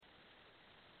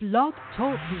Blog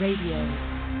Talk Radio.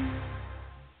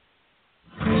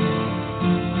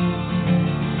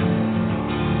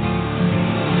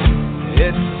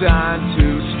 It's time to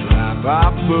strap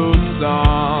our boots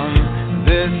on.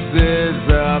 This is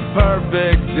the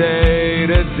perfect day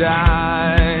to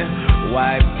die.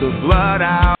 Wipe the blood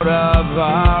out of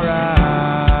our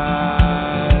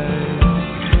eyes.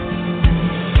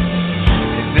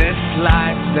 In this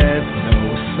life there's no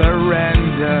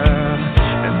surrender,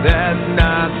 and there's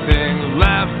nothing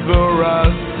left for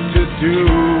us to do.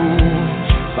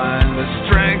 Find the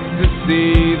strength to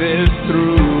see this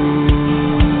through.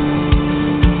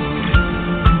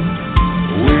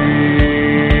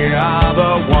 We are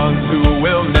the ones who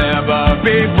will never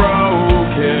be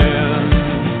broken.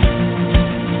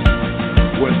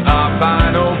 With our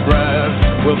final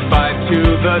breath, we'll fight to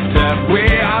the death. We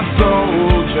are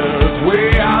soldiers,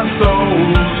 we are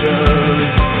soldiers.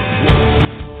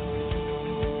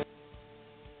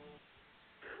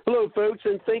 Hello, folks,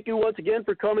 and thank you once again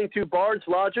for coming to Bard's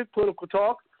Logic Political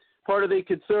Talk, part of the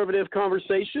Conservative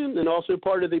Conversation and also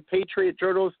part of the Patriot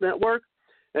Journalist Network.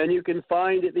 And you can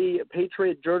find the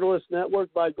Patriot Journalist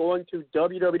Network by going to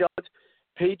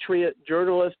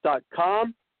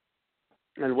www.patriotjournalist.com.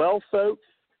 And well, folks,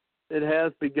 it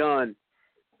has begun.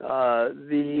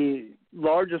 The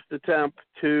largest attempt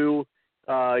to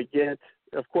get,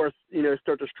 of course,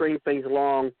 start to string things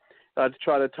along to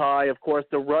try to tie. Of course,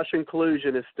 the Russian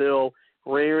collusion is still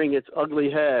rearing its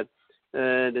ugly head,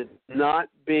 and it's not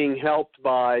being helped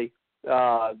by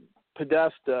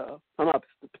Podesta. I'm not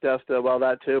Podesta, well,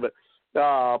 that too, but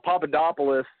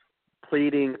Papadopoulos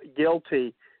pleading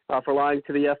guilty for lying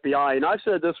to the FBI. And I've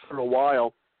said this for a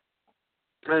while.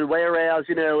 And whereas,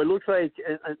 it looks like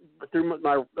through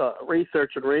my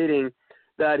research and reading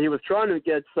that he was trying to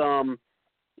get some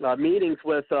meetings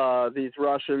with these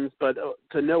Russians, but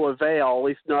to no avail, at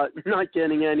least not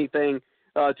getting anything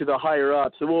to the higher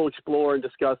ups. So we'll explore and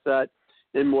discuss that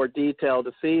in more detail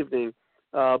this evening.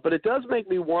 But it does make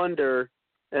me wonder,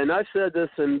 and I've said this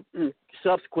in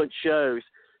subsequent shows,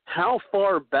 how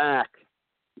far back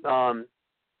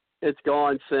it's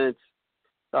gone since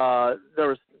there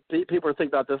was people are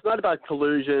thinking about this, not about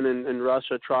collusion and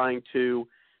Russia trying to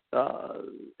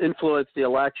influence the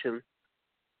election.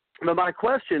 But my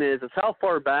question is how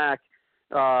far back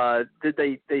did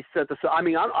they set this up? I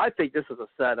mean, I think this is a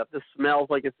setup. This smells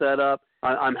like a setup.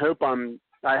 I hope I'm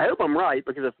right,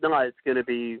 because if not, it's going to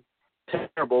be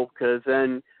terrible, because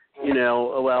then,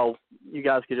 well, you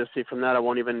guys could just see from that I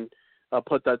won't even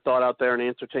put that thought out there and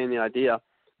entertain the idea.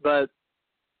 But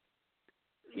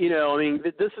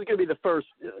this is going to be the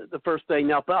first thing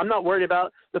now. But I'm not worried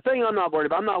about the thing. I'm not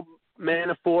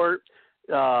Manafort.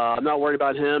 I'm not worried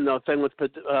about him. No thing with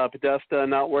Podesta. I'm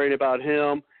not worried about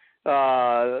him.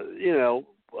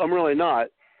 I'm really not.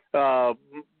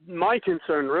 My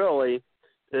concern really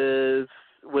is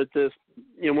with this.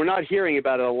 We're not hearing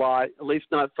about it a lot, at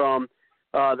least not from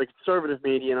the conservative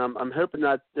media, and I'm hoping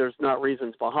that there's not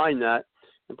reasons behind that,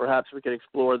 and perhaps we can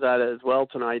explore that as well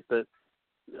tonight. But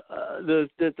this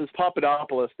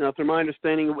Papadopoulos, now, through my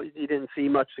understanding, he didn't see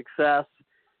much success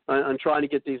on trying to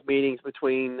get these meetings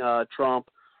between Trump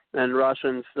and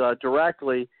Russians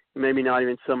directly, maybe not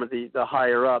even some of the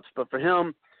higher ups. But for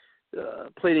him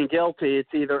pleading guilty,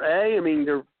 it's either A,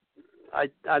 I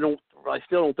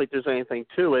still don't think there's anything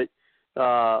to it,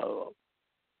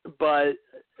 but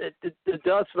it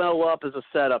does smell up as a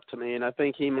setup to me, and I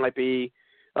think he might be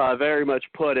very much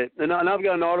put it. And I've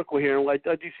got an article here, and I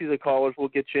do see the callers. We'll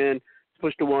get you in.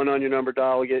 Push the 1 on your number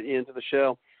dial. We'll get you into the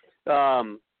show.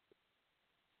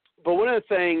 But one of the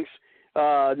things,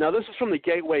 now this is from the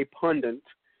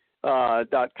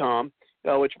GatewayPundit.com,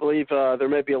 which I believe there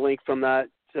may be a link from that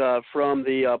from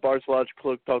the Bard's Logic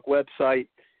Political Talk website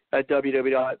at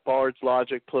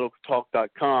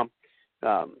www.bardslogicpoliticaltalk.com.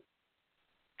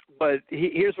 But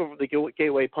here's what the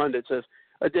Gateway Pundit says.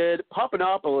 Did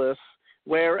Papadopoulos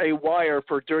wear a wire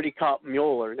for dirty cop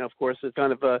Mueller? Now, of course, it's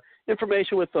kind of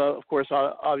information with, of course,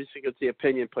 obviously it's the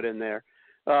opinion put in there.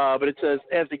 But it says,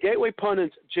 as the Gateway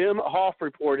Pundit's Jim Hoff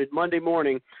reported Monday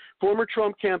morning, former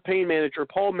Trump campaign manager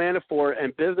Paul Manafort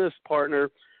and business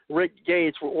partner Rick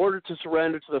Gates were ordered to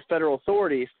surrender to the federal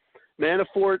authorities.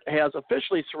 Manafort has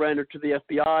officially surrendered to the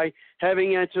FBI,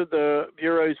 having entered the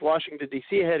Bureau's Washington,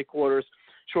 D.C. headquarters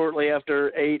shortly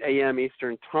after 8 a.m.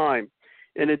 Eastern Time.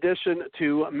 In addition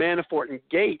to Manafort and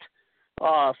Gates,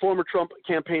 former Trump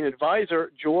campaign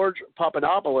advisor George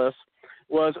Papadopoulos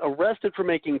was arrested for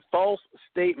making false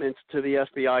statements to the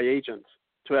FBI agents.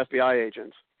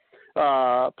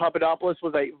 Papadopoulos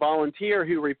was a volunteer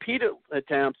who repeated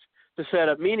attempts to set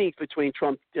up meetings between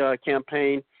Trump's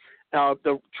campaign out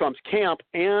of Trump's camp,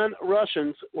 and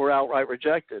Russians were outright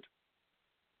rejected.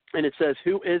 And it says,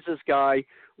 who is this guy?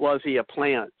 Was he a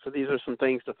plant? So these are some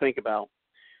things to think about.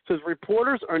 It says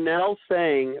reporters are now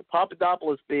saying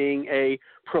Papadopoulos being a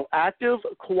proactive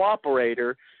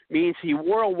cooperator means he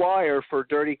wore a wire for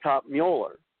dirty cop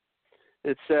Mueller.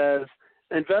 It says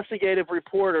investigative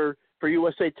reporter for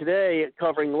USA Today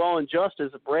covering law and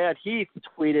justice, Brad Heath,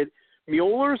 tweeted,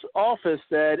 Mueller's office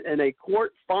said in a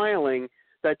court filing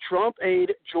that Trump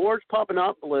aide George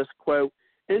Papadopoulos, quote,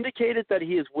 indicated that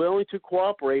he is willing to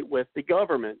cooperate with the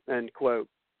government, end quote.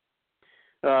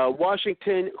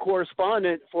 Washington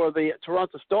correspondent for the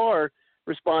Toronto Star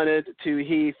responded to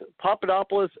Heath,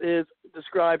 Papadopoulos is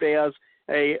described as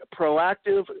a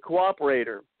proactive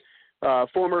cooperator.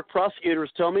 Former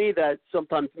prosecutors tell me that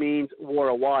sometimes means wore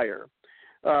a wire.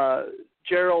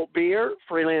 Gerald Beer,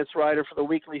 freelance writer for the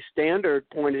Weekly Standard,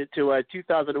 pointed to a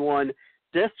 2001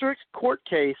 district court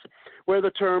case where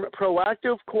the term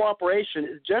proactive cooperation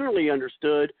is generally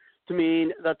understood to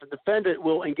mean that the defendant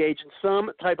will engage in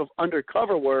some type of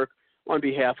undercover work on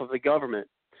behalf of the government.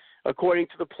 According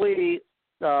to the plea,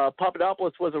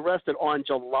 Papadopoulos was arrested on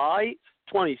July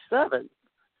 27th.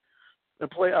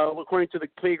 According to the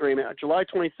plea agreement, on July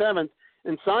 27th,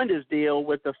 and signed his deal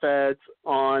with the feds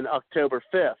on October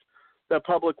 5th. The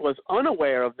public was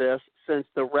unaware of this since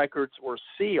the records were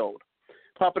sealed.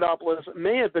 Papadopoulos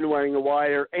may have been wearing a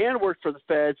wire and worked for the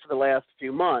feds for the last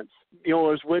few months.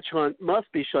 Mueller's witch hunt must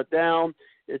be shut down.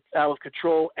 It's out of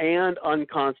control and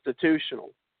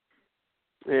unconstitutional.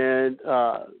 And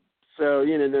so,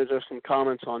 there's some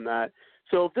comments on that.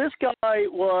 So if this guy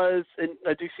was, and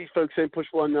I do see folks saying push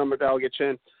one number, that'll get you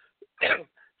in.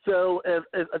 So if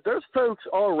there's folks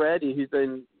already who've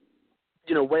been,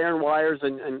 wearing wires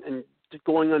and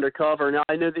going undercover. Now,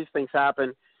 I know these things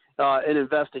happen in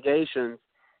investigations,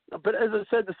 but as I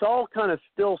said, this all kind of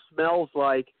still smells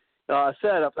like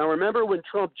setup. Now, remember when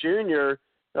Trump Jr.,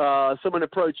 someone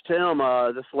approached him,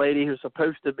 this lady who's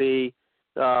supposed to be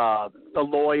a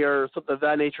lawyer, something of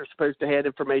that nature, supposed to have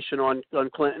information on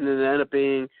Clinton, and it ended up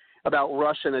being about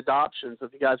Russian adoptions,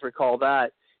 if you guys recall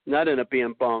that. And that ended up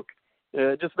being bunk.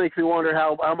 It just makes me wonder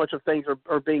how much of things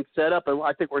are being set up, and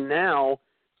I think we're now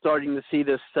starting to see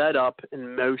this setup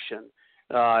in motion.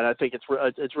 And I think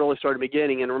it's really starting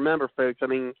beginning. And remember, folks,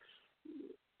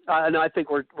 I think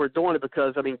we're doing it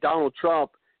because Donald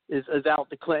Trump is out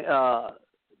to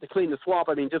clean the swamp.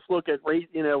 Just look at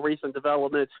recent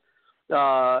developments.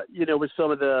 With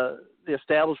some of the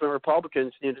establishment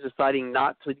Republicans, deciding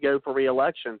not to go for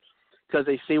re-election because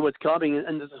they see what's coming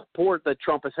and the support that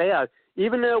Trump has had.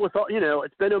 Even though with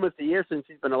it's been almost a year since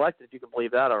he's been elected, if you can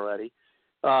believe that already.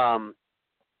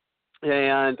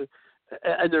 And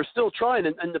they're still trying.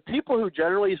 And the people who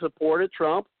generally supported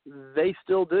Trump, they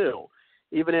still do,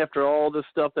 even after all this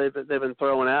stuff they've been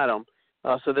throwing at him.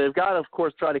 So they've got to, of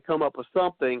course, try to come up with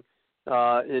something.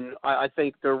 And I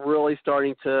think they're really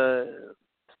starting to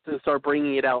start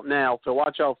bringing it out now. So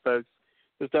watch out, folks.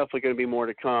 There's definitely going to be more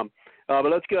to come. But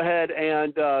let's go ahead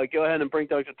and bring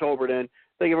Dr. Tolbert in.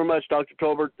 Thank you very much, Dr.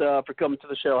 Tolbert, for coming to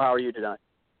the show. How are you tonight?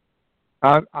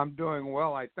 I'm doing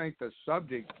well. I think the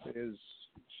subject is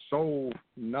so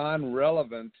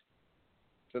non-relevant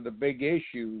to the big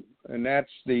issue, and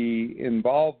that's the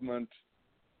involvement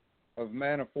of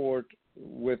Manafort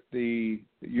with the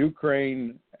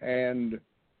Ukraine and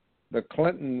the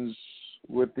Clintons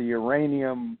with the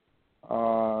uranium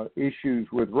issues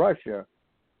with Russia.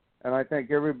 And I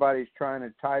think everybody's trying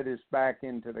to tie this back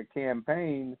into the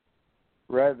campaign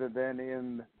rather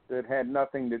than that had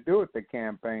nothing to do with the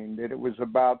campaign, that it was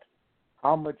about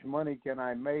how much money can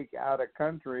I make out of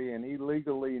country and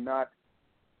illegally not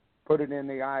put it in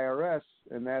the IRS,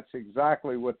 and that's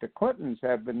exactly what the Clintons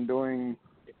have been doing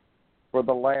for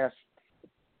the last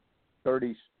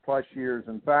 30-plus years.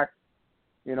 In fact,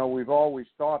 we've always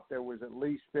thought there was at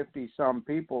least 50-some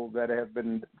people that have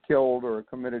been killed or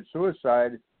committed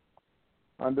suicide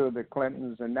under the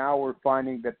Clintons, and now we're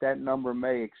finding that number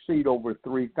may exceed over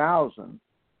 3,000.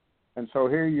 And so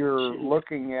here you're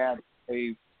looking at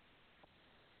a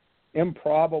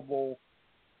improbable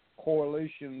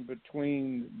coalition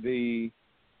between the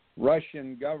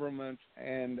Russian government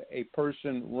and a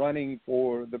person running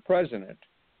for the president.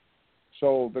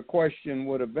 So the question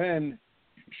would have been,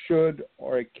 should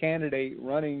a candidate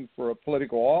running for a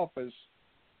political office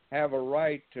have a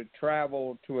right to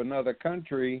travel to another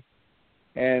country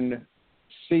and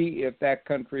see if that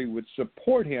country would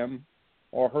support him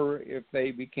or her if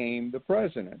they became the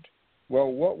president?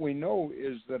 Well, what we know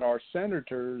is that our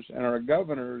senators and our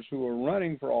governors who are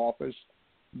running for office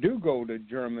do go to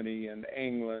Germany and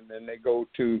England, and they go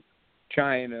to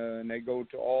China, and they go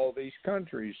to all these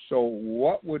countries. So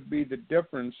what would be the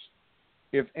difference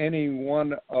if any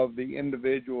one of the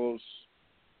individuals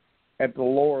at the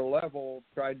lower level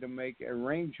tried to make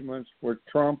arrangements for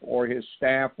Trump or his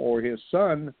staff or his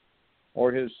son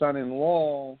or his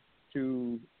son-in-law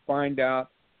to find out,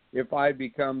 if I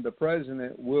become the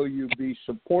president, will you be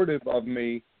supportive of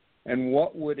me, and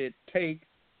what would it take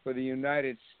for the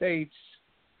United States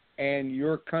and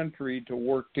your country to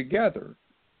work together?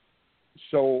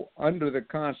 So under the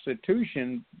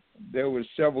Constitution, there was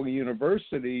several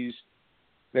universities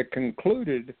that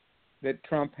concluded that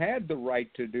Trump had the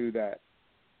right to do that.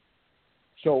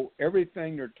 So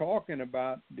everything you're talking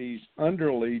about, these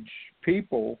underage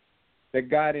people that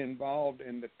got involved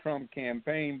in the Trump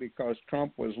campaign because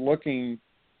Trump was looking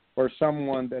for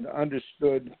someone that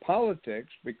understood politics,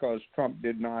 because Trump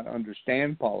did not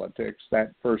understand politics,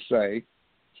 that per se.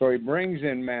 So he brings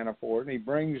in Manafort, and he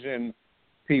brings in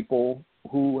people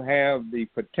who have the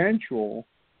potential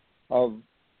of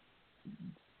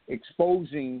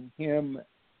exposing him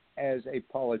as a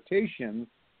politician,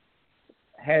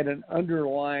 had an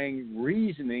underlying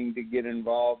reasoning to get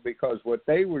involved, because what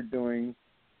they were doing,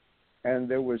 and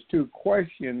there was 2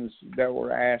 questions that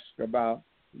were asked about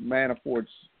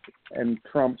Manafort's and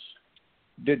Trump's.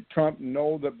 Did Trump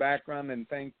know the background and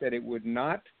think that it would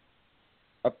not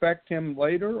affect him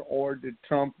later, or did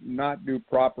Trump not do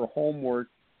proper homework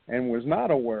and was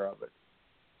not aware of it?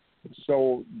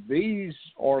 So these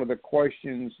are the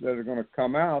questions that are going to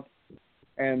come out.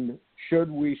 And should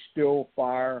we still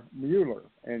fire Mueller?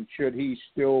 And should he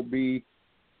still be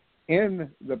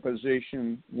in the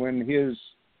position when his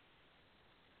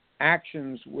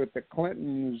actions with the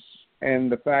Clintons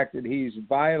and the fact that he's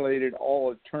violated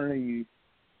all attorney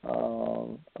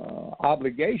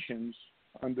obligations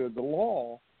under the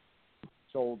law?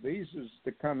 So these is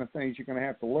the kind of things you're going to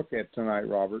have to look at tonight,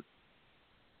 Robert.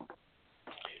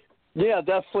 Yeah,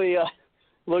 definitely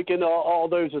look into all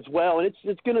those as well. And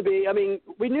it's going to be, I mean,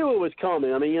 we knew it was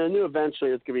coming. I mean, I knew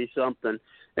eventually it's going to be something.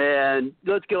 And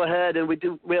let's go ahead, and we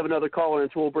have another caller,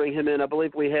 and so we'll bring him in. I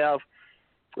believe we have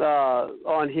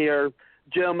on here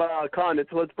Jim Condit,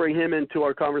 so let's bring him into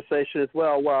our conversation as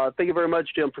well. Thank you very much,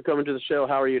 Jim, for coming to the show.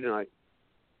 How are you tonight?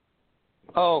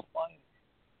 Oh,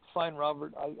 fine,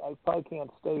 Robert. I probably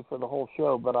can't stay for the whole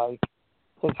show, but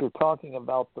since you're talking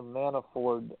about the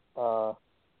Manafort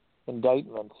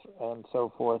indictments and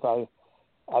so forth, I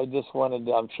just wanted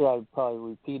to, I'm sure I'm probably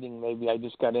repeating, maybe I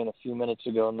just got in a few minutes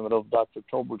ago in the middle of Dr.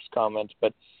 Tolbert's comments,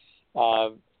 but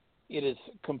it is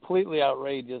completely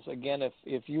outrageous. Again,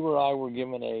 if you or I were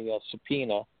given a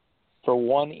subpoena for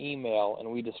one email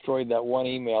and we destroyed that one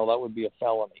email, that would be a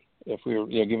felony if we were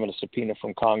given a subpoena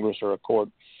from Congress or a court.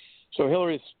 So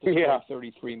Hillary's destroyed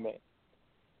 33 million.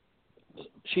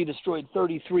 She destroyed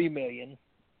 33 million.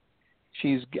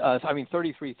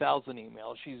 33,000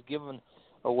 emails. She's given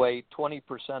away 20%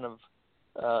 of,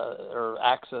 or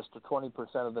access to 20%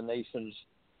 of the nation's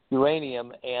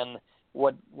uranium. And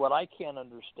what I can't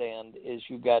understand is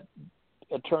you got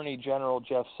Attorney General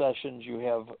Jeff Sessions, you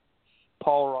have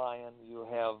Paul Ryan, you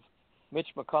have Mitch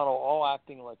McConnell, all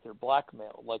acting like they're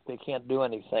blackmailed, like they can't do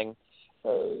anything.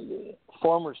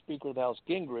 Former Speaker of the House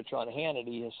Gingrich on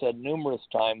Hannity has said numerous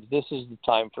times, this is the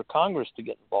time for Congress to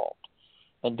get involved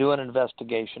and do an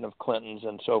investigation of Clintons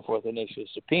and so forth and issue a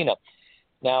subpoena.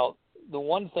 Now, the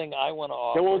one thing I want to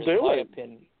offer is my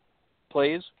opinion.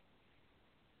 Please?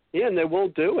 Yeah, and they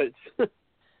won't do it.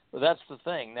 Well, that's the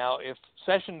thing. Now, if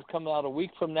Sessions comes out a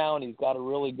week from now and he's got a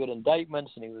really good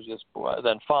indictments and he was just,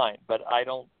 then fine. But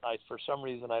for some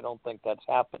reason, I don't think that's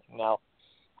happening. Now,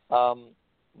 I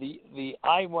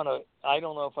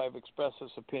don't know if I've expressed this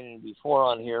opinion before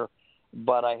on here,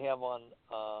 but I have on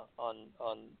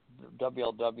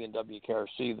WLW and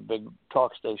WKRC, the big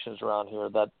talk stations around here,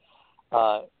 that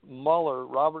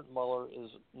Robert Mueller is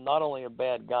not only a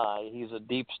bad guy, he's a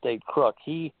deep state crook.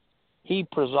 He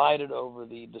presided over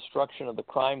the destruction of the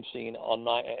crime scene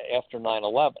after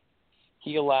 9/11.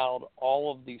 He allowed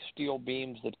all of the steel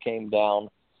beams that came down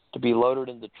to be loaded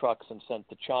into trucks and sent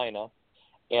to China,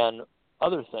 and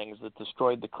other things that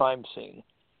destroyed the crime scene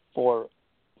for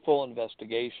full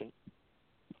investigation.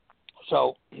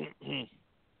 So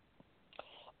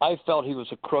I felt he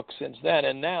was a crook since then,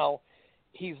 and now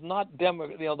he's not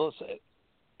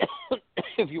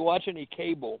if you watch any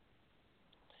cable,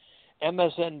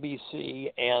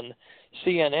 MSNBC and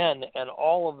CNN and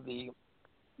all of the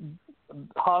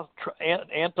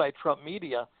anti-Trump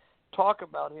media talk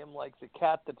about him like the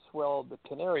cat that swallowed the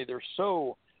canary. They're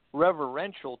so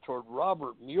reverential toward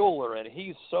Robert Mueller, and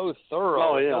he's so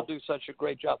thorough. Oh, yeah. He'll do such a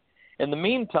great job. In the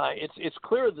meantime, it's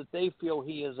clear that they feel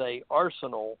he is a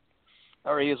arsenal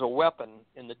or he is a weapon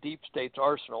in the deep state's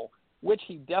arsenal, which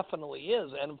he definitely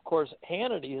is. And, of course,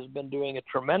 Hannity has been doing a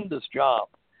tremendous job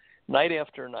night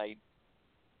after night.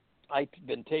 I've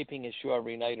been taping his show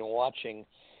every night and watching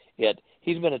it.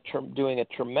 He's been doing a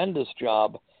tremendous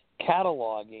job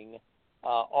cataloging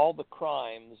all the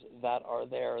crimes that are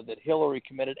there that Hillary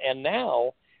committed, and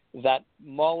now that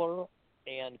Mueller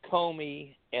and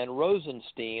Comey and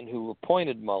Rosenstein, who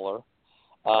appointed Mueller,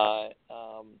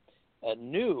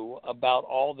 knew about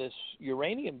all this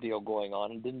uranium deal going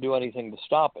on and didn't do anything to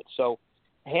stop it. So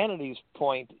Hannity's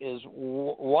point is,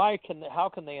 how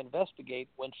can they investigate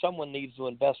when someone needs to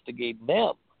investigate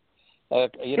them?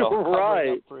 Covering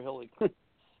up for Hillary,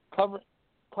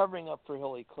 covering up for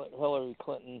Hillary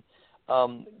Clinton,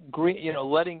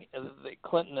 letting the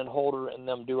Clinton and Holder and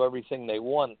them do everything they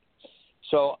want.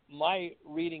 So my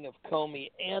reading of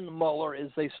Comey and Mueller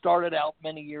is they started out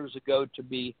many years ago to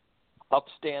be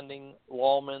upstanding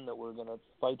lawmen that were going to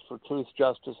fight for truth,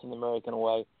 justice, and the American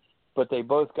way, but they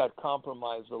both got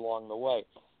compromised along the way.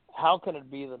 How can it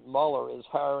be that Mueller is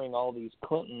hiring all these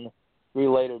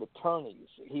Clinton-related attorneys?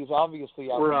 He's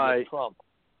obviously out to get Trump.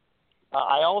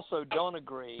 I also don't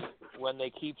agree when they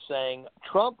keep saying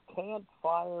Trump can't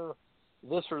fire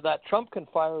this or that. Trump can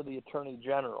fire the attorney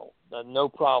general, no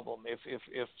problem.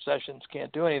 If Sessions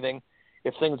can't do anything,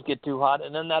 if things get too hot,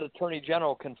 and then that attorney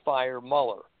general can fire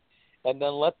Mueller, and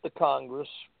then let the Congress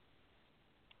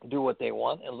do what they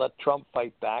want and let Trump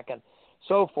fight back and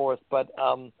so forth. But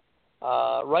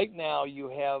right now you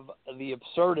have the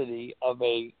absurdity of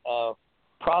a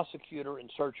prosecutor in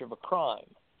search of a crime.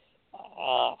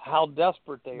 How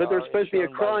desperate they are. But there's supposed to be a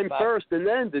crime first and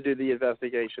then to do the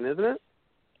investigation, isn't it?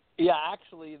 Yeah,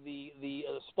 actually, the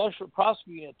special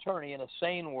prosecuting attorney in a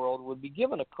sane world would be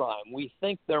given a crime. We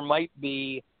think there might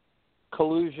be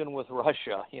collusion with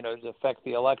Russia, to affect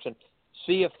the election.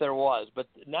 See if there was. But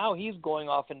now he's going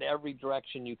off into every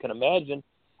direction you can imagine,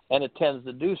 and it tends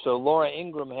to do so. Laura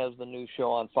Ingraham has the new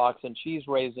show on Fox, and she's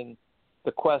raising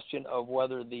the question of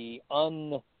whether the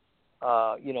unguided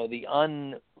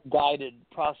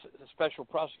special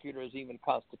prosecutor is even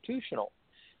constitutional.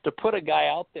 To put a guy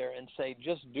out there and say,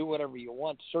 just do whatever you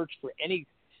want, search for any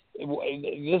 –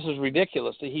 this is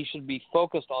ridiculous. He should be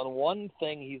focused on one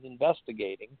thing he's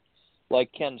investigating,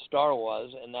 like Ken Starr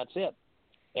was, and that's it.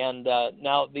 And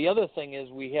now the other thing is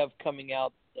we have coming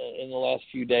out in the last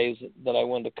few days that I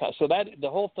wanted to – so that the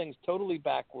whole thing's totally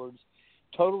backwards,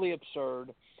 totally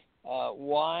absurd.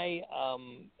 Why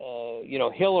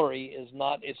Hillary is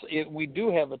not – we do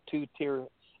have a two-tier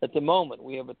 – at the moment,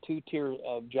 we have a two-tier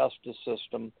justice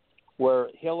system where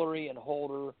Hillary and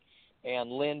Holder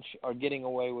and Lynch are getting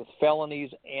away with felonies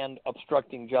and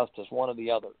obstructing justice, one or the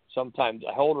other. Sometimes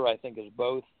Holder, I think, is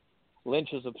both.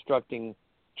 Lynch is obstructing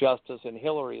justice, and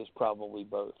Hillary is probably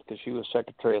both because she was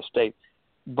Secretary of State.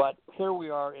 But here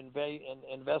we are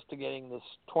investigating this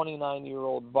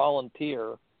 29-year-old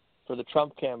volunteer for the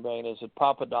Trump campaign. Is it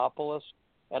Papadopoulos?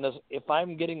 And if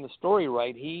I'm getting the story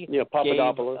right,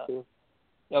 Papadopoulos.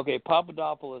 Okay,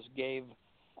 Papadopoulos gave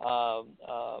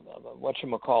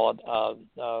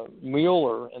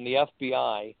Mueller and the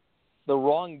FBI the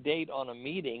wrong date on a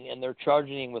meeting, and they're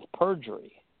charging him with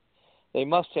perjury. They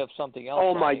must have something else.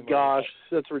 Oh my gosh,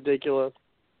 that's ridiculous.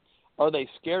 Or they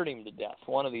scared him to death,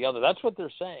 one or the other. That's what they're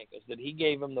saying, is that he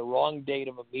gave him the wrong date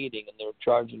of a meeting, and they're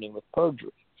charging him with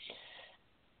perjury.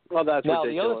 Well, that's now,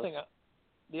 ridiculous.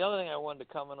 The other thing I wanted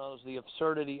to comment on is the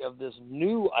absurdity of this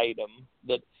new item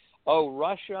that.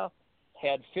 Russia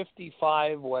had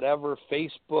 55 whatever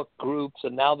Facebook groups,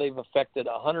 and now they've affected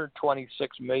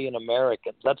 126 million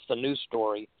Americans. That's the news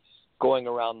story going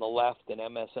around the left and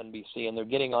MSNBC, and they're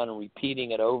getting on and repeating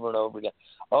it over and over again.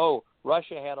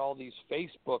 Russia had all these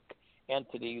Facebook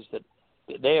entities that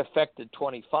they affected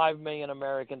 25 million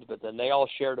Americans, but then they all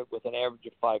shared it with an average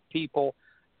of 5 people,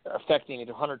 affecting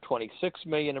 126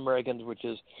 million Americans, which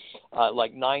is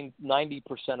like 90%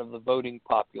 of the voting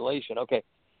population. Okay.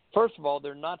 First of all,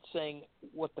 they're not saying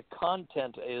what the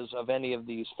content is of any of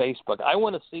these Facebook. I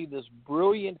want to see this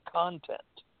brilliant content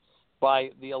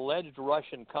by the alleged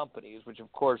Russian companies, which,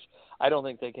 of course, I don't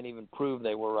think they can even prove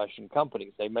they were Russian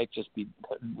companies. They might just be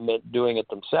doing it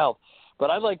themselves. But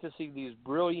I'd like to see these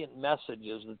brilliant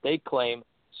messages that they claim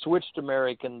switched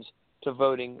Americans to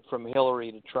voting from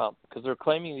Hillary to Trump, because they're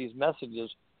claiming these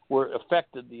messages were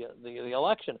affected the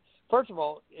election. First of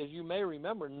all, as you may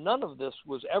remember, none of this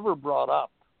was ever brought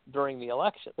up during the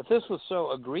election. If this was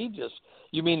so egregious,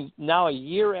 you mean now a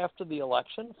year after the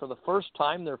election, for the first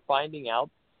time they're finding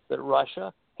out that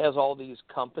Russia has all these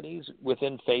companies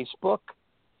within Facebook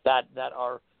that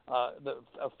are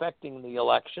affecting the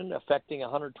election, affecting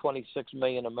 126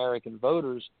 million American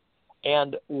voters.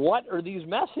 And what are these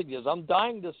messages? I'm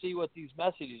dying to see what these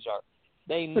messages are.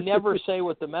 They never say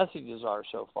what the messages are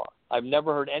so far. I've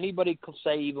never heard anybody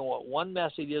say even what one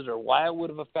message is or why it would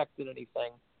have affected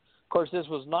anything. Of course, this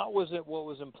was not what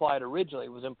was implied originally.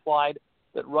 It was implied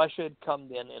that Russia had come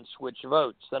in and switched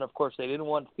votes. Then, of course, they didn't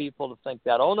want people to think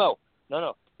that. Oh no.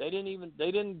 They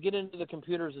didn't get into the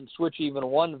computers and switch even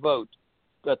one vote,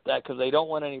 but that because they don't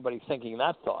want anybody thinking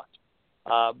that thought.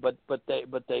 But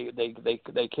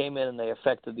they came in and they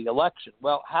affected the election.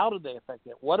 Well, how did they affect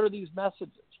it? What are these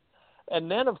messages? And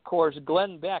then, of course,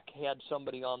 Glenn Beck had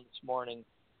somebody on this morning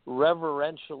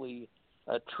reverentially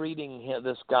treating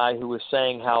this guy who was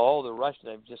saying how, the Russians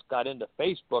have just got into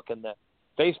Facebook and that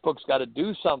Facebook's got to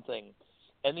do something.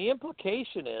 And the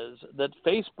implication is that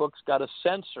Facebook's got to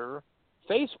censor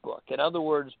Facebook. In other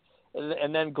words,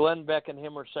 and then Glenn Beck and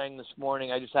him are saying this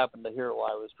morning, I just happened to hear it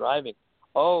while I was driving,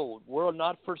 we're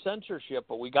not for censorship,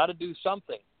 but we got to do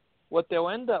something. What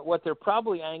they're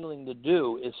probably angling to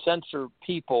do is censor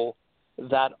people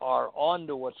that are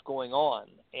onto what's going on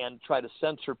and try to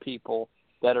censor people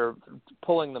that are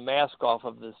pulling the mask off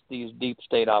of these deep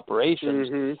state operations.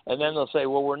 Mm-hmm. And then they'll say,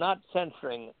 well, we're not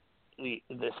censoring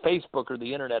this Facebook or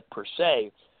the internet per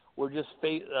se. We're just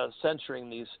censoring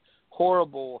these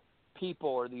horrible people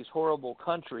or these horrible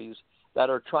countries that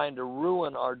are trying to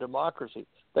ruin our democracy.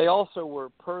 They also were,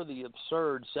 per the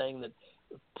absurd, saying that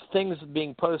things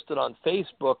being posted on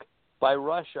Facebook by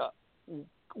Russia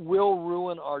will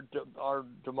ruin our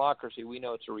democracy. We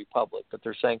know it's a republic, but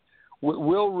they're saying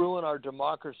we'll ruin our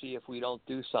democracy if we don't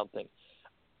do something.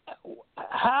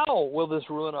 How will this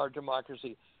ruin our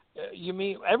democracy? You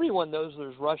mean everyone knows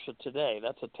there's Russia Today?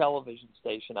 That's a television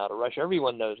station out of Russia.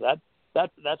 Everyone knows that.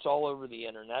 That's all over the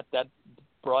internet. That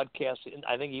broadcasts,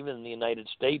 I think, even in the United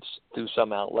States through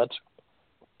some outlets.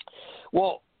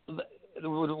 Well,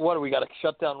 what do we got to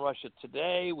shut down Russia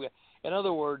Today? In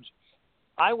other words,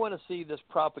 I want to see this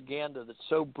propaganda that's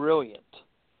so brilliant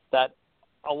that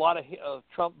a lot of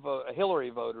Hillary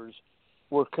voters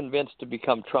were convinced to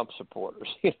become Trump supporters.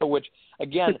 Which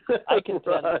again, I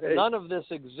contend right. None of this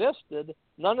existed,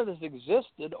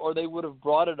 or they would have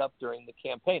brought it up during the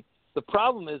campaign. The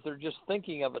problem is they're just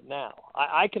thinking of it now.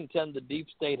 I contend the deep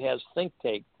state has think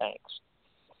tanks,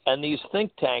 and these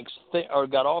think tanks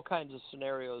got all kinds of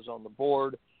scenarios on the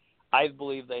board. I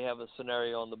believe they have a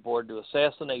scenario on the board to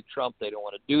assassinate Trump. They don't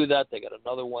want to do that. They got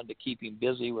another one to keep him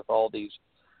busy with all these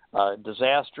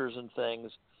disasters and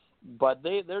things. But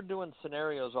they're doing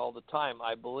scenarios all the time,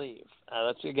 I believe.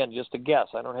 That's, again, just a guess.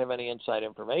 I don't have any inside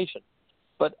information.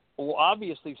 But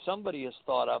obviously somebody has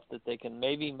thought up that they can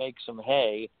maybe make some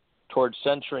hay towards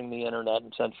censoring the internet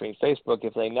and censoring Facebook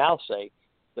if they now say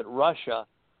that Russia,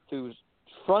 through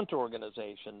front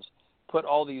organizations, put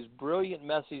all these brilliant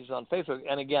messages on Facebook.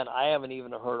 And again, I haven't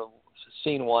even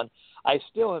seen one. I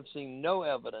still have seen no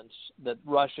evidence that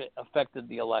Russia affected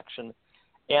the election.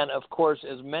 And of course,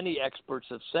 as many experts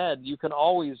have said,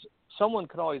 someone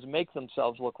can always make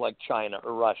themselves look like China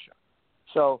or Russia.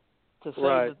 So to say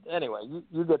right. that, anyway,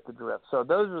 you get the drift. So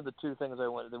those are the two things I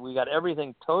wanted. We got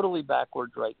everything totally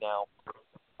backwards right now,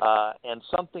 and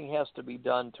something has to be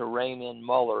done to rein in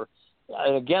Mueller.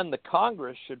 And again, the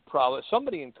Congress should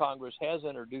somebody in Congress has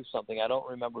introduced something. I don't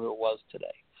remember who it was today,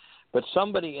 but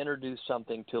somebody introduced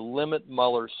something to limit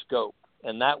Mueller's scope,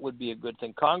 and that would be a good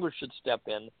thing. Congress should step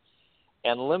in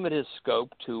and limit his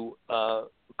scope to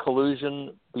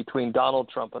collusion between Donald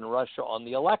Trump and Russia on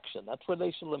the election. That's where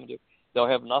they should limit it. They'll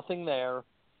have nothing there,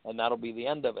 and that'll be the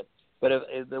end of it. But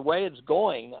if the way it's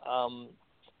going,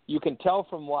 you can tell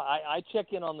from what I check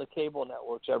in on the cable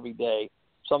networks every day.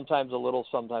 Sometimes a little,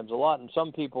 sometimes a lot, and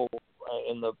some people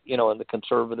in the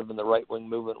conservative and the right wing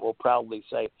movement will proudly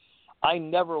say, "I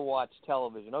never watch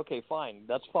television." Okay, fine,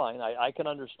 that's fine. I can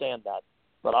understand that,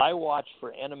 but I watch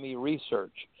for enemy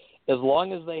research. As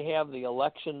long as they have the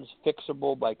elections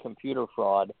fixable by computer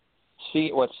fraud,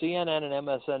 what CNN and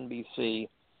MSNBC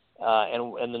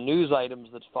and the news items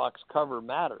that Fox cover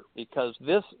matter, because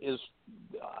this is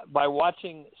by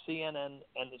watching CNN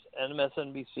and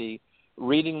MSNBC,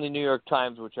 reading the New York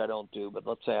Times, which I don't do, but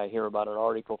let's say I hear about an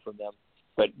article from them.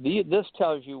 But this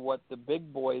tells you what the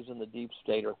big boys in the deep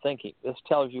state are thinking. This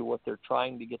tells you what they're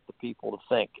trying to get the people to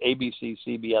think. ABC,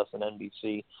 CBS, and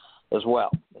NBC as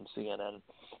well, and CNN,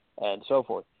 and so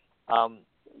forth.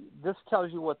 This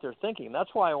tells you what they're thinking. That's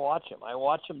why I watch them. I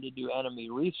watch them to do enemy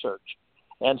research.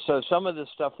 And so some of this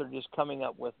stuff they're just coming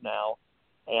up with now,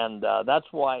 and that's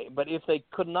why. But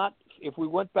if we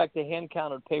went back to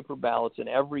hand-counted paper ballots in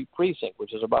every precinct,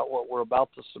 which is about what we're about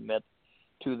to submit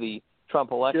to the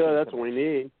Trump election, yeah, that's what we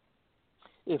need.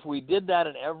 if we did that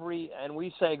and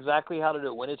we say exactly how to do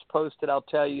it, when it's posted, I'll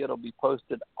tell you, it'll be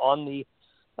posted on the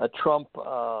Trump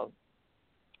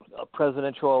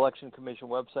Presidential Election Commission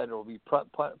website. It will be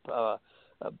posted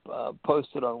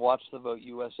on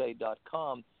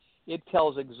WatchTheVoteUSA.com. It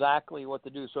tells exactly what to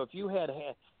do. So if you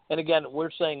and again,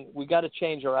 we're saying we got to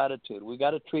change our attitude. We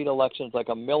got to treat elections like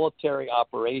a military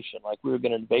operation, like we were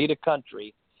going to invade a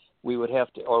country. We would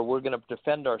have to, or we're going to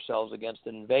defend ourselves against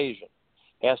an invasion.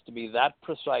 It has to be that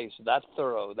precise, that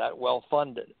thorough, that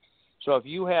well-funded. So if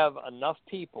you have enough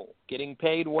people getting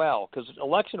paid well, because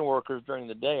election workers during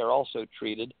the day are also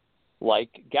treated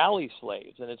like galley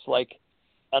slaves, and it's like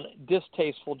a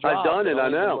distasteful job. I've done it, I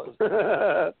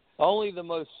know. Only the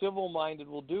most civil-minded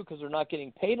will do because they're not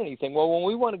getting paid anything. Well, when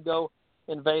we want to go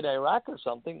invade Iraq or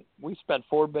something, we spent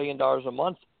 $4 billion a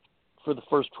month for the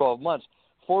first 12 months.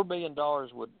 $4 billion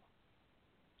would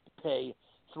pay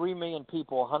 3 million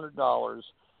people $100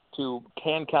 to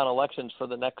can count elections for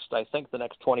the next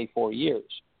 24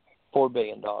 years. $4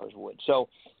 billion would. So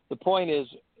the point is,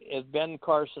 as Ben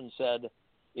Carson said,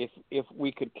 if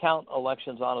we could count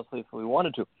elections honestly if we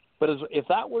wanted to. But if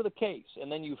that were the case,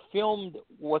 and then you filmed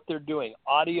what they're doing,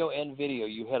 audio and video,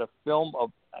 you had a film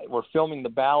of we're filming the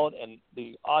ballot and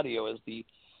the audio as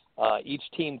each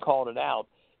team called it out,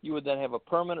 you would then have a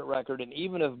permanent record. And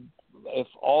even if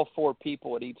all four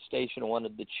people at each station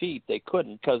wanted to cheat, they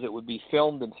couldn't because it would be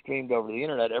filmed and streamed over the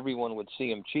internet. Everyone would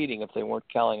see them cheating if they weren't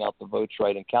counting out the votes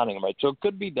right and counting them right. So it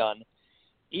could be done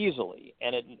easily,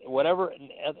 and at whatever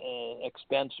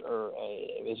expense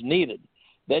is needed.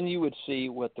 Then you would see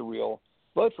what the real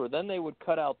votes were. Then they would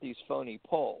cut out these phony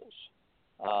polls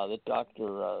that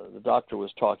the doctor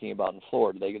was talking about in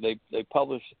Florida. They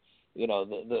publish,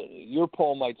 your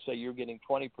poll might say you're getting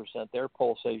 20%. Their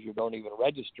poll says you don't even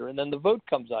register, and then the vote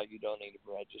comes out you don't even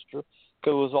register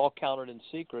because it was all counted in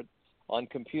secret on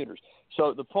computers.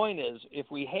 So the point is,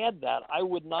 if we had that, I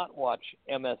would not watch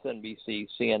MSNBC,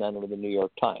 CNN, or the New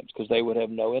York Times because they would have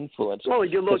no influence. Well,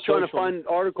 you look trying to find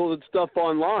articles and stuff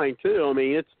online too. I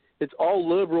mean, it's all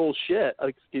liberal shit.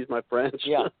 Excuse my French.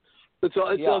 Yeah, it's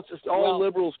just all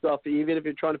liberal stuff. Even if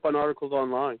you're trying to find articles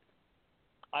online.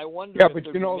 I wonder. Yeah, but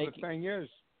the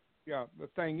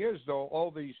thing is though,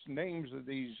 all these names of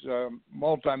these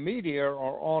multimedia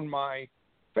are on my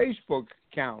Facebook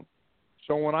account.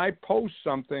 So when I post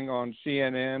something on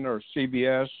CNN or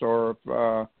CBS or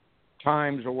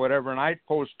Times or whatever, and I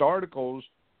post articles,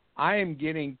 I am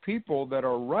getting people that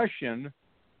are Russian,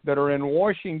 that are in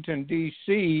Washington,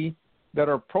 D.C., that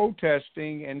are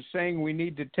protesting and saying we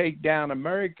need to take down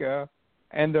America,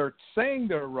 and they're saying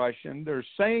they're Russian, they're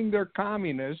saying they're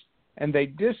communist, and they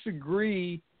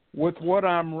disagree with what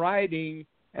I'm writing,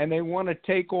 and they want to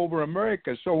take over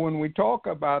America. So when we talk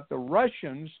about the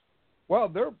Russians, well,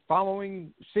 they're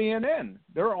following CNN.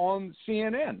 They're on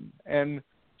CNN. And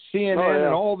CNN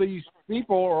and all these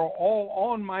people are all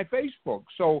on my Facebook.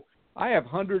 So I have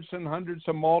hundreds and hundreds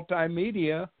of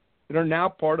multimedia that are now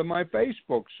part of my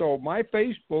Facebook. So my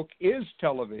Facebook is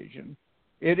television.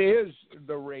 It is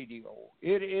the radio.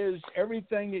 It is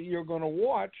everything that you're going to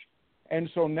watch. And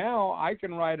so now I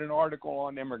can write an article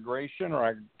on immigration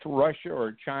or Russia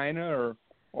or China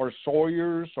or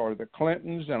Sawyer's or the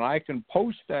Clintons, and I can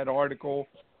post that article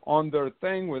on their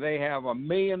thing where they have 1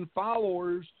 million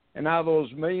followers, and out of those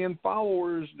 1 million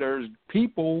followers, there's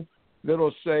people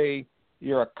that'll say,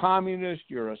 you're a communist,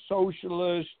 you're a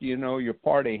socialist, you're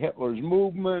part of Hitler's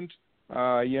movement,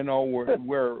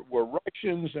 we're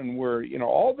Russians, and we're,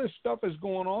 all this stuff is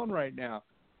going on right now.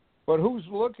 But who's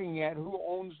looking at who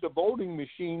owns the voting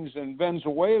machines in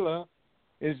Venezuela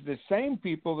is the same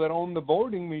people that own the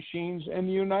voting machines in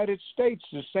the United States,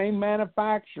 the same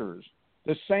manufacturers,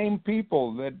 the same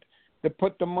people that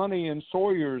put the money in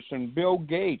Sawyer's and Bill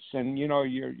Gates. And,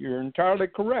 you're entirely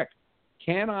correct.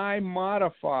 Can I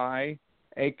modify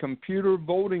a computer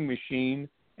voting machine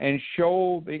and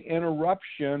show the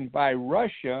interruption by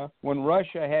Russia when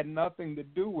Russia had nothing to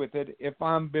do with it if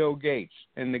I'm Bill Gates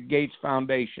and the Gates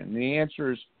Foundation? The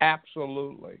answer is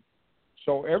absolutely.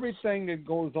 So everything that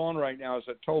goes on right now is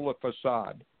a total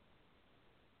facade.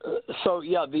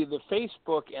 The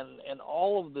Facebook and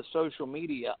all of the social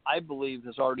media, I believe,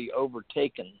 has already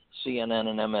overtaken CNN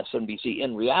and MSNBC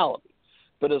in reality.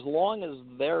 But as long as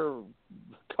their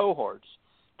cohorts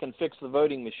can fix the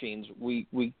voting machines, we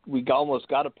almost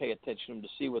got to pay attention to them to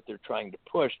see what they're trying to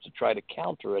push to try to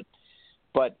counter it.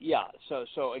 But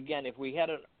so again, if we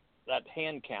had that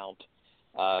hand count,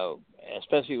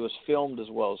 especially if it was filmed as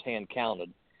well as hand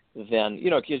counted, then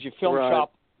because you film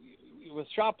with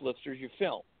shoplifters, you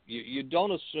film. You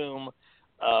don't assume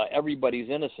everybody's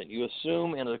innocent. You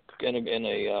assume in a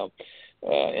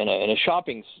a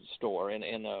shopping store, in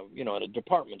a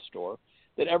department store,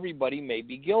 that everybody may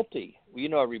be guilty. You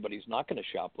know, everybody's not going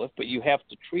to shoplift, but you have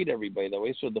to treat everybody that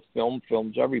way. So the film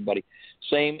films everybody.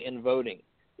 Same in voting.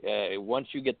 Once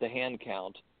you get the hand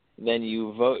count, then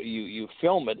you vote. You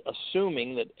film it,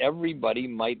 assuming that everybody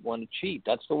might want to cheat.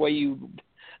 That's the way you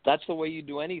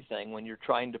do anything when you're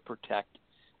trying to protect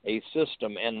a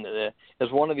system. And as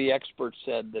one of the experts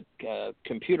said, that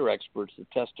computer experts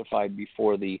that testified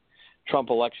before the Trump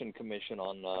Election Commission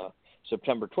on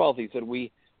September 12th, he said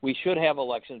we should have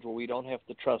elections where we don't have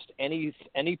to trust any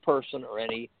person or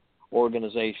any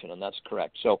organization, and that's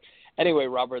correct. So anyway,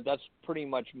 Robert, that's pretty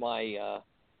much my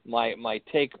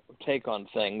take on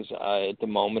things at the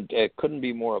moment. It couldn't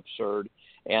be more absurd.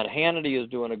 And Hannity is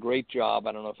doing a great job.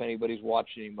 I don't know if anybody's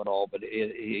watching him at all, but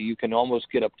you can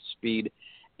almost get up to speed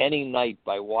any night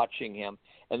by watching him.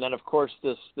 And then, of course,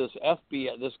 this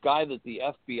guy that the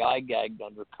FBI gagged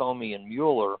under Comey and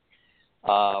Mueller,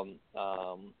 or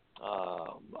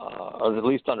at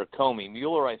least under Comey.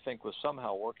 Mueller, I think, was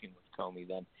somehow working with Comey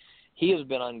then. He has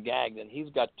been ungagged, and he's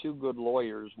got two good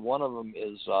lawyers. One of them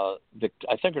is,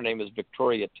 I think her name is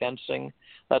Victoria Tensing.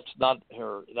 That's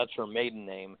her maiden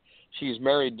name. She's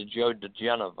married to Joe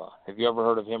DeGenova. Have you ever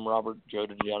heard of him, Robert? Joe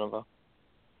DeGenova?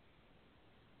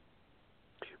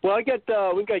 Well,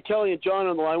 we've got Kelly and John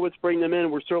on the line. Let's bring them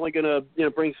in. We're certainly going to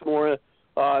bring some more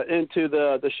into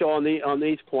the show on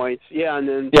these points. Yeah, and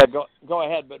then go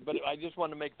ahead. But I just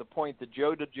want to make the point that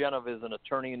Joe DeGenova is an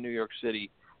attorney in New York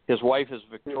City. His wife is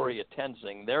Victoria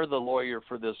Tensing. They're the lawyer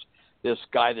for this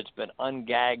guy that's been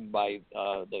ungagged by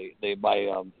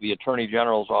the Attorney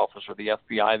General's office or the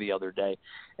FBI the other day,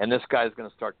 and this guy's going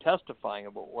to start testifying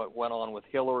about what went on with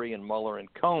Hillary and Mueller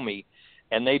and Comey,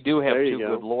 and they do have two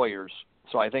good lawyers.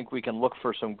 So I think we can look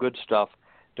for some good stuff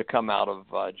to come out of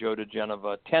Joe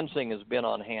DeGenova. Tensing has been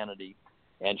on Hannity,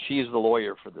 and she's the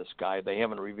lawyer for this guy. They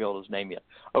haven't revealed his name yet.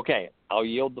 Okay, I'll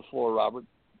yield the floor, Robert.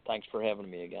 Thanks for having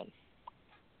me again.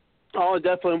 Oh,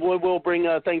 definitely. We'll bring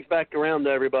things back around to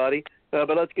everybody. But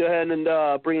let's go ahead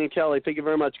and bring in Kelly. Thank you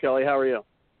very much, Kelly. How are you?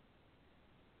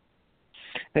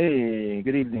 Hey,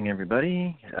 good evening,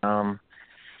 everybody.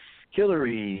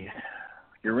 Hillary,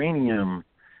 uranium,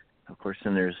 of course,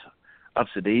 then there's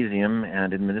obsidasium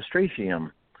and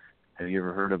administratium. Have you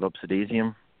ever heard of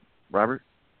obsidasium, Robert?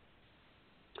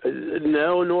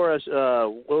 No, nor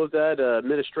what was that?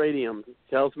 Administratium.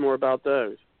 Tell us more about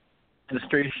those.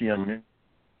 Administratium.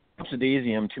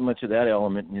 Obsidasium, too much of that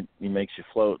element, it makes you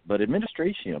float. But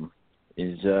administratium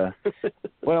is,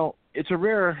 well, it's a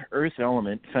rare earth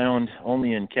element found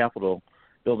only in capital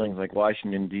buildings like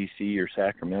Washington, D.C. or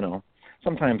Sacramento,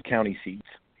 sometimes county seats.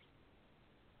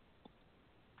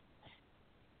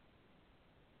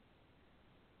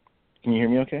 Can you hear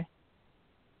me okay?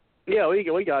 Yeah, we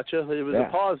got you. It was a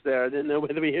pause there. I didn't know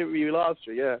whether we lost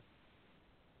you, yeah.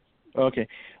 Okay.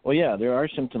 Well, yeah, there are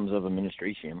symptoms of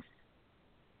administratium.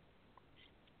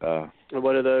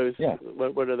 What are those? Yeah.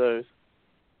 What are those?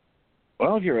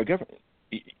 Well, if you're a government,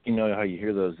 you know how you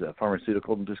hear those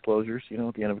pharmaceutical disclosures,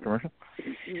 at the end of a commercial?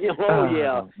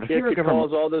 Yeah. It could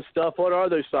cause all this stuff. What are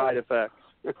those side effects?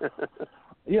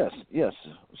 Yes.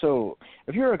 So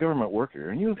if you're a government worker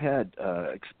and you've had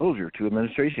exposure to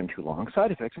administration too long,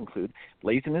 side effects include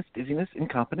laziness, dizziness,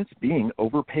 incompetence, being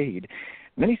overpaid,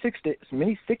 many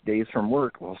sick days from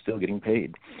work while still getting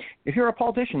paid. If you're a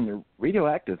politician, the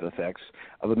radioactive effects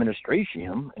of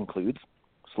administration includes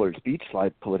slurred speech,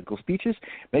 slight political speeches,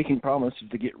 making promises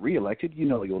to get reelected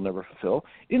you'll never fulfill,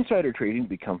 insider trading to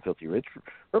become filthy rich,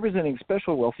 representing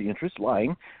special wealthy interests,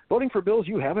 lying, voting for bills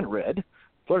you haven't read,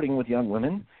 flirting with young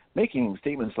women, making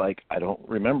statements like, I don't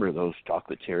remember those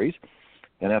chocolate cherries,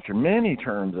 and after many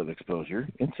terms of exposure,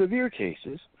 in severe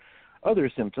cases,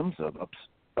 other symptoms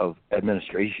of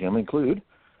administration include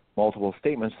multiple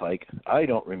statements like, I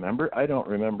don't remember,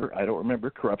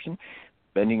 corruption,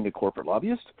 bending to corporate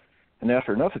lobbyists, and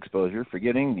after enough exposure,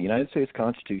 forgetting the United States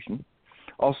Constitution,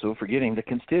 also forgetting the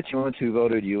constituents who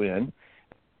voted you in.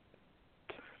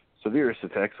 Severest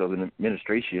effects of an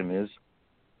administration is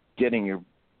getting your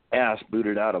ass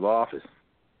booted out of office.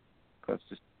 That's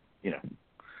just,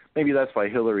 maybe that's why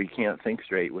Hillary can't think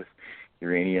straight with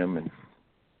uranium and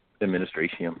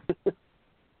administration.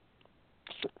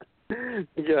 You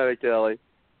got it, Kelly.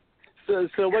 So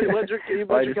what's your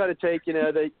kind of take?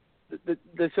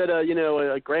 They said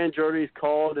a grand jury's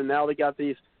called, and now they got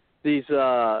these 3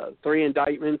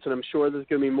 indictments, and I'm sure there's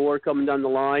going to be more coming down the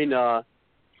line.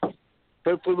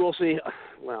 Hopefully, we'll see.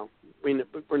 Well, we're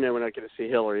not going to see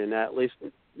Hillary in that. At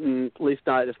least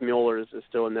not if Mueller is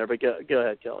still in there. But go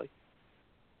ahead, Kelly.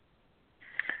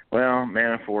 Well,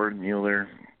 Manafort, Mueller,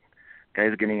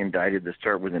 guys getting indicted that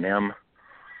start with an M.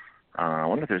 I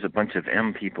wonder if there's a bunch of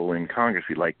M people in Congress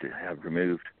we'd like to have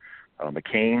removed.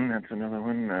 McCain, that's another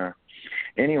one.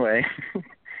 Anyway,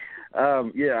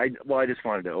 I just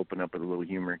wanted to open up with a little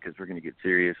humor because we're going to get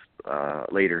serious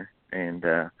later. And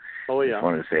just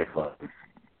wanted to say hello.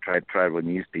 Tried with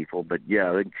news people, but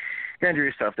yeah, the grand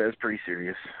jury stuff, that's pretty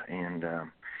serious. And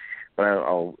but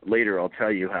I'll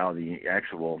tell you how the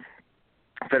actual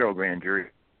federal grand jury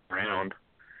around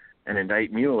and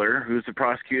indict Mueller, who's the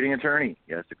prosecuting attorney.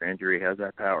 Yes, the grand jury has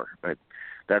that power, but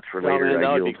that's for later. Man,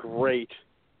 that would be great.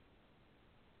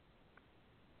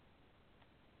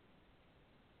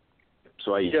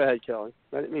 So go ahead, Kelly.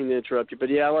 I didn't mean to interrupt you, but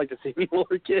yeah, I'd like to see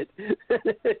Mueller get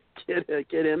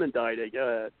him indicted. Go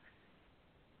ahead.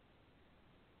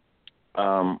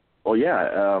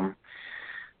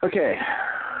 Okay.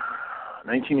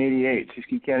 1988,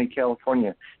 Siskiyou County,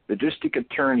 California. The district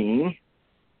attorney,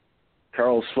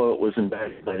 Charles Float, was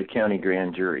indicted by the county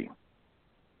grand jury.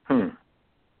 Grand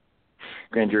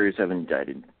juries have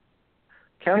indicted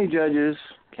county judges,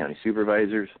 county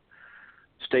supervisors,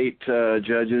 state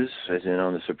judges, as in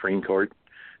on the Supreme Court,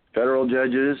 federal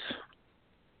judges.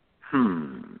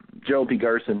 Gerald P.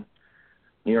 Garson,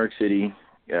 New York City.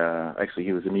 Actually,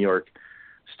 he was a New York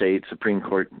State Supreme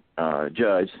Court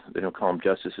judge. They don't call him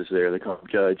justices there. They call him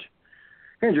judge.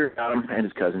 Grand jury got him, and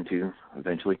his cousin, too,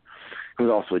 eventually. He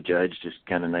was also a judge, just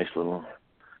kind of nice little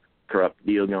corrupt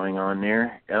deal going on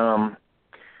there. Grand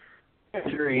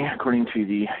jury, according to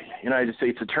the United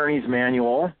States Attorney's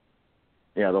Manual,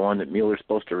 the one that Mueller's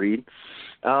supposed to read,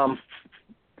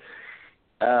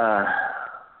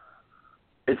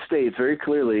 it states very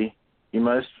clearly, you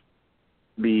must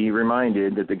be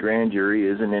reminded that the grand jury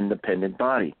is an independent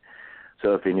body.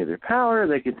 So if they knew their power,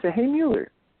 they could say, hey,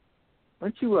 Mueller,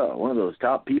 aren't you one of those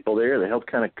top people there that helped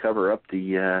kind of cover up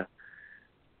the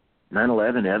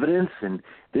 9/11 evidence? And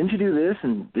didn't you do this?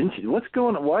 And didn't you? What's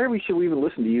going on? Why should we even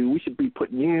listen to you? We should be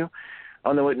putting you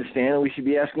on the witness stand, and we should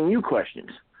be asking you questions.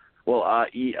 Well,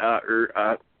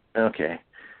 okay.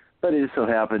 But it so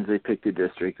happens they picked a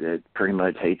district that pretty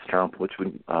much hates Trump, which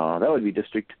would that would be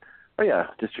District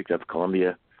of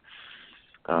Columbia,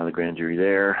 the grand jury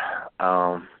there.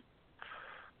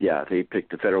 They picked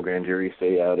the federal grand jury,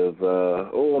 say, out of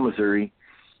Missouri.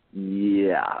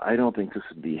 Yeah, I don't think this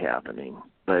would be happening.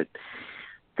 But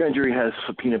grand jury has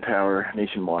subpoena power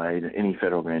nationwide. Any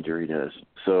federal grand jury does.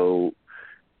 So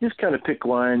just kind of pick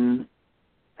one.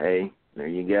 Hey, there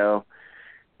you go.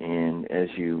 And as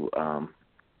you, of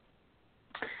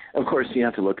course, you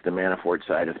have to look at the Manafort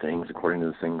side of things. According to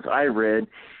the things I read,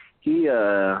 he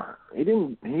does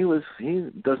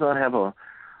not have a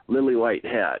lily white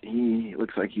hat. He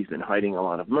looks like he's been hiding a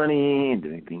lot of money and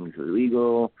doing things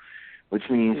illegal, which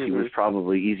means he was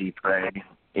probably easy prey,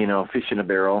 fish in a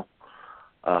barrel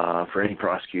for any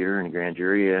prosecutor in a grand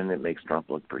jury, and it makes Trump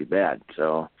look pretty bad.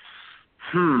 So,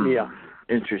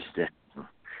 interesting.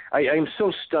 I'm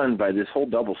so stunned by this whole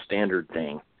double standard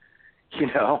thing.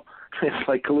 It's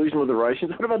like collusion with the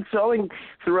Russians. What about selling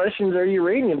the Russians our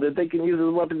uranium that they can use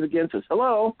as weapons against us?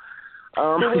 Hello?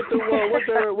 What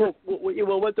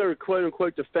their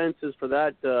quote-unquote defense is for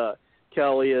that,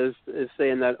 Kelly, is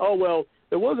saying that,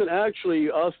 it wasn't actually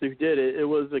us who did it. It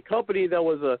was a company it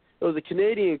was a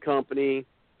Canadian company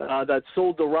that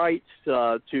sold the rights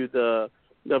of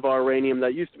our uranium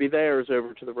that used to be theirs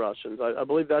over to the Russians. I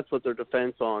believe that's what their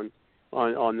defense on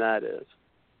that is.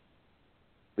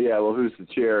 Yeah, well, who's the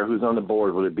chair? Who's on the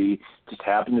board? Would it be just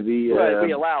happen to be? Right,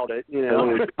 we allowed it, Yeah,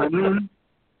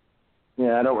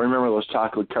 I don't remember those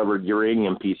chocolate-covered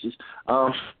uranium pieces.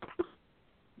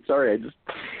 Sorry, I'm just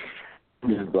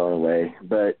blown away.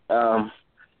 But I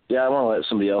want to let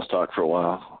somebody else talk for a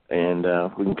while, and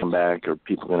we can come back, or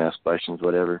people can ask questions,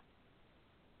 whatever.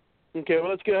 Okay, well,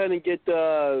 let's go ahead and get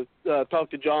talk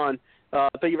to John.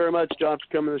 Thank you very much, John, for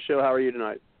coming to the show. How are you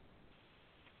tonight?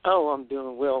 Oh, I'm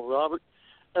doing well, Robert.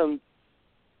 It's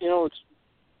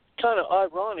kind of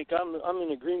ironic. I'm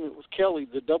in agreement with Kelly.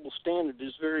 The double standard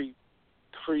is very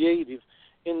creative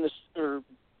in this, or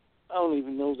I don't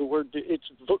even know the word.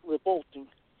 It's revolting.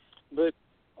 But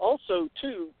also,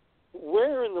 too,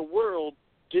 where in the world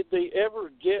did they ever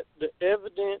get the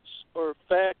evidence or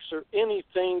facts or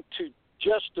anything to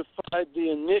justify the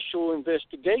initial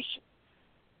investigation?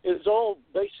 It's all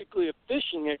basically a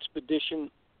fishing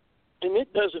expedition. And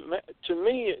it doesn't to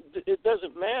me. It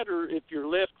doesn't matter if you're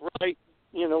left, right,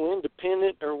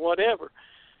 independent or whatever.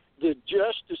 The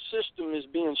justice system is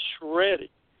being shredded,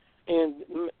 and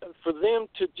for them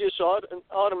to just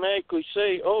automatically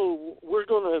say, "Oh, we're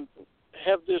going to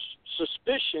have this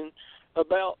suspicion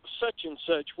about such and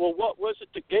such." Well, what was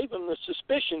it that gave them the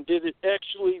suspicion? Did it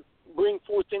actually bring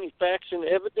forth any facts and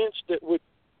evidence that would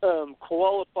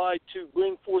qualified to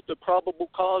bring forth a probable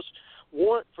cause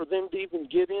warrant for them to even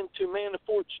get into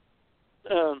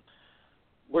Manafort's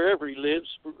wherever he lives.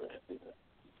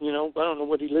 You know, I don't know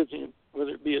what he lives in,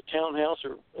 whether it be a townhouse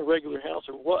or a regular house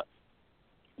or what.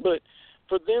 But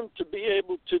for them to be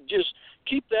able to just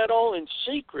keep that all in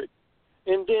secret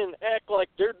and then act like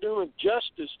they're doing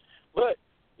justice, but,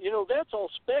 you know, that's all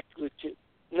speculative.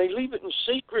 And they leave it in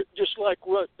secret, just like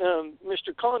what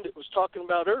Mr. Condit was talking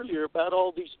about earlier, about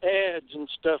all these ads and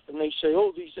stuff. And they say,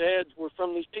 oh, these ads were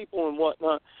from these people and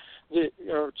whatnot that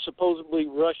are supposedly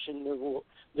Russian.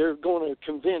 They're going to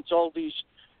convince all these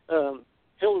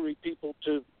Hillary people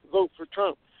to vote for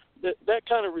Trump. That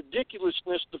kind of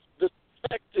ridiculousness, the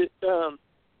fact that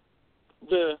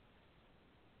the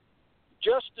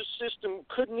justice system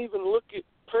couldn't even look at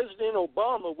President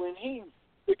Obama when he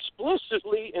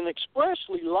explicitly and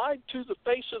expressly lied to the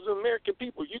face of the American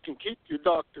people. You can keep your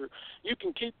doctor, you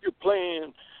can keep your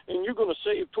plan, and you're going to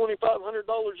save $2,500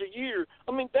 a year.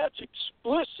 I mean, that's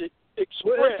explicit.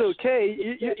 Well, it's okay.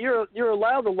 You're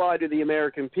allowed to lie to the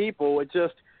American people. It's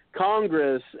just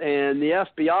Congress and the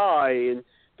FBI and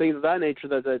things of that nature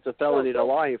that it's a felony to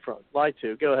lie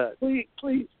to. Go ahead.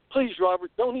 Please,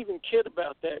 Robert, don't even kid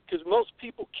about that, because most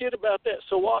people kid about that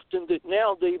so often that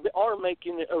now they are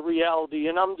making it a reality.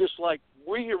 And I'm just like,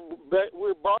 we're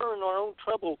borrowing our own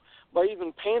trouble by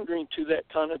even pandering to that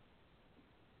kind of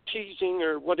teasing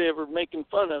or whatever, making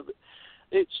fun of it.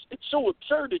 It's so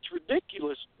absurd, it's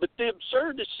ridiculous. But the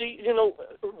absurdity, you know,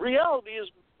 reality is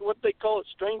what they call it,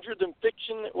 stranger than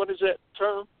fiction. What is that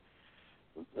term?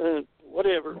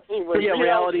 Whatever. Anyway,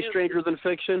 reality stranger than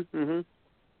fiction. Mm-hmm.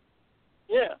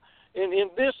 Yeah, and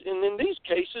in these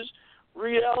cases,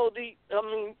 reality, I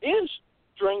mean, is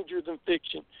stranger than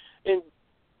fiction. And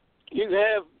you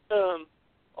have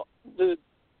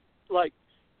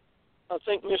I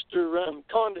think Mr.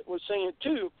 Condit was saying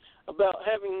too, about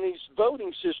having these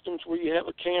voting systems where you have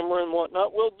a camera and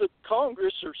whatnot. Well, the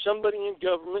Congress or somebody in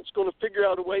government is going to figure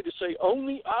out a way to say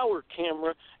only our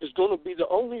camera is going to be the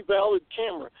only valid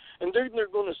camera. And then they're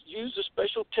going to use a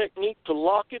special technique to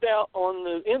lock it out on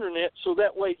the Internet so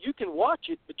that way you can watch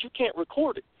it, but you can't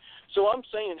record it. So I'm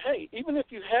saying, hey, even if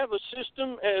you have a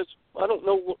system as, I don't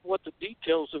know what the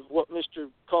details of what Mr.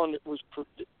 Condit was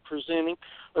presenting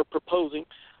or proposing,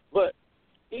 but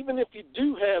even if you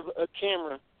do have a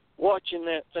camera watching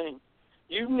that thing,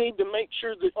 you need to make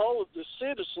sure that all of the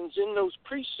citizens in those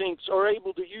precincts are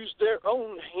able to use their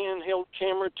own handheld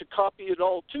camera to copy it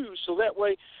all too. So that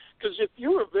way, because if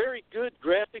you're a very good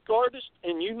graphic artist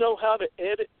and you know how to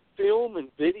edit film and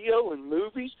video and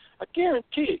movies, I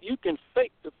guarantee it, you can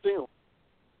fake the film.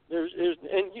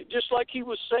 Just like he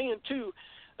was saying too,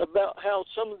 about how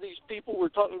some of these people were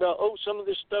talking about, some of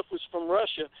this stuff was from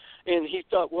Russia, and he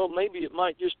thought, well, maybe it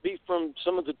might just be from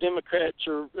some of the Democrats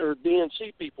or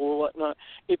DNC people or whatnot.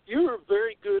 If you're a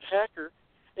very good hacker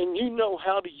and you know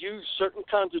how to use certain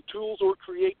kinds of tools or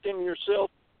create them yourself,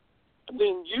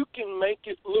 then you can make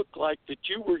it look like that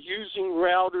you were using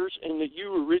routers and that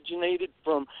you originated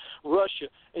from Russia,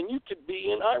 and you could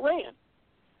be in Iran.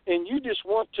 And you just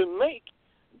want to make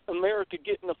America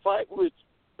get in a fight with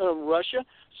Russia,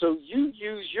 so you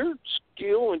use your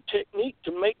skill and technique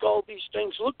to make all these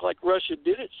things look like Russia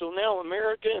did it. So now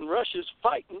America and Russia's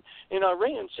fighting, and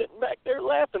Iran sitting back there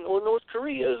laughing, or North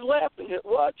Korea is laughing at,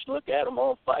 look at them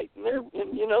all fighting.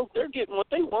 They're getting what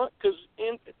they want, because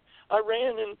in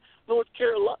Iran and North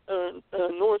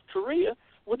Korea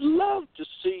would love to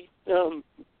see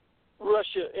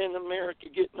Russia and America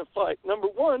get in a fight. Number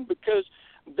one, because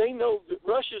they know that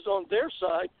Russia's on their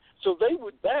side, so they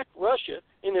would back Russia,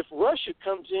 and if Russia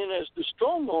comes in as the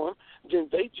strong arm, then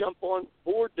they jump on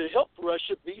board to help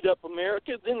Russia beat up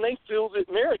America. Then they feel that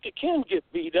America can get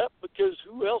beat up, because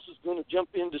who else is going to jump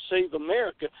in to save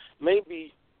America?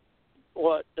 Maybe,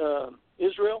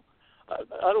 Israel?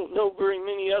 I don't know very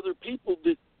many other people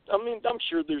that, I'm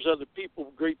sure there's other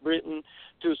people. Great Britain,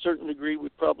 to a certain degree,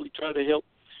 would probably try to help.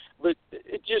 But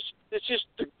it's just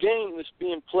the game that's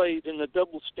being played and the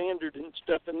double standard and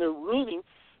stuff, and they're ruining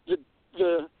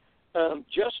the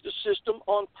justice system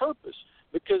on purpose,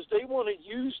 because they want to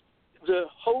use the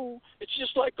whole. It's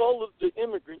just like all of the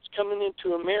immigrants coming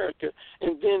into America,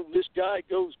 and then this guy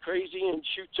goes crazy and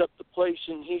shoots up the place,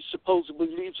 and he supposedly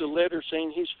leaves a letter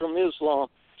saying he's from Islam.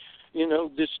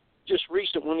 This just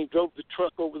recent when he drove the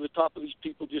truck over the top of these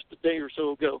people just a day or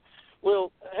so ago.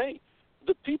 Well, hey,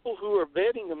 the people who are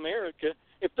vetting America,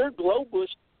 if they're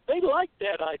globalists, they like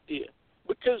that idea.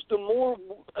 because the more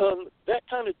that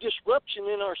kind of disruption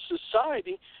in our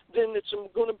society, then it's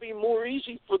going to be more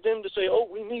easy for them to say, oh,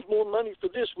 we need more money for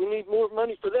this, we need more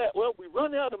money for that. Well, we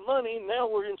run out of money, and now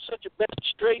we're in such a bad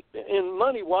strait, and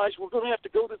money-wise, we're going to have to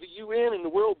go to the UN and the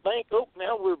World Bank. Oh,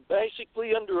 now we're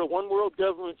basically under a one-world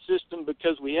government system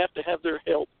because we have to have their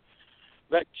help.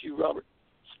 Back to you, Robert.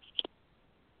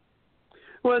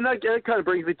 Well, and that kind of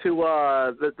brings me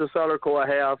to this article I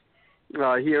have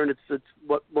here, and it's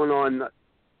what went on.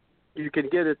 You can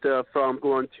get it from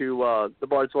going to the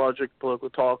Bard's Logic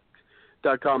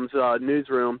PoliticalTalk.com's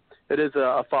newsroom. It is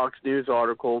a Fox News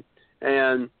article,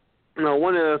 and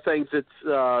one of the things that's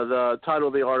the title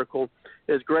of the article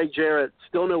is Greg Jarrett,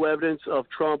 still no evidence of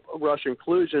Trump-Russia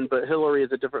collusion, but Hillary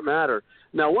is a different matter.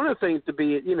 Now, one of the things to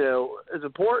be, as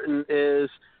important is,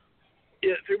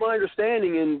 through my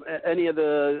understanding, and any of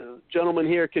the gentlemen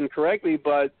here can correct me,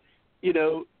 but,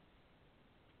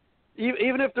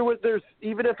 even if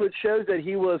it shows that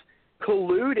he was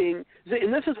colluding,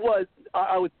 and this is what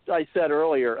I said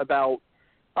earlier about,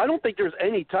 I don't think there's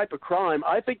any type of crime.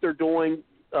 I think they're doing,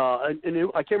 and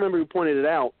I can't remember who pointed it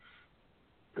out,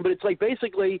 but it's like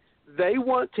basically they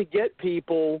want to get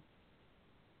people,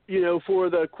 for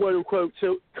the quote-unquote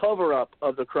cover-up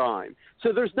of the crime.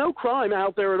 So there's no crime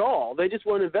out there at all. They just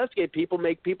want to investigate people,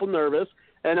 make people nervous,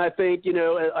 and I think,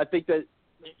 I think that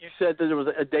you said that there was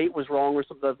a date was wrong or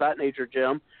something of that nature,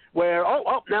 Jim, where,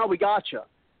 now we got you.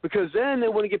 Because then they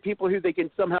want to get people who they can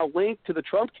somehow link to the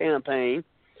Trump campaign,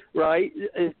 right,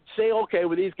 and say, okay,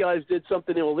 well, these guys did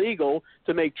something illegal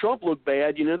to make Trump look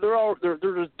bad. They're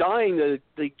just dying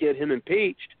to get him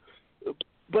impeached.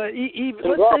 But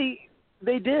let's say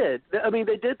they did. I mean,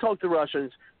 they did talk to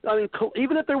Russians. I mean,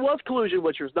 even if there was collusion,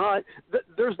 which there's not,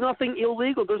 there's nothing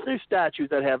illegal. There's no statutes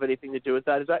that have anything to do with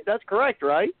that. That's correct,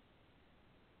 right?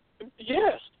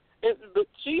 Yes. But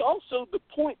see, also the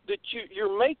point that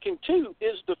you're making, too,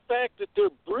 is the fact that they're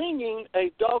bringing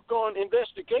a doggone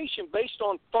investigation based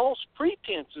on false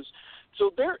pretenses.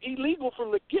 So they're illegal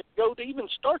from the get-go to even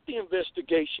start the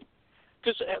investigation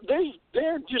because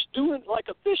they're just doing like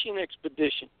a fishing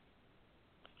expedition.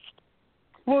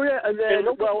 Well, yeah, and then,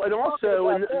 and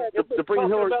also, to bring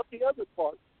Hillary about the other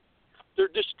part. They're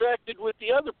distracted with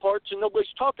the other parts, and nobody's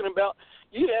talking about,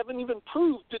 you haven't even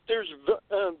proved that there's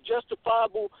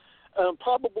justifiable,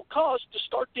 probable cause to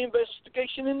start the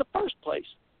investigation in the first place.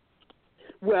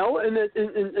 Well, and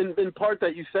in part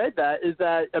that you said that is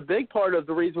that a big part of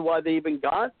the reason why they even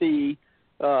got the,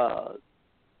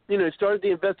 started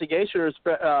the investigation or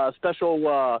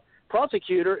special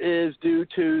prosecutor is due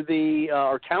to the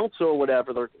or counsel or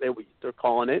whatever they're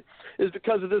calling it, is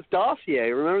because of this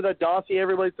dossier. Remember that dossier,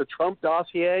 everybody? The Trump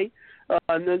dossier,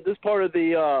 and then this part of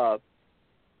the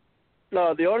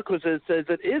article says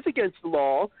it is against the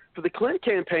law for the Clinton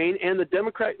campaign and the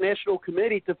Democratic National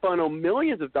Committee to funnel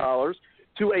millions of dollars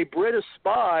to a British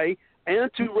spy and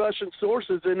to Russian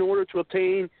sources in order to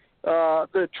obtain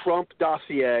the Trump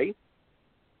dossier.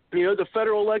 The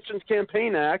Federal Elections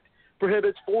Campaign Act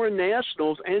prohibits foreign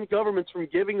nationals and governments from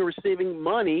giving or receiving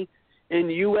money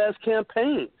in U.S.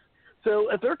 campaigns.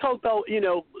 So if they're talking about,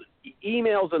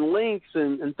 emails and links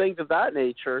and things of that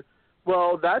nature,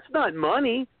 well, that's not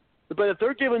money. But if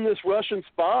they're giving this Russian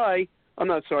spy,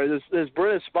 this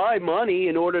British spy money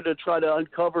in order to try to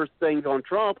uncover things on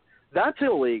Trump, that's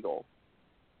illegal.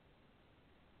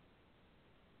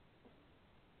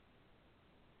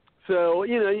 So,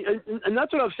 and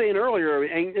that's what I was saying earlier.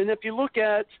 And if you look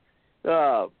at,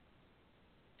 and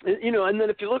then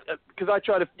if you look, because I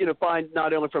try to, find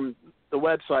not only from the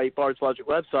website, Bard's Logic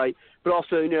website, but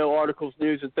also, articles,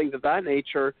 news, and things of that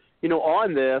nature,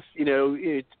 on this,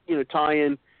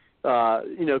 tying,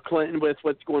 Clinton with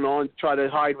what's going on, to try to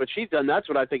hide what she's done. That's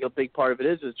what I think a big part of it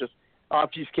is just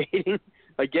obfuscating,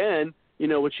 again,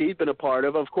 what she's been a part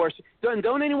of. Of course,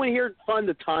 don't anyone here find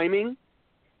the timing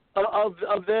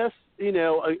of this,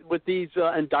 with these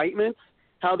indictments,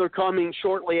 how they're coming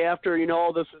shortly after,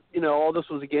 all this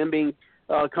was again being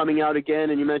coming out again.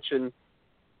 And you mentioned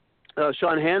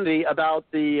Sean Hannity about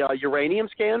the uranium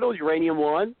scandal, Uranium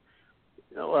One.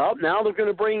 Well, now they're going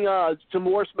to bring some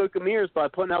more smoke and mirrors by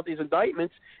putting out these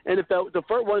indictments. And if the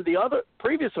first one of the other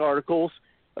previous articles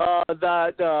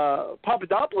that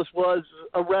Papadopoulos was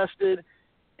arrested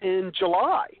in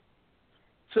July.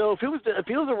 So if he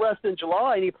was arrested in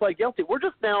July and he pled guilty, we're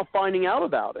just now finding out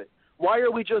about it. Why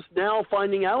are we just now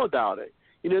finding out about it?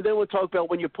 Then we'll talk about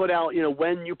when you put out,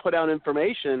 when you put out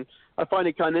information. I find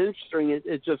it kind of interesting.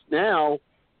 It's just now,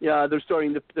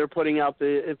 they're putting out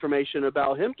the information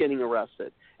about him getting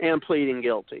arrested and pleading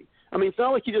guilty. I mean, it's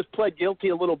not like he just pled guilty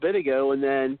a little bit ago and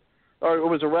then, or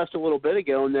was arrested a little bit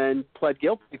ago and then pled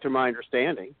guilty, to my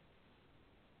understanding.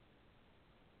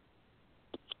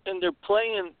 and they're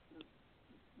playing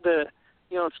the,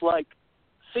 it's like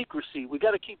secrecy. We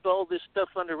got to keep all this stuff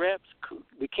under wraps.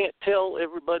 We can't tell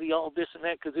everybody all this and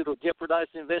that because it'll jeopardize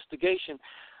the investigation.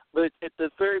 But at the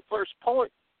very first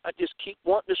point, I just keep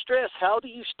wanting to stress, how do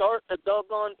you start a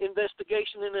doggone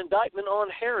investigation and indictment on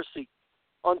heresy,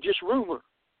 on just rumor?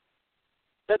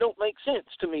 That don't make sense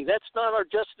to me. That's not our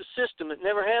justice system. It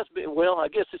never has been. Well, I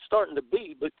guess it's starting to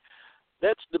be, but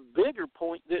that's the bigger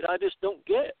point that I just don't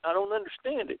get. I don't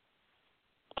understand it.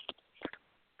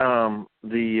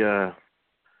 The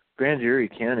grand jury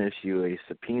can issue a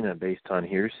subpoena based on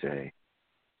hearsay.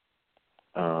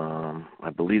 I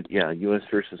believe, U.S.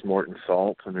 versus Morton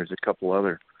Salt, and there's a couple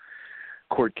other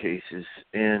court cases.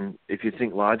 And if you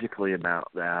think logically about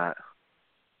that,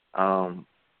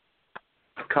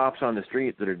 cops on the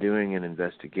street that are doing an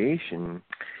investigation,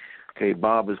 okay,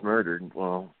 Bob was murdered.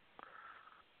 Well,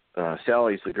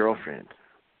 Sally's the girlfriend.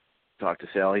 Talk to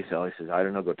Sally. Sally says, I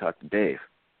don't know, go talk to Dave.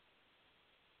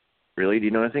 Really? Do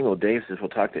you know anything? Well, Dave says, we'll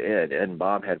talk to Ed. Ed and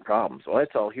Bob had problems. Well,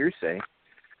 that's all hearsay.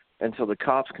 And so the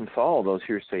cops can follow those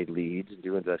hearsay leads and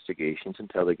do investigations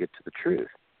until they get to the truth.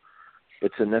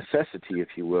 It's a necessity, if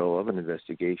you will, of an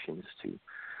investigation is to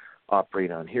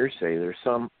operate on hearsay. There's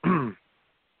some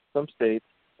states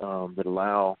that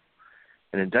allow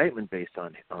an indictment based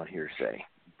on hearsay,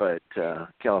 but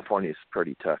California is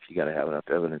pretty tough. You got to have enough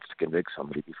evidence to convict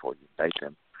somebody before you indict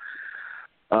them.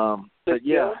 But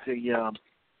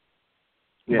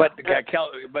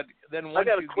then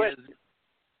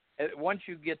once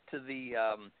you get to the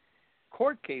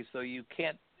court case, though, you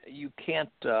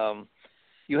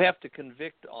have to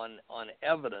convict on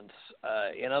evidence.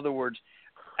 In other words,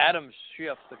 Adam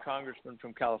Schiff, the congressman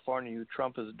from California who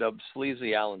Trump has dubbed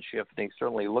Sleazy Alan Schiff, and he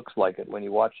certainly looks like it when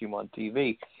you watch him on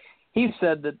TV, he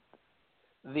said that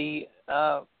the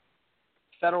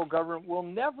federal government will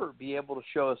never be able to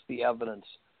show us the evidence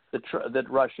that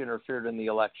Russia interfered in the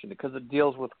election because it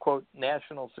deals with, quote,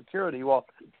 national security. Well,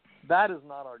 that is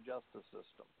not our justice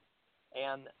system.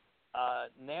 And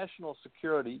national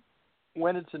security,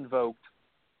 when it's invoked,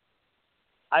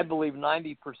 I believe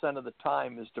 90% of the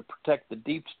time is to protect the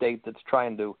deep state that's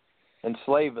trying to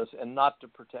enslave us and not to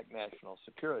protect national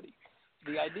security.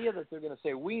 The idea that they're going to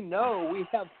say, we know we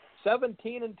have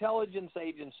 17 intelligence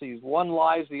agencies, one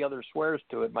lies, the other swears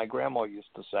to it, my grandma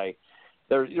used to say.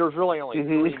 There's really only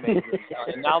 3 major,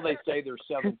 and now they say there's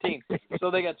 17. So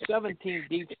they got 17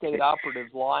 deep state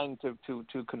operatives lying to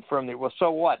confirm that. Well,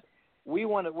 so what?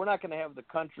 We're not going to have the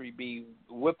country be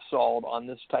whipsawed on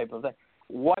this type of thing.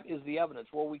 What is the evidence?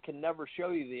 Well, we can never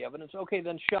show you the evidence. Okay,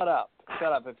 then shut up.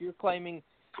 Shut up. If you're claiming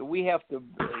that we have to,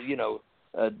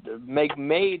 make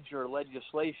major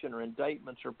legislation or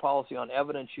indictments or policy on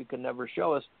evidence you can never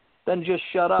show us, then just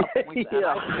shut up. I think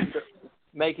they're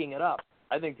making it up.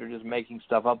 I think they're just making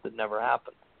stuff up that never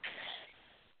happened.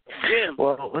 Jim,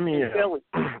 well, let me try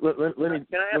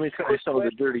some of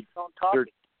the dirty.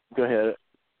 Go ahead.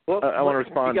 Well, I want to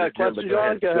respond. You got a question,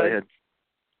 John? Go ahead.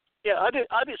 Yeah, I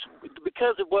just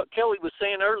because of what Kelly was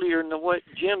saying earlier and what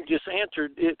Jim just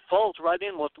answered, it falls right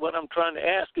in with what I'm trying to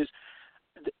ask. Is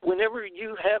whenever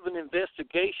you have an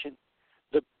investigation,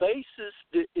 the basis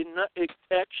that it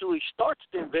actually starts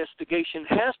the investigation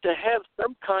has to have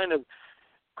some kind of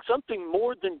something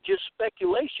more than just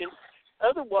speculation.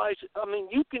 Otherwise, I mean,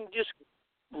 you can just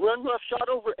run roughshod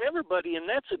over everybody, and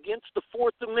that's against the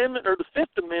Fourth Amendment or the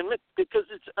Fifth Amendment because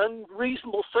it's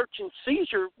unreasonable search and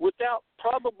seizure without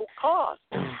probable cause.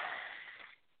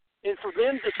 And for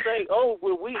them to say, oh,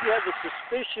 well, we have a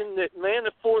suspicion that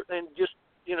Manafort and just,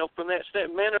 from that state,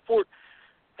 Manafort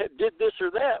did this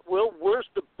or that. Well, where's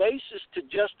the basis to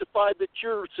justify that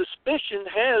your suspicion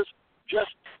has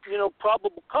just,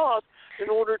 probable cause in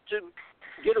order to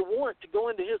get a warrant to go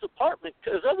into his apartment?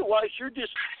 Because otherwise you're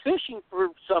just fishing for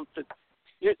something.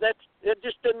 That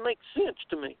just doesn't make sense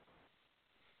to me.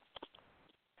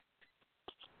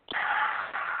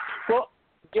 Well,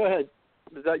 go ahead.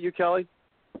 Is that you, Kelly?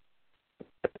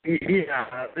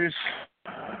 Yeah, there's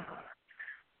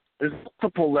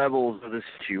multiple levels of the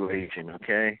situation,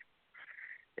 okay?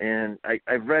 And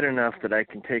I've read enough that I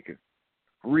can take a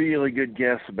really good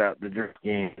guess about the dirty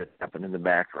game that happened in the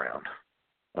background,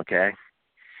 okay?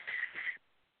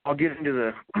 I'll get into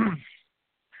the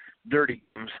dirty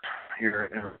games here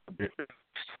in a bit.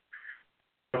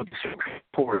 So the Supreme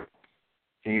Court,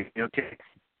 can you hear me okay?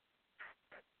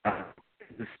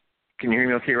 Can you hear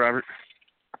me okay, Robert?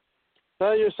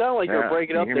 You sound like you're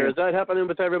breaking up there. Is that happening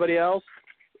with everybody else?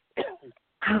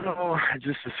 Oh,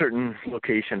 just a certain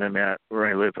location I'm at where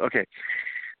I live. Okay.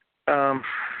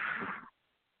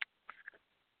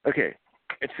 Okay.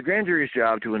 It's the grand jury's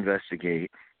job to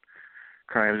investigate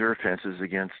crimes or offenses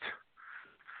against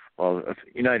well,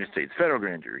 United States federal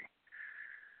grand jury,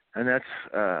 and that's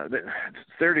it's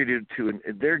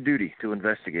their duty to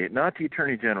investigate, not the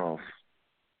Attorney General's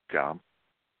job,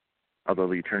 although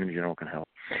the Attorney General can help.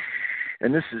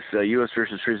 And this is U.S.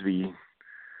 versus Frisbee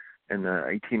in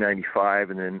 1895,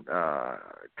 and then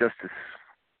Justice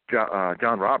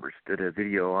John Roberts did a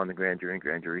video on the grand jury and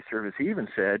grand jury service. He even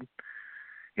said,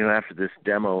 after this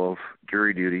demo of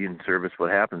jury duty and service,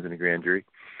 what happens in a grand jury,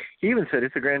 he even said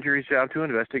it's the grand jury's job to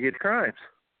investigate the crimes.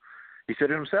 He said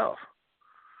it himself.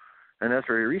 And that's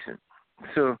very recent.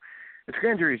 So it's the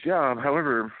grand jury's job.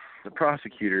 However, the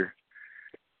prosecutor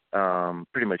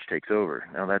pretty much takes over.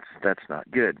 Now, that's not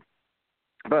good.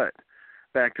 But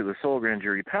back to the sole grand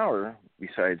jury power,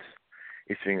 besides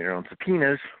issuing their own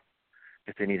subpoenas,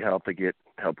 if they need help, they get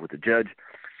help with the judge.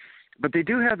 But they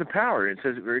do have the power. It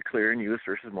says it very clear in U.S.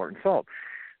 versus Morton Salt.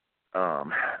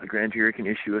 The grand jury can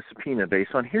issue a subpoena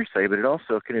based on hearsay, but it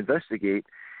also can investigate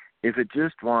if it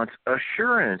just wants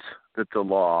assurance that the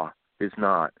law is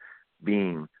not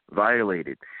being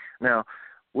violated. Now,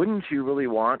 wouldn't you really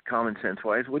want, common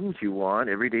sense-wise, wouldn't you want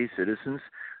everyday citizens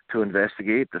to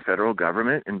investigate the federal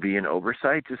government and be in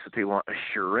oversight just that they want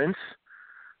assurance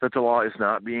that the law is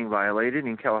not being violated?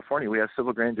 In California, we have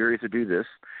civil grand juries that do this.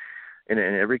 In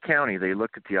every county, they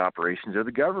look at the operations of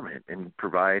the government and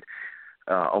provide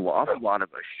a lot of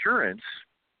assurance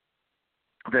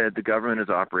that the government is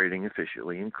operating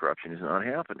efficiently and corruption is not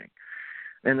happening.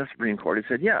 And the Supreme Court has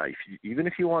said, even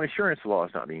if you want assurance, the law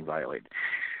is not being violated.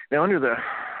 Now, under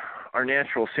our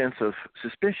natural sense of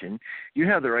suspicion, you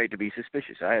have the right to be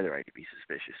suspicious. I have the right to be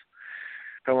suspicious.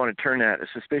 If I want to turn that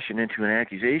suspicion into an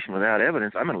accusation without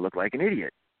evidence, I'm going to look like an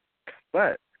idiot.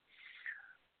 But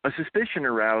a suspicion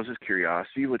arouses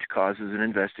curiosity, which causes an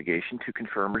investigation to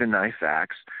confirm or deny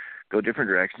facts, go different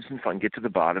directions, and get to the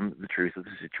bottom of the truth of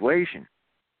the situation.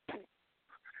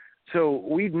 So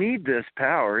we need this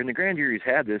power, and the grand jury's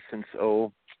had this since,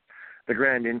 the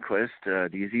Grand Inquest, the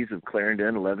Assize of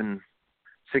Clarendon,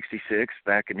 1166,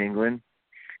 back in England,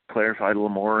 clarified a little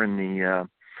more in the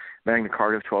Magna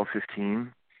Carta of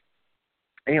 1215.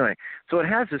 Anyway, so it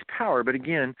has this power, but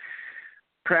again,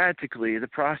 practically the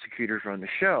prosecutors run the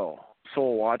show.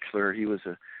 Sol Watchler, he was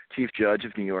a chief judge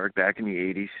of New York back in the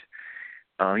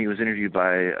 80s. He was interviewed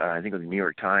by, I think it was the New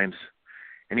York Times,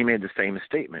 and he made the famous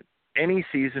statement: any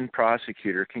seasoned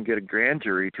prosecutor can get a grand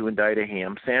jury to indict a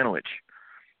ham sandwich.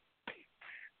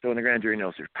 So when the grand jury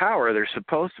knows there's power, they're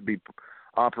supposed to be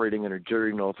operating under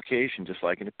jury nullification, just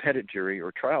like in a petit jury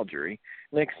or trial jury.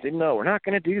 Next thing, no, we're not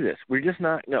going to do this. We're just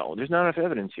not, no, there's not enough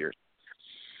evidence here.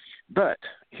 But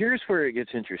here's where it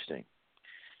gets interesting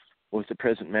with the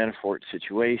President Manafort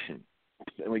situation.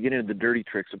 And we get into the dirty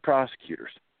tricks of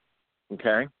prosecutors.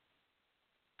 Okay?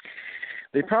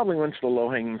 They probably went to the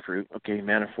low-hanging fruit. Okay,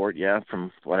 Manafort,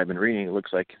 from what I've been reading, it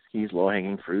looks like he's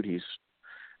low-hanging fruit. He's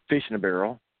fish in a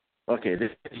barrel. Okay, this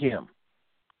is him.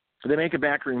 So they make a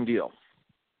backroom deal.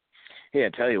 Hey, I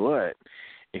tell you what,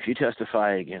 if you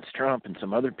testify against Trump and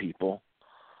some other people,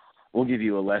 we'll give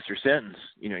you a lesser sentence.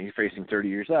 You're facing 30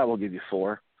 years. We'll give you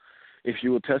 4. If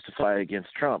you will testify against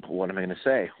Trump, what am I going to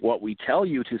say? What we tell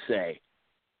you to say.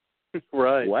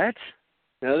 Right. What?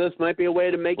 Now, this might be a way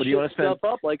to make stuff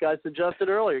up, like I suggested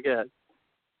earlier. Go ahead.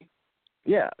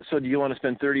 Yeah. So do you want to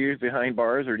spend 30 years behind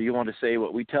bars, or do you want to say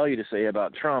what we tell you to say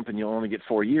about Trump and you'll only get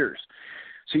 4 years?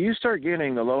 So you start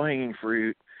getting the low-hanging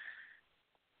fruit,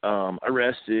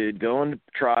 arrested, going to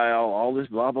trial, all this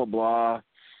blah, blah, blah.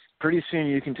 Pretty soon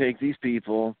you can take these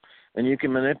people and you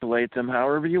can manipulate them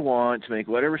however you want to make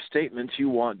whatever statements you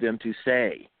want them to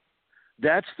say.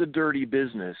 That's the dirty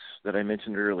business that I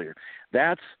mentioned earlier.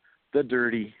 That's the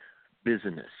dirty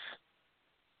business.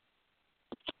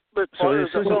 But so this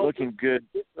isn't looking good.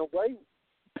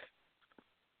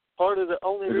 Part of the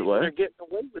only reason they're getting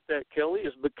away with that, Kelly,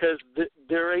 is because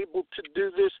they're able to do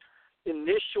this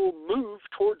initial move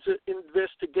towards an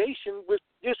investigation with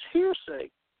this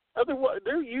hearsay. Otherwise,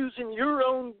 they're using your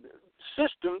own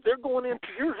system. They're going into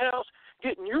your house,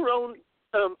 getting your own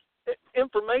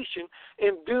information,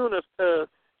 and doing a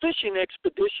fishing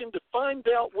expedition to find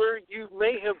out where you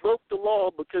may have broke the law,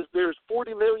 because there's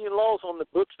 40 million laws on the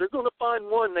books. They're going to find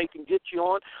one they can get you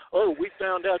on. Oh, we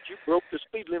found out you broke the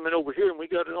speed limit over here and we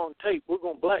got it on tape. We're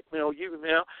going to blackmail you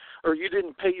now, or you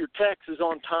didn't pay your taxes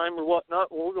on time or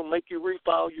whatnot. Well, we're going to make you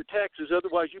refile your taxes.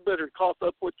 Otherwise, you better cough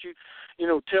up what you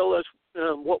tell us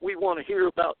what we want to hear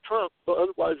about Trump, but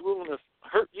otherwise we're going to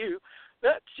hurt you.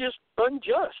 That's just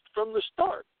unjust from the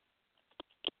start.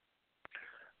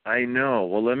 I know.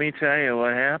 Well, let me tell you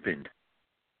what happened.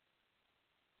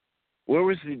 Where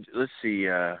was let's see,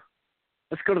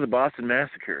 let's go to the Boston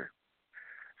Massacre,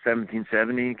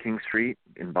 1770, King Street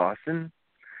in Boston.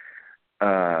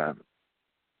 9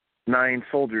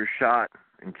 soldiers shot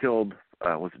and killed,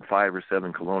 5 or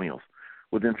 7 colonials.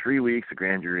 Within 3 weeks, the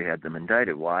grand jury had them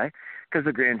indicted. Why? Because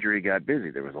the grand jury got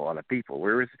busy. There was a lot of people.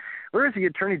 Where is the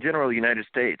Attorney General of the United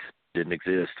States? Didn't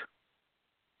exist.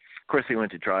 Of course, he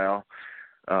went to trial.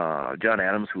 John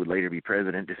Adams, who would later be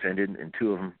president, defended, and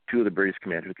two of the British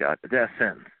commanders got a death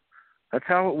sentence. That's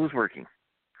how it was working.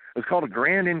 It was called a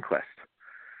grand inquest.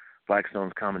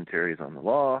 Blackstone's Commentaries on the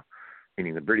Law,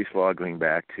 meaning the British law going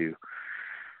back to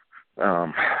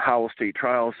Howell State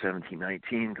Trial,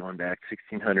 1719, going back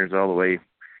 1600s, all the way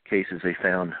cases they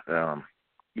found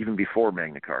even before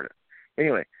Magna Carta.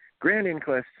 Anyway, grand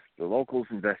inquest, the locals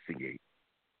investigate.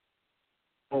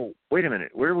 Oh, wait a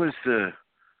minute. Where was the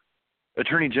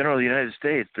Attorney General of the United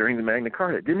States during the Magna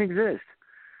Carta? It didn't exist.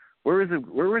 Where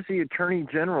was the Attorney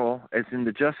General, as in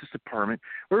the Justice Department?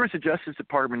 Where was the Justice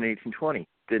Department in 1820?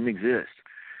 Didn't exist.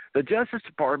 The Justice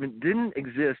Department didn't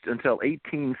exist until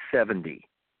 1870.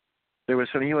 There was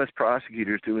some U.S.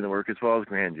 prosecutors doing the work, as well as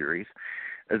grand juries,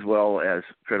 as well as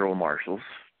federal marshals,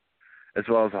 as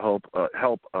well as the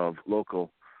help of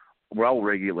local,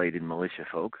 well-regulated militia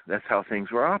folk. That's how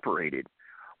things were operated.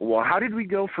 Well, how did we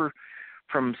go from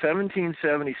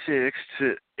 1776 to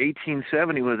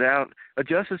 1870 without a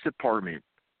Justice Department?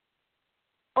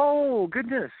 Oh,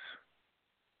 goodness.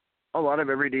 A lot of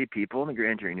everyday people in the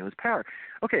grand jury knew its power.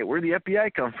 Okay, where did the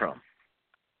FBI come from?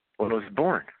 When it was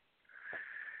born?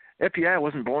 FBI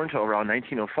wasn't born until around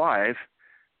 1905,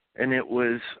 and it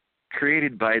was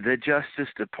created by the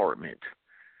Justice Department.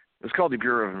 It was called the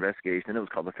Bureau of Investigation, and it was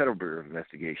called the Federal Bureau of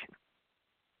Investigation.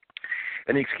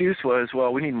 And the excuse was,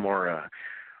 well, we need more,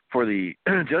 for the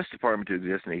Justice Department to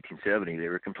exist in 1870, they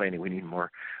were complaining we need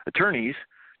more attorneys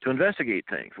to investigate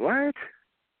things. What?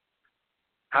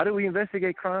 How do we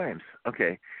investigate crimes?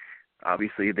 Okay,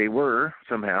 obviously they were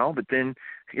somehow, but then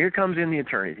here comes in the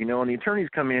attorneys. You know, when the attorneys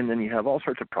come in, then you have all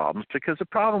sorts of problems, because the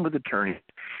problem with attorneys,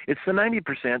 it's the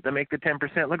 90% that make the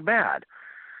 10% look bad.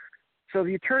 So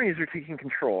the attorneys are taking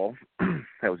control.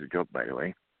 That was a joke, by the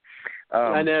way.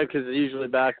 I know, because it's usually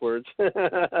backwards.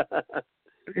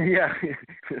 Yeah.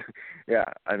 Yeah.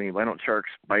 I mean, why don't sharks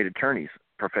bite attorneys?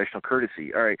 Professional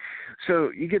courtesy. All right.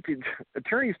 So you get the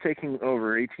attorneys taking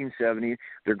over 1870.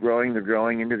 They're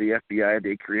growing into the FBI.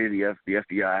 They created the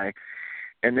FBI.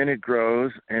 And then it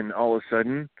grows, and all of a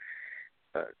sudden,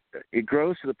 it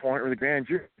grows to the point where the grand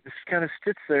jury just kind of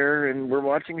sits there, and we're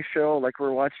watching a show like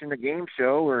we're watching a game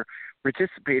show or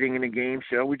participating in a game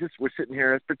show. We're sitting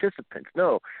here as participants.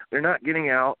 No, they're not getting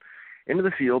out into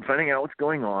the field, finding out what's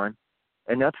going on,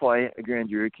 and that's why a grand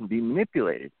jury can be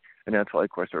manipulated. And that's why, of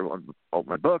course, I wrote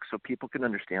my book, so people can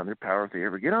understand their power if they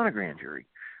ever get on a grand jury.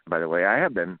 By the way, I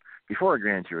have been before a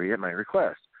grand jury at my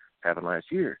request. Happened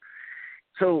last year.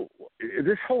 So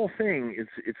this whole thing,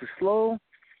 it's a slow,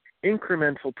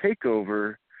 incremental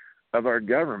takeover of our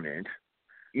government.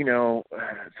 You know,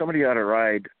 somebody ought to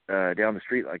ride down the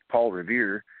street like Paul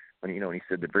Revere when he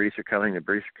said the British are coming.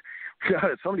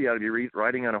 Somebody ought to be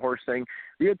riding on a horse saying,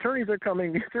 the attorneys are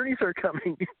coming, the attorneys are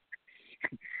coming.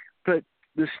 But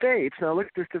the states, now look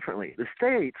at this differently. The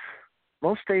states,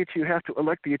 most states, you have to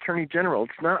elect the attorney general.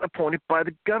 It's not appointed by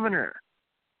the governor.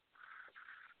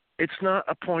 It's not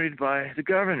appointed by the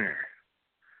governor.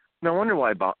 No wonder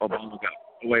why Obama got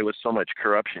away with so much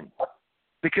corruption,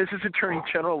 because his attorney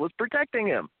general was protecting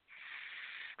him.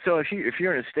 So if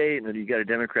you're in a state and you got a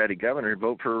Democratic governor,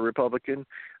 vote for a Republican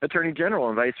attorney general,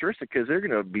 and vice versa, because they're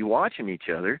going to be watching each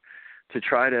other to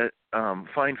try to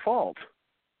find fault.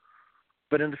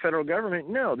 But in the federal government,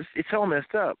 no, it's all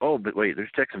messed up. Oh, but wait,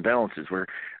 there's checks and balances where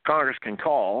Congress can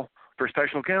call for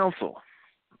special counsel.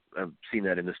 I've seen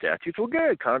that in the statutes. Well,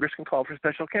 good, Congress can call for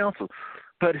special counsel.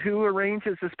 But who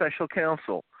arranges the special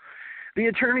counsel? The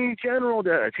Attorney General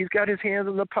does. He's got his hands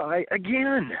in the pie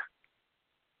again.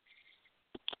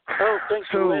 I don't think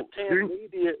the left-hand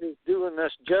media is doing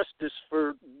us justice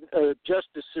for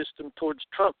justice system towards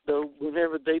Trump, though.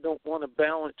 Whenever they don't want a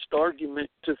balanced argument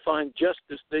to find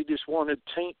justice, they just want to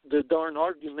taint the darn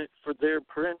argument for their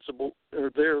principle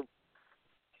or their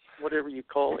whatever you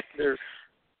call it. Their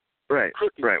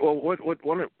crooked. Right. Well,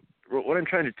 what I'm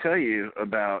trying to tell you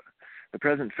about the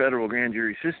present federal grand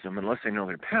jury system, unless they know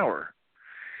their power,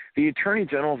 the Attorney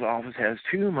General's office has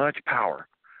too much power.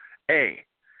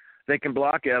 They can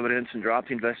block evidence and drop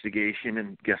the investigation,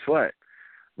 and guess what?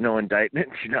 No indictment.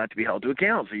 You're not to be held to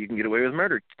account, so you can get away with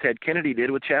murder. Ted Kennedy did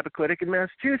with Chappaquiddick in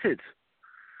Massachusetts.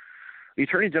 The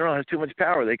Attorney General has too much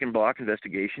power. They can block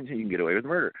investigations, and you can get away with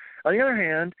murder. On the other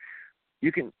hand,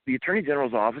 the Attorney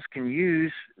General's office can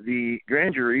use the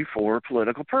grand jury for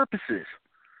political purposes.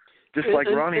 just like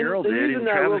Ronnie Earl did in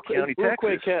Travis County,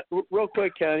 Texas. Real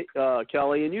quick,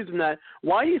 Kelly, and using that,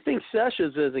 why do you think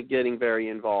Sessions isn't getting very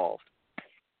involved?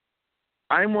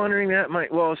 I'm wondering that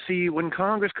might. Well, see, when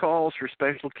Congress calls for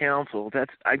special counsel,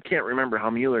 I can't remember how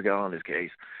Mueller got on his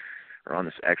case, or on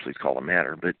this. Actually, it's called a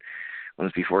matter, but when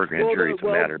it's before a grand jury, it's a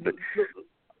matter. But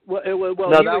he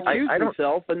recused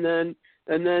himself, and then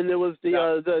there was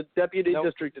the deputy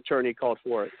district attorney called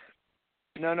for it.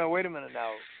 No, wait a minute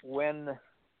now. When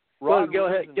go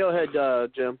ahead,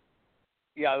 Jim.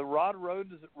 Yeah, Rod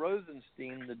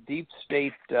Rosenstein, the deep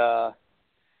state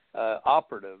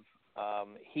operative,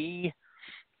 he,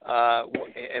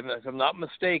 if I'm not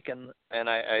mistaken, and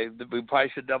we probably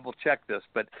should double check this,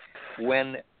 but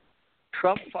when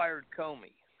Trump fired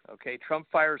Comey, Trump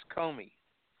fires Comey,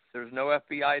 there's no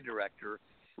FBI director.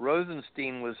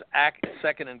 Rosenstein was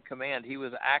second in command. He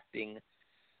was acting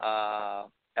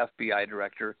FBI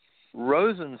director.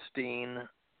 Rosenstein,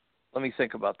 let me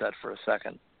think about that for a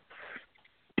second.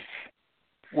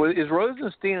 Is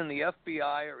Rosenstein in the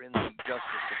FBI or in the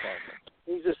Justice Department?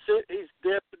 He's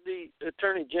Deputy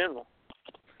Attorney General.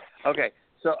 Okay,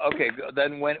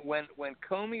 then when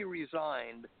Comey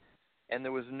resigned, and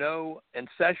there was and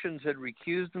Sessions had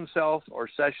recused himself, or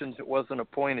Sessions wasn't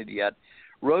appointed yet,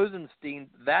 Rosenstein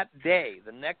that day,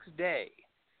 the next day,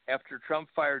 after Trump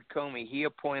fired Comey, he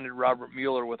appointed Robert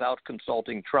Mueller without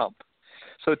consulting Trump.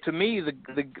 So to me,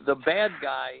 the bad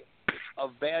guy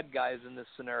of bad guys in this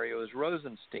scenario is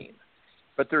Rosenstein.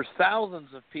 But there's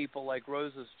thousands of people like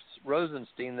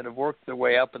Rosenstein that have worked their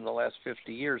way up in the last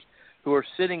 50 years who are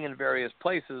sitting in various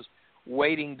places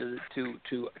waiting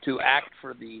to act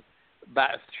for the,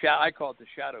 I call it the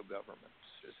shadow government.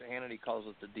 Hannity calls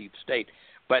it the deep state.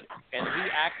 And he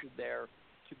acted there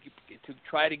to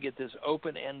try to get this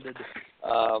open-ended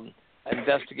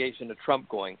investigation of Trump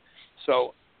going.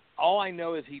 So all I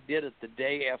know is he did it the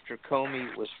day after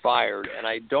Comey was fired, and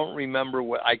I don't remember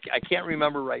I can't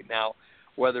remember right now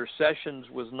whether Sessions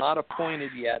was not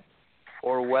appointed yet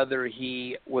or whether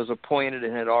he was appointed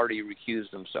and had already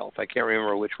recused himself. I can't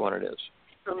remember which one it is.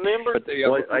 Remember, but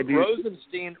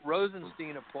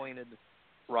Rosenstein appointed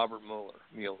Robert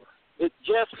Mueller.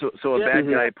 So a bad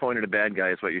guy appointed a bad guy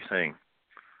is what you're saying.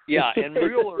 Yeah, and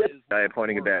Mueller is guy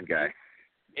appointing a bad guy.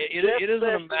 It isn't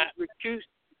a matter.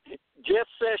 Jeff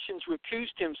Sessions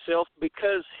recused himself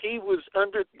because he was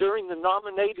during the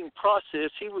nominating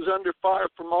process, he was under fire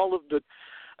from all of the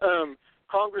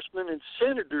congressmen and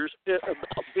senators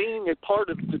about being a part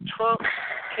of the Trump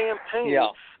campaign,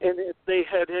 and if they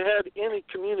had any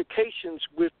communications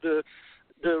with the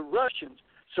Russians.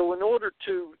 So in order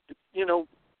to,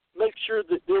 make sure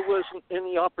that there wasn't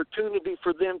any opportunity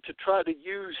for them to try to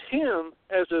use him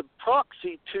as a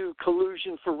proxy to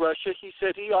collusion for Russia, he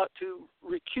said he ought to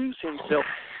recuse himself.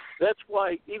 That's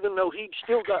why, even though he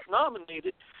still got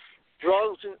nominated,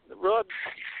 Rosenstern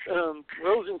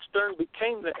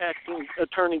became the acting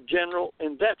attorney general,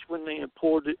 and that's when they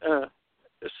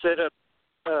set up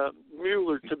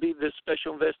Mueller to be the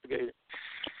special investigator.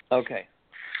 Okay.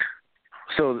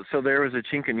 So there was a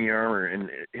chink in the armor, and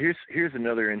here's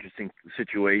another interesting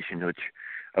situation, which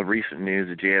of recent news,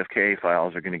 the JFK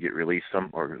files are going to get released,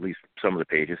 or at least some of the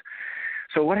pages.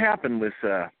 So what happened with,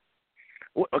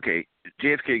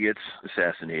 JFK gets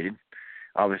assassinated.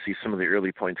 Obviously, some of the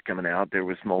early points coming out, there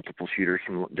was multiple shooters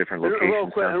from different locations.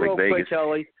 Real quick,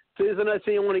 Kelly. Susan, I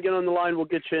see you want to get on the line. We'll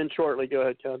get you in shortly. Go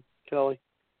ahead, Kelly.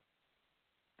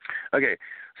 Okay.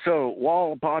 So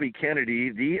while Bobby Kennedy,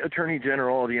 the Attorney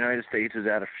General of the United States, is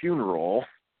at a funeral,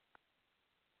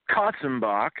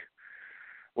 Katzenbach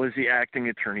was the acting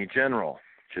Attorney General.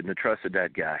 Shouldn't have trusted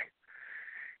that guy.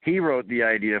 He wrote the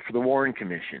idea for the Warren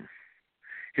Commission.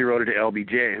 He wrote it to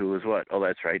LBJ, who was what? Oh,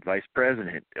 that's right, Vice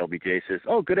President. LBJ says,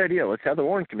 "Oh, good idea. Let's have the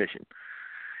Warren Commission."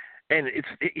 And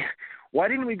why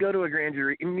didn't we go to a grand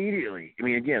jury immediately? I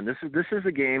mean, again, this is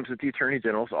the games that the Attorney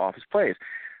General's office plays.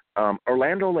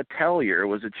 Orlando Letelier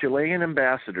was a Chilean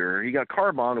ambassador. He got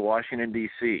car bombed to Washington,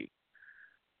 D.C.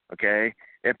 Okay?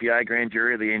 FBI grand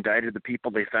jury, they indicted the people.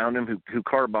 They found him who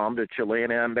car bombed a Chilean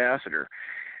ambassador.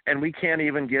 And we can't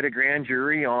even get a grand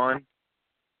jury on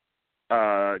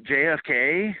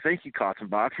JFK. Thank you,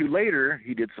 Katzenbach, who later,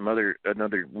 he did another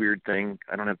weird thing.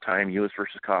 I don't have time, U.S.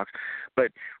 versus Cox.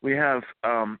 But we have,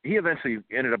 he eventually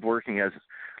ended up working as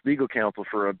legal counsel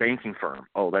for a banking firm.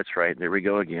 Oh, that's right. There we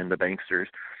go again, the banksters.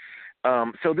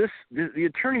 So the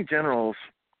attorney generals,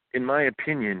 in my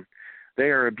opinion,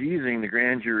 they are abusing the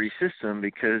grand jury system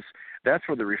because that's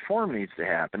where the reform needs to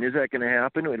happen. Is that going to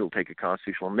happen? It'll take a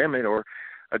constitutional amendment or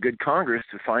a good Congress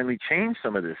to finally change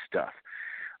some of this stuff.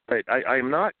 But I'm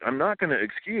not going to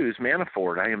excuse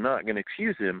Manafort. I am not going to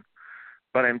excuse him.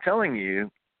 But I'm telling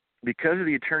you, because of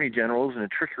the attorney generals and the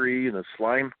trickery and the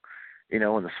slime, in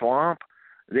the swamp,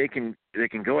 they can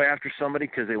go after somebody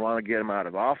because they want to get them out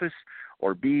of office,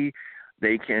 or B,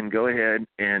 they can go ahead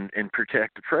and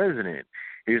protect the president.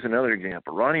 Here's another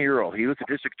example. Ronnie Earl, he was the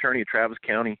district attorney of Travis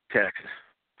County, Texas.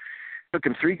 Took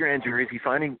him 3 grand juries. He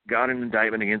finally got an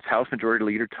indictment against House Majority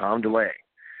Leader Tom DeLay.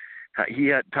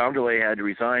 Tom DeLay had to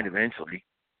resign eventually.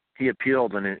 He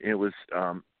appealed, and it was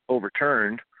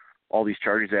overturned, all these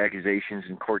charges, accusations,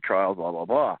 and court trials, blah, blah,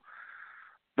 blah.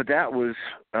 But that was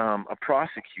a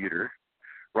prosecutor,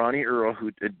 Ronnie Earl,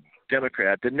 a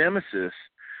Democrat, the nemesis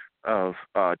of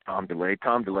Tom DeLay.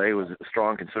 Tom DeLay was a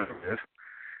strong conservative.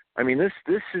 I mean, this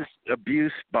is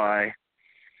abuse by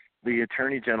the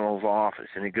Attorney General's office,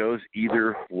 and it goes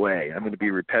either way. I'm going to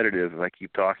be repetitive if I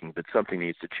keep talking, but something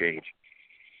needs to change.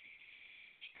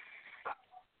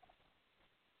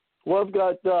 Well, I've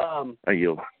got... I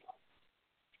yield.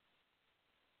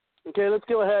 Okay, let's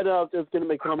go ahead. I was going to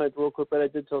make comments real quick, but I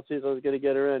did tell Susan I was going to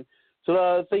get her in.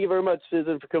 So thank you very much,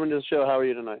 Susan, for coming to the show. How are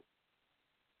you tonight?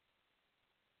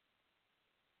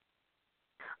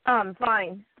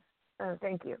 Fine.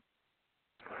 Thank you.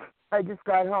 I just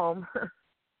got home.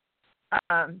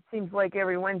 Seems like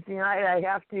every Wednesday night I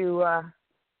have to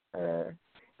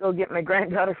go get my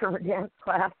granddaughter from her dance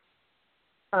class.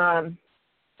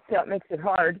 So it makes it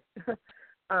hard to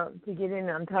get in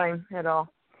on time at all.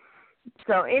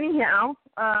 So anyhow,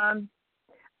 I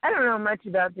don't know much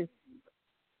about this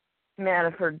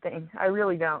Manafort thing. I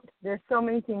really don't. There's so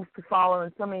many things to follow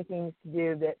and so many things to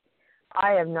do that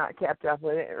I have not kept up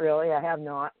with it, really. I have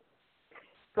not.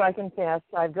 So I confess,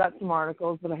 I've got some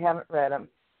articles, but I haven't read them.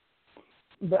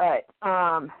 But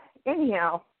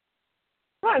anyhow,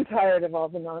 I'm tired of all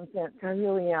the nonsense. I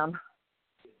really am.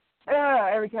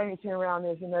 Every time you turn around,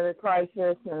 there's another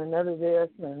crisis and another this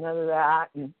and another that.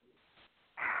 And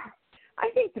I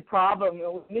think the problem,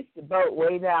 we missed the boat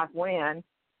way back when,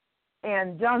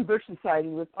 and John Bush Society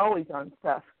was always on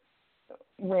stuff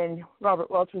when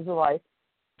Robert Welch was alive.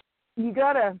 We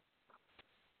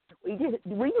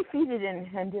defeated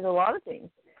and did a lot of things.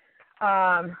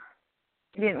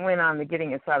 We didn't win on the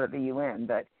getting us out of the UN,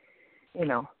 but, they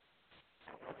don't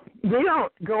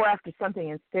go after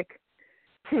something and stick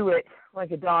to it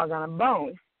like a dog on a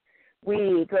bone.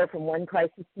 We go from one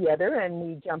crisis to the other, and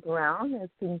we jump around as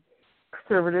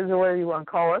conservatives, or whatever you want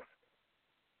to call us,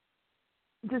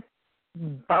 just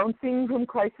bouncing from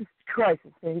crisis to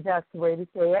crisis. Maybe that's the way to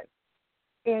say it.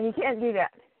 And you can't do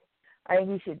that. I think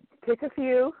you should pick a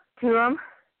few, 2 of them,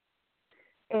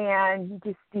 and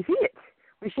just defeat it.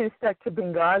 We should have stuck to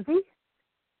Benghazi.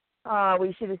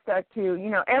 We should have stuck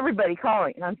to, everybody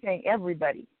calling. And I'm saying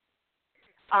everybody.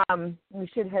 We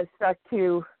should have stuck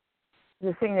to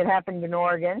the thing that happened in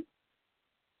Oregon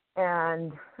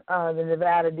and the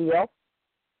Nevada deal.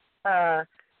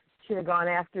 Should have gone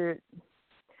after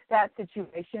that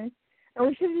situation. And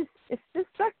we should have just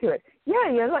stuck to it.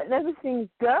 Yeah, let other things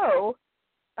go.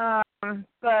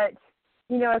 But,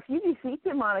 if you defeat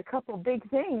them on a couple big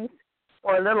things,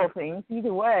 or little things,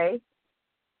 either way,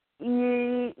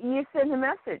 you send a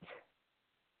message.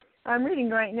 I'm reading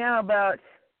right now about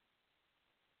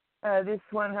this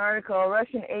one article. A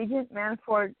Russian agent,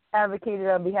 Manafort, advocated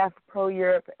on behalf of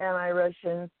pro-Europe,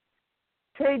 anti-Russian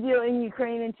trade deal in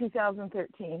Ukraine in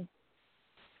 2013.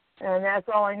 And that's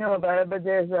all I know about it, but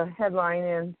there's a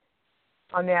headline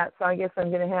on that, so I guess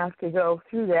I'm going to have to go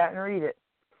through that and read it.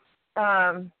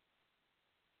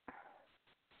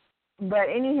 But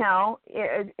anyhow,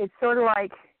 it's sort of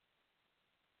like,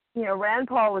 Rand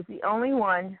Paul was the only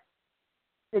one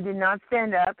that did not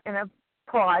stand up and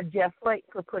applaud Jeff Flake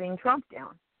for putting Trump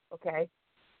down, okay?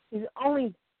 He's the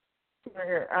only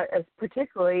senator,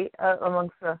 particularly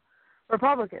amongst the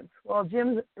Republicans. Well,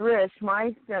 Jim Risch,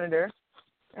 my senator,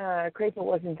 Crapo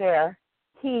wasn't there,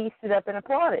 he stood up and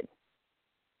applauded.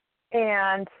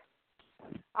 And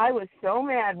I was so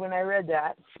mad when I read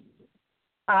that.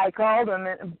 I called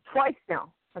him twice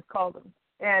now. I've called him.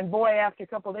 And boy, after a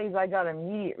couple of days, I got an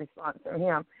immediate response from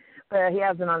him. But he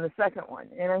hasn't on the second one.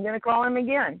 And I'm going to call him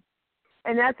again.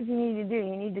 And that's what you need to do.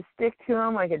 You need to stick to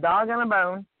him like a dog on a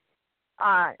bone.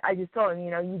 I just told him,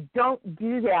 you don't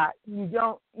do that. You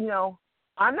don't,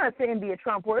 I'm not saying be a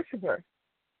Trump worshiper.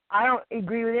 I don't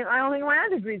agree with him. I don't think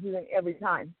Rand agrees with him every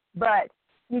time. But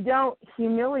you don't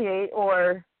humiliate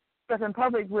or stuff in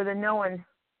public with a known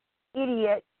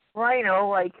idiot rhino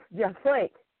like Jeff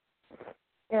Flake.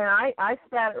 And I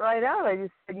spat it right out. I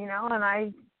just said, and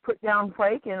I put down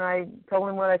Flake, and I told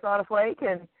him what I thought of Flake,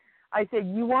 and I said,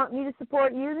 you want me to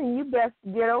support you, then you best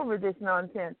get over this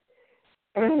nonsense.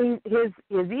 And his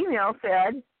email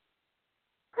said,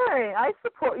 Hey, I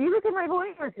support you. Look at my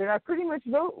voting record. I pretty much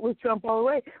vote with Trump all the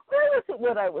way. Well, that wasn't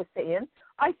what I was saying.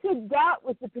 I said that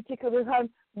was the particular time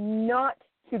not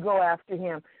to go after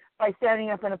him by standing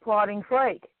up and applauding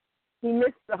Flake. He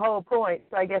missed the whole point,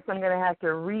 so I guess I'm going to have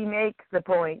to remake the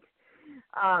point.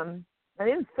 I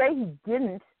didn't say he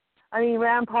didn't. I mean,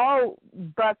 Rand Paul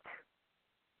bucked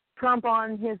Trump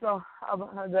on his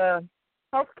the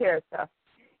health care stuff,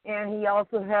 and he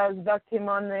also has bucked him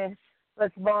on the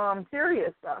let's bomb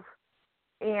Syria stuff.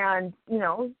 And,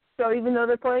 so even though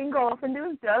they're playing golf and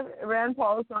doing stuff, Rand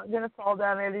Paul is not going to fall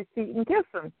down at his feet and kiss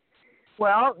him.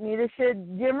 Well, neither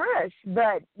should Jim Risch.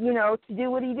 But, to do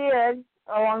what he did,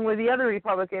 along with the other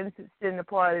Republicans that didn't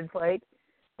applaud and Flake,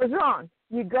 was wrong.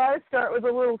 You got to start with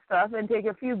the little stuff and take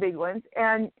a few big ones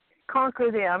and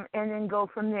conquer them and then go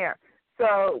from there.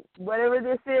 So whatever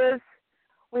this is,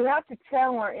 we have to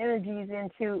channel our energies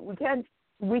into, we can't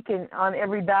weaken on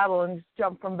every battle and just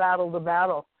jump from battle to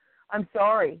battle. I'm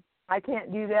sorry. I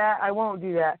can't do that. I won't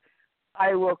do that.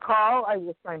 I will call. I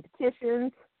will sign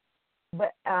petitions.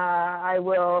 But I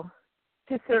will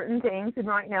to certain things. And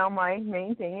right now my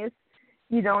main thing is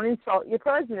you don't insult your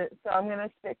president. So I'm going to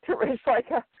stick to Rich like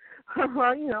he's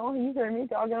heard me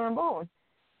talking on a bone.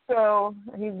 So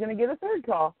he's going to get a third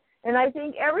call. And I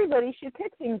think everybody should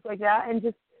pick things like that and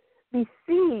just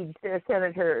besiege their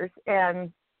senators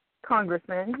and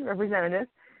congressmen, representatives,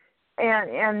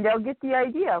 and they'll get the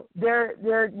idea.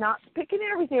 They're not picking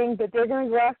everything, but they're going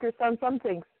to go after some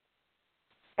things.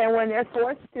 And when they're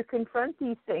forced to confront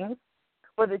these things,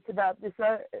 whether it's about this,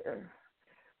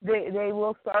 they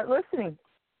will start listening.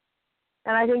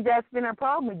 And I think that's been our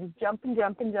problem. We just jump and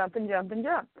jump and jump and jump and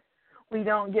jump. We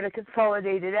don't get a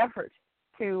consolidated effort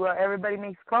to everybody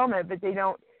makes a comment, but they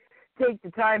don't take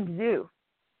the time to do.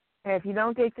 And if you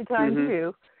don't take the time to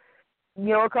do,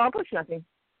 you'll accomplish nothing.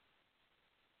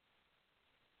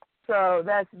 So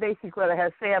that's basically what I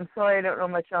have to say. I'm sorry I don't know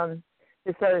much on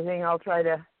this other thing. I'll try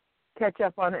to catch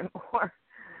up on it more.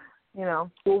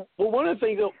 Well, one of the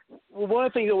things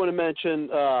I want to mention,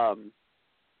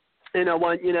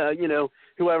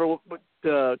 whoever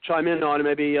would chime in on it,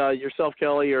 maybe yourself,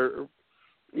 Kelly, or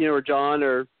John,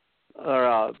 or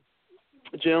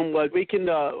Jim. What we can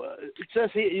it says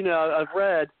here, I've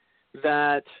read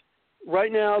that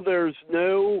right now there's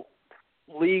no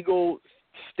legal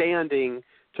standing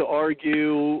to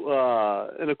argue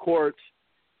in a court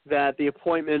that the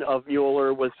appointment of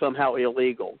Mueller was somehow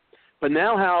illegal. But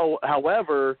now,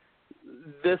 however,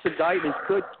 this indictment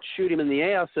could shoot him in the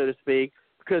ass, so to speak,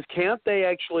 because can't they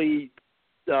actually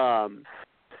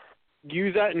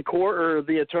use that in court, or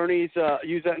the attorneys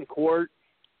use that in court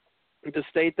to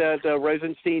state that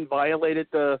Rosenstein violated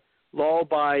the law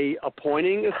by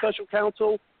appointing a special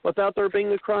counsel without there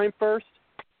being a crime first?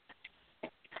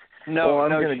 No, I'm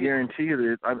going to guarantee you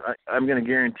that I'm going to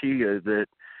guarantee you that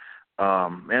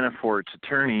Manafort's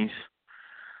attorneys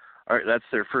that's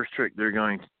their first trick. They're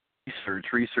going to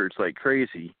research like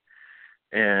crazy,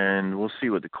 and we'll see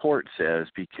what the court says,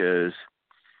 because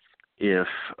if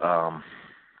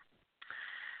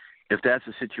that's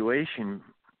the situation,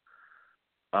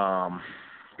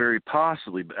 very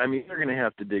possibly. But I mean, they're going to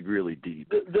have to dig really deep.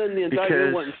 Then the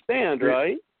indictment wouldn't stand,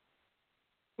 right?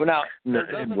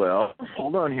 Well,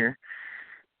 hold on here.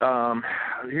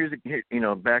 Here's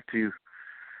back to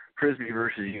Frisbee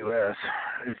versus U.S.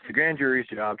 It's the grand jury's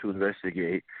job to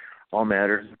investigate all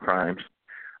matters of crimes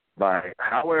by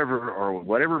however or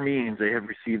whatever means they have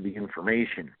received the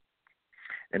information,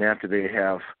 and after they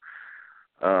have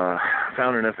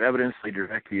found enough evidence, they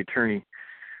direct the attorney,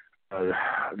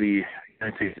 the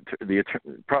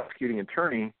prosecuting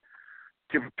attorney,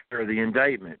 to prepare the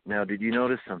indictment. Now, did you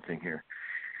notice something here?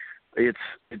 It's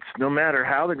no matter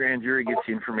how the grand jury gets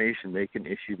the information, they can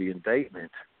issue the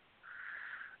indictment.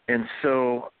 And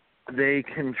so they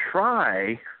can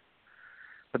try,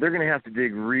 but they're going to have to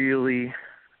dig really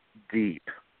deep.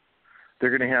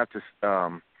 They're going to have to,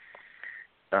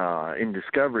 in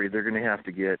discovery, they're going to have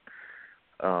to get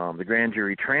the grand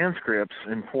jury transcripts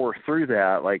and pour through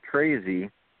that like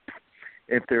crazy.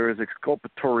 If there is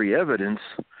exculpatory evidence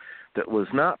that was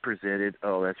not presented,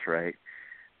 that's right.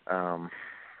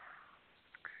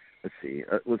 Let's see.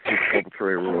 What's the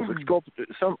exculpatory rules?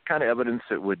 Some kind of evidence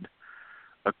that would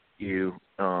you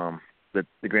that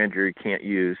the grand jury can't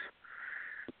use.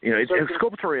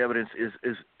 Exculpatory evidence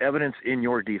is evidence in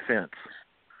your defense,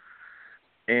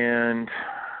 and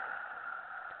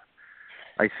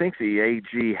I think the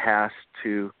AG has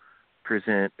to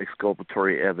present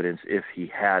exculpatory evidence if he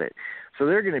had it. So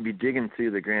they're going to be digging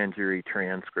through the grand jury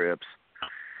transcripts.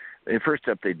 The first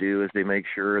step they do is they make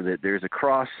sure that there's a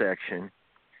cross section,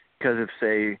 because if,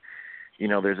 say,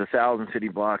 there's 1,000 city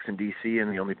blocks in D.C.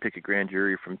 and they only pick a grand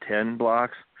jury from 10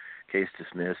 blocks, case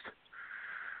dismissed.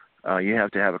 You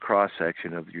have to have a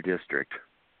cross-section of your district.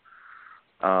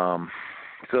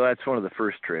 So that's one of the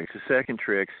first tricks. The second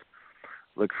tricks,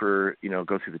 look for,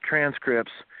 go through the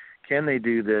transcripts. Can they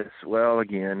do this? Well,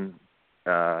 again,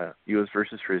 U.S.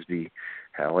 versus Frisbee.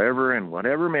 However, in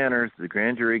whatever manner the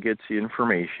grand jury gets the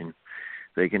information,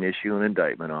 they can issue an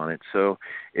indictment on it. So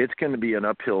it's going to be an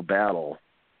uphill battle.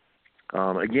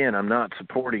 Again, I'm not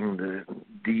supporting the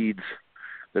deeds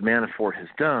that Manafort has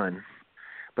done,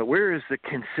 but where is the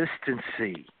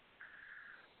consistency?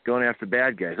 Going after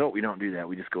bad guys. Oh, we don't do that.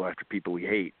 We just go after people we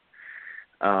hate.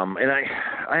 And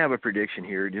I have a prediction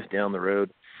here just down the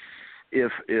road.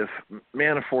 If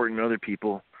Manafort and other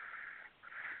people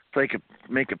make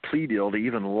a plea deal to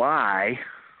even lie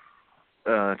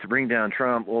to bring down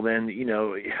Trump, well then,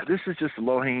 this is just a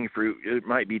low-hanging fruit. It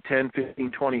might be 10,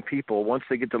 15, 20 people. Once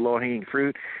they get the low-hanging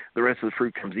fruit, the rest of the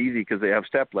fruit comes easy because they have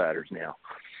step ladders now.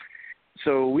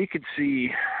 So we could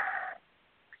see,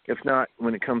 if not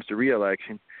when it comes to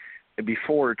re-election,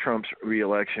 before Trump's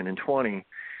re-election in 20,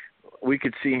 we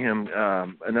could see him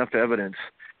enough evidence,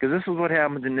 because this is what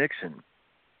happened to Nixon.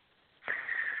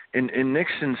 In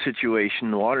Nixon's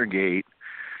situation, the Watergate,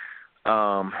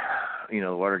 the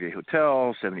Watergate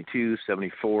Hotel, 72,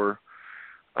 74,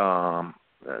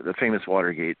 the famous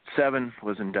Watergate 7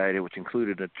 was indicted, which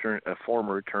included a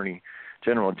former Attorney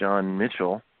General John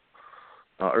Mitchell,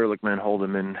 Ehrlichman,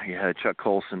 Haldeman. You had Chuck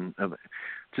Colson.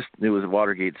 It was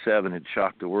Watergate 7. It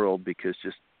shocked the world because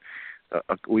just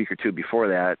a week or two before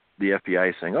that, the FBI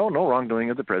is saying, oh, no wrongdoing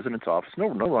of the president's office, no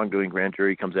wrongdoing. Grand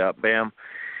jury comes out, bam.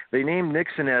 They named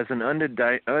Nixon as an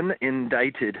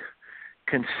unindicted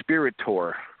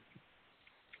conspirator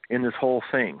in this whole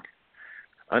thing.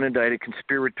 Unindicted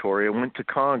conspirator. It went to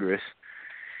Congress,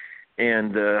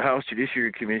 and the House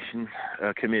Judiciary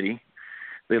Committee,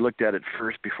 they looked at it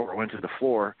first before it went to the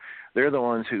floor. They're the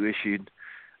ones who issued,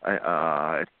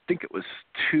 I think it was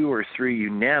 2 or 3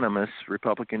 unanimous,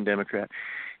 Republican, Democrat,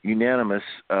 unanimous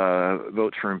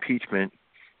votes for impeachment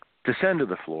to send to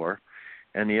the floor,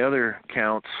 and the other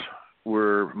counts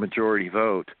were majority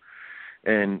vote.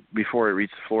 And before it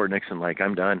reached the floor, Nixon,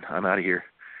 I'm done. I'm out of here.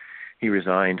 He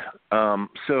resigned.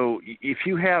 So if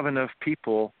you have enough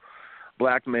people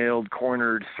blackmailed,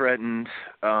 cornered, threatened,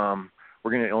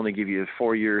 we're going to only give you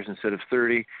 4 years instead of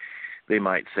 30. They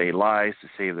might say lies to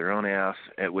save their own ass,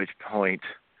 at which point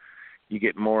you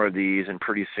get more of these, and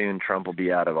pretty soon Trump will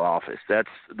be out of office. That's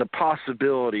the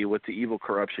possibility with the evil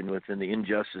corruption within the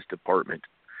Injustice Department.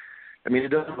 I mean, it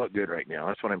doesn't look good right now.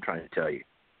 That's what I'm trying to tell you.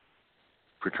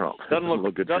 For Trump. Doesn't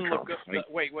look good for Trump.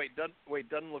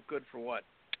 Doesn't look good for what?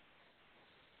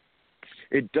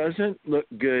 It doesn't look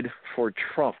good for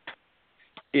Trump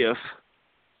if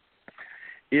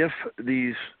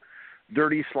these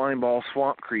dirty slimeball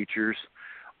swamp creatures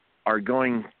are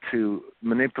going to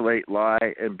manipulate,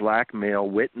 lie, and blackmail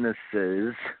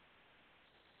witnesses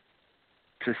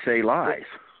to say lies.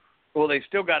 Well, they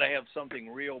still got to have something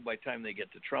real by the time they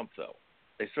get to Trump, though.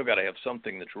 They still got to have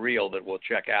something that's real that will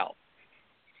check out.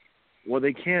 Well,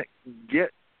 they can't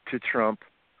get to Trump,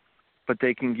 but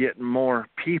they can get more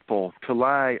people to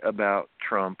lie about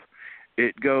Trump.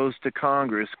 It goes to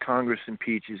Congress. Congress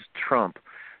impeaches Trump,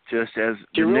 just as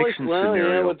the Nixon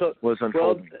scenario was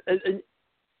unfolding. Well,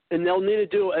 and they'll need to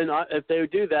do, and if they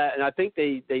do that, and I think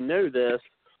they know this,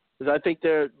 is I think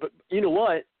they're, but you know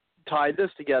what, tie this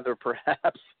together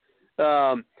perhaps,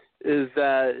 is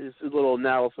a little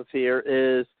analysis here,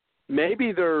 is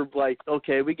maybe they're like,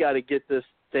 okay, we got to get this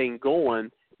thing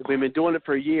going. If we've been doing it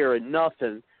for a year and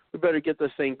nothing, we better get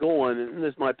this thing going. And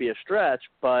this might be a stretch,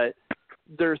 but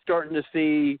they're starting to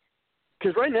see,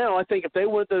 because right now I think if they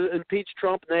wanted to impeach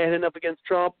Trump and they had enough against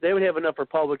Trump, they would have enough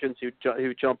Republicans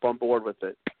who jump on board with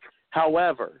it.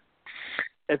 However,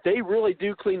 if they really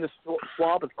do clean the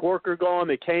swamp with Corker gone,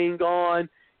 McCain gone,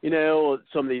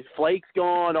 some of these Flakes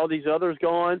gone, all these others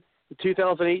gone in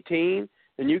 2018,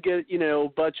 and you get, a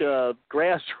bunch of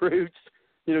grassroots,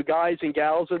 guys and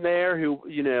gals in there who,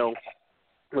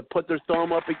 would put their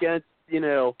thumb up against,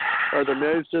 or their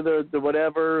nose to the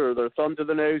whatever, or their thumb to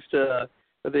the nose to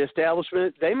the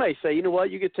establishment, they may say, you know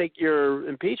what, you could take your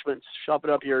impeachment, shove it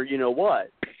up your what.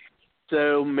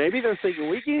 So maybe they're thinking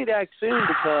we need to act soon,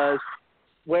 because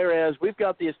whereas we've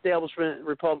got the establishment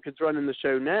Republicans running the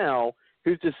show now,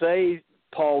 who's to say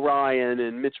Paul Ryan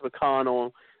and Mitch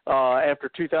McConnell after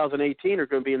 2018 are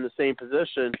going to be in the same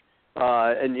position,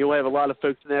 and you'll have a lot of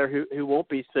folks in there who won't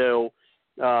be so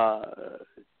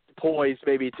poised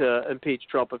maybe to impeach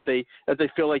Trump if they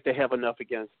feel like they have enough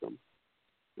against them.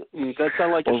 Does that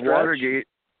sound like a stretch?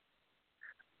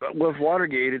 with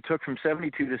Watergate, it took from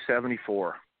 72 to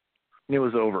 74. And it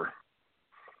was over.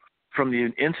 From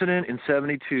the incident in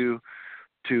 72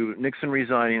 to Nixon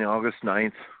resigning August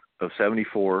 9th of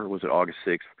 74, was it August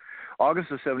 6th?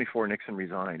 August of 74, Nixon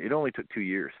resigned. It only took 2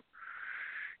 years.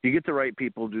 You get the right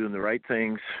people doing the right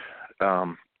things.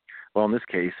 Well, in this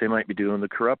case, they might be doing the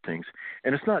corrupt things.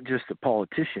 And it's not just the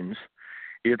politicians.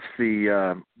 It's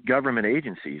the government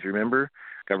agencies. Remember?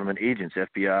 Government agents,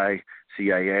 FBI,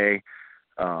 CIA,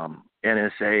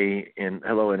 NSA, and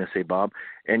hello, NSA, Bob.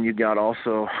 And you got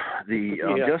also the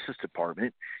Justice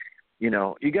Department. You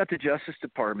got the Justice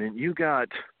Department. You got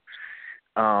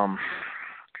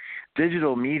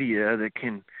digital media that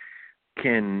can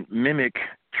mimic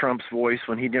Trump's voice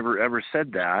when he never ever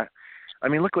said that. I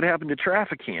mean, look what happened to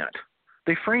Traficant.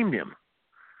 They framed him.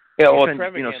 Yeah, well,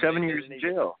 Traficant, 7 years in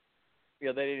jail.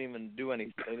 Yeah, they didn't even do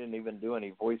any. They didn't even do any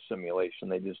voice simulation.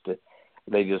 They just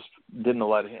didn't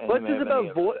let him. What's this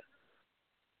about voice?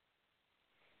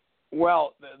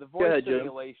 Well, the voice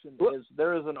simulation is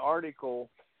there is an article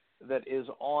that is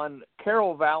on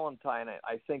Carol Valentine.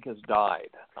 I think has died.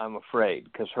 I'm afraid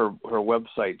because her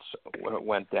websites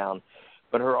went down,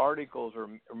 but her articles are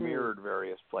mirrored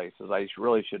various places. I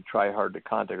really should try hard to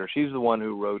contact her. She's the one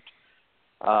who wrote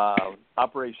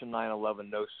Operation 9/11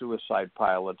 No Suicide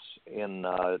Pilots in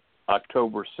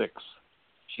October 6th.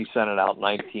 She sent it out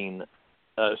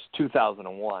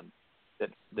 2001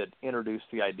 that introduced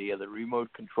the idea that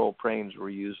remote control planes were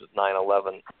used at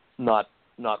 9/11, not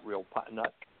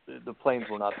the planes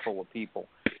were not full of people,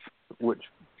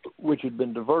 which had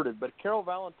been diverted. But Carol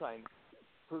Valentine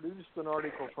produced an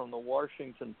article from the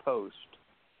Washington Post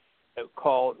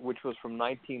which was from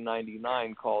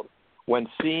 1999 called "When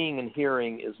Seeing and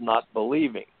Hearing is Not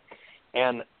Believing,"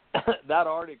 and that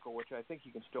article, which I think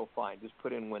you can still find, just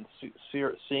put in "When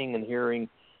Seeing and Hearing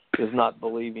is Not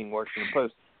Believing," Washington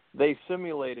Post. They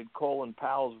simulated Colin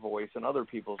Powell's voice and other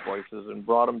people's voices and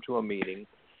brought them to a meeting,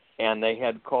 and they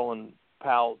had Colin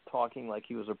Powell talking like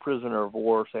he was a prisoner of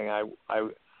war, saying,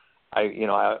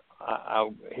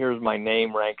 here's my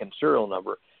name, rank, and serial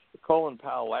number. Colin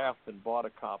Powell laughed and bought a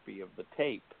copy of the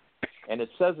tape, and it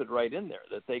says it right in there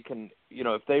that they can,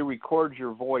 if they record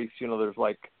your voice, there's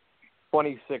like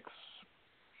 26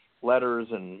 letters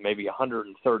and maybe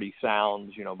 130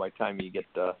 sounds, by the time you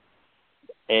get to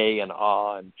A and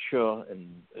ah and ch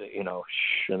and,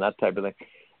 sh and that type of thing.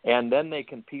 And then they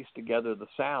can piece together the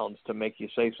sounds to make you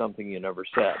say something you never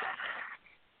said.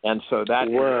 And so that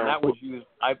was used,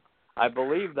 I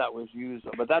believe that was used,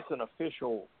 but that's an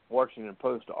official Washington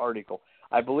Post article.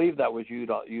 I believe that was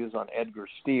used on Edgar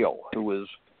Steele, who was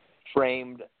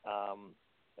framed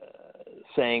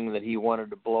saying that he wanted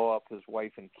to blow up his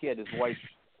wife and kid. His wife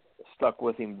stuck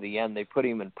with him to the end. They put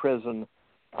him in prison.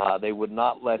 They would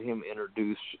not let him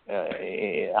introduce,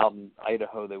 out in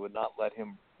Idaho, they would not let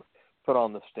him put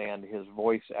on the stand his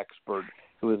voice expert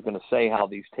who was going to say how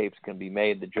these tapes can be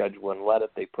made. The judge wouldn't let it.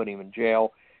 They put him in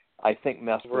jail. I think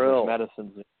messed with his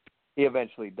medicines. He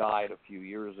eventually died a few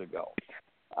years ago.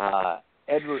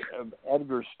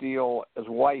 Edgar Steele, his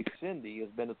wife Cindy, has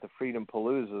been at the Freedom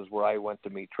Paloozas where I went to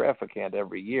meet Traficant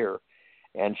every year,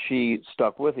 and she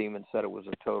stuck with him and said it was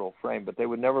a total frame, but they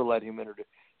would never let him introduce.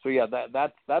 So yeah,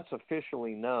 that's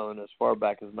officially known as far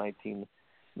back as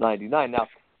 1999. Now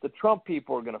the Trump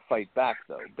people are going to fight back,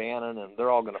 though. Bannon and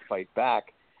they're all going to fight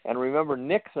back. And remember,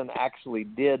 Nixon actually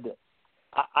did.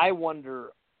 I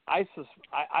wonder.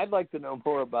 I'd like to know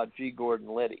more about G. Gordon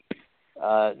Liddy.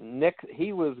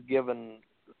 He was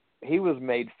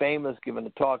made famous, given a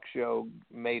talk show,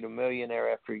 made a millionaire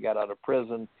after he got out of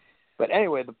prison. But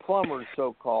anyway, the plumbers,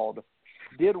 so-called,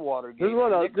 did Watergate.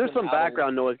 There's some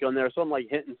background noise going there, so I'm like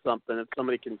hitting something. If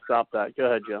somebody can stop that, go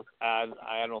ahead, Joe. I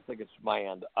don't think it's my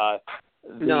end.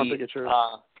 No, I think it's yours.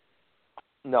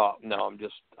 No,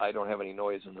 I don't have any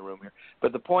noise in the room here.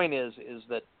 But the point is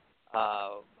that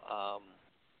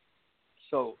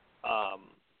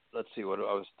let's see what I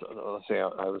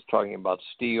was talking about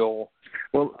Steele.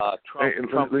 Well,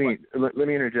 Trump. Let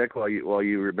me interject while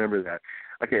you remember that.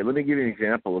 Okay, let me give you an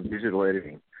example of digital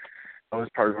editing. I was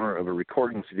part of a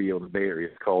recording studio in the Bay Area.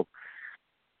 It's called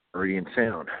Meridian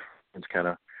Sound. It's kind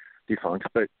of defunct,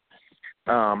 but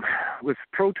with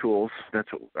Pro Tools,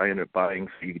 that's what I ended up buying.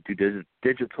 So you can do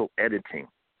digital editing.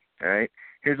 All right,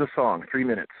 here's a song, 3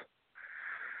 minutes.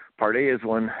 Part A is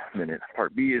 1 minute.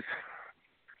 Part B is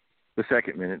the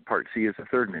second minute. Part C is the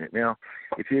third minute. Now,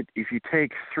 if you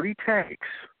take 3 takes,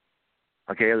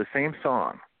 okay, of the same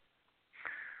song,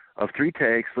 of 3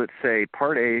 takes, let's say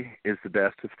Part A is the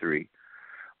best of 3.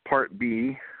 Part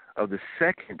B of the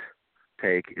second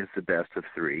take is the best of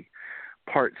 3.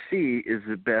 Part C is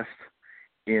the best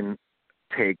in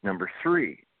take number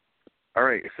 3. all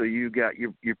right, so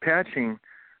you're patching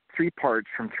 3 parts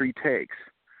from 3 takes.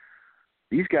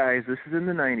 These guys, this is in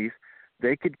the 90s,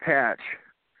 they could patch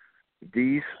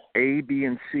these A, B,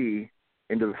 and C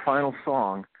into the final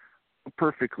song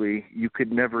perfectly. You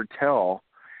could never tell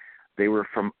they were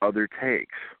from other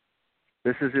takes.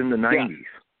 This is in the 90s.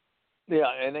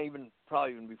 Yeah, and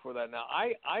probably even before that. Now,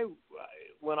 I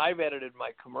when I've edited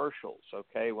my commercials,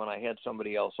 okay, when I had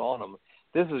somebody else on them,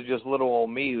 this is just little old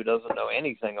me who doesn't know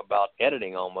anything about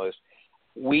editing almost.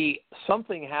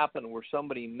 Something happened where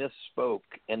somebody misspoke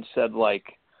and said,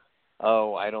 like,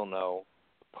 oh, I don't know,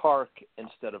 park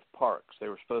instead of parks. They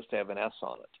were supposed to have an S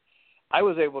on it. I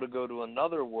was able to go to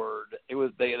another word.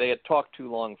 They had talked too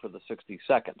long for the 60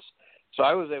 seconds. So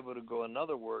I was able to go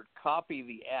another word, copy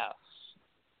the S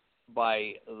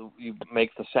you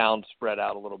make the sound spread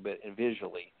out a little bit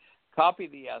visually. Copy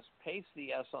the S, paste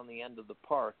the S on the end of the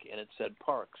park, and it said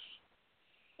parks.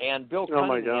 And Bill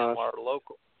Cunningham,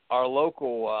 our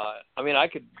local, I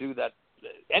could do that.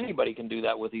 Anybody can do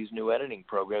that with these new editing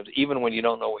programs, even when you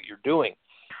don't know what you're doing.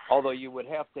 Although you would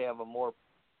have to have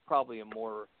probably a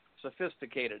more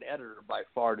sophisticated editor by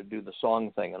far to do the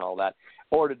song thing and all that,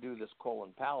 or to do this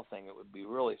Colin Powell thing. It would be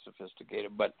really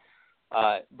sophisticated. But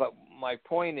my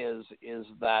point is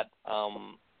that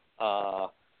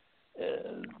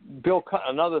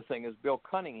another thing is Bill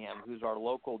Cunningham, who's our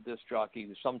local disc jockey,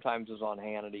 who sometimes is on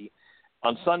Hannity.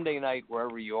 On Sunday night,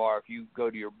 wherever you are, if you go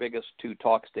to your biggest 2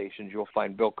 talk stations, you'll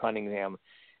find Bill Cunningham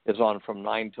is on from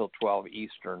 9 till 12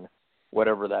 Eastern,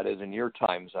 whatever that is in your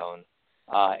time zone,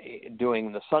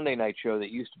 doing the Sunday night show that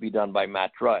used to be done by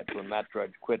Matt Drudge. When Matt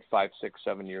Drudge quit 5, 6,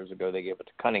 7 years ago, they gave it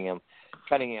to Cunningham.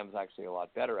 Cunningham's actually a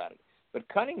lot better at it. But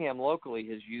Cunningham locally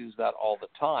has used that all the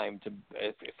time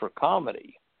for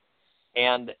comedy.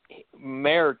 And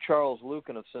Mayor Charles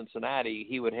Lucan of Cincinnati,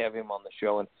 he would have him on the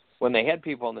show, and when they had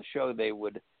people on the show, they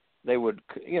would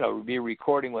be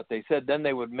recording what they said. Then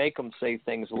they would make them say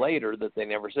things later that they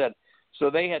never said. So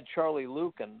they had Charlie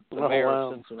Lucan, the mayor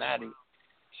of Cincinnati.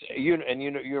 You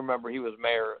remember he was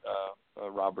mayor,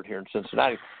 Robert, here in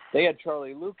Cincinnati. They had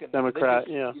Charlie Lucan, Democrat.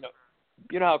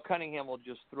 You know how Cunningham will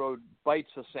just throw bites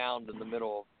of sound in the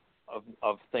middle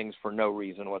of things for no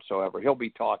reason whatsoever. He'll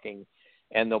be talking,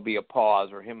 and there'll be a pause,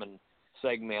 or him and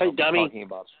Segman will be talking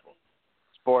about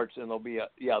sports, and there'll be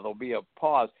a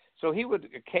pause. So he would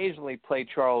occasionally play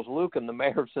Charles Lucan, the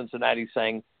mayor of Cincinnati,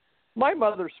 saying, "My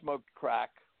mother smoked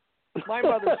crack. My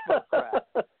mother smoked crack."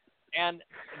 And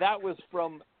that was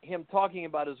from him talking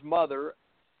about his mother,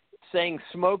 saying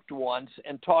smoked once,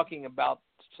 and talking about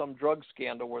some drug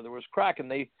scandal where there was crack, and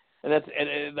that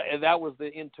was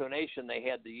the intonation they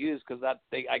had to use, because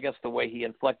I guess the way he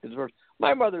inflected his words.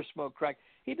 My mother smoked crack.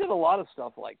 He did a lot of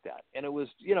stuff like that, and it was,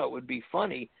 it would be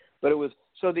funny, but it was,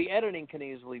 so the editing can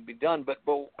easily be done. But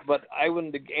I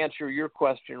wouldn't answer your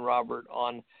question, Robert,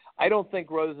 on, I don't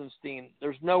think Rosenstein,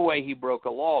 there's no way he broke a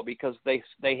law, because they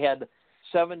had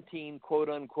 17 quote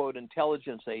unquote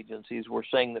intelligence agencies were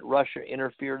saying that Russia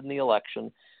interfered in the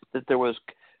election, that there was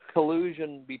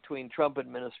collusion between Trump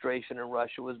administration and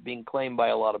Russia was being claimed by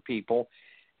a lot of people.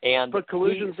 But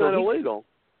collusion's not illegal.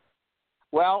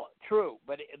 Well, true,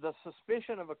 but the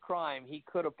suspicion of a crime, he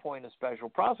could appoint a special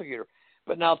prosecutor.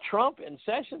 But now Trump and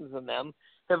Sessions and them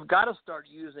have got to start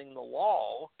using the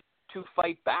law to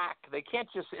fight back. They can't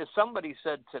just, as somebody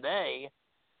said today,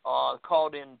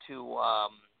 called into,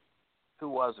 who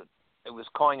was it? It was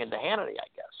calling into Hannity, I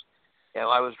guess.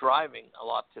 I was driving a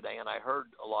lot today, and I heard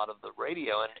a lot of the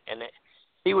radio, and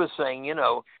he was saying, in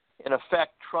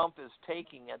effect, Trump is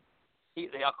taking it.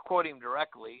 I'll quote him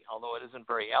directly, although it isn't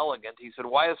very elegant. He said,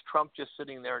 "Why is Trump just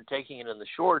sitting there and taking it in the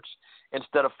shorts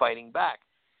instead of fighting back?"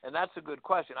 And that's a good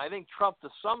question. I think Trump, to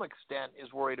some extent,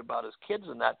 is worried about his kids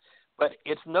and that, but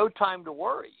it's no time to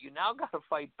worry. You now got to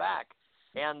fight back,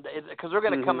 and because they're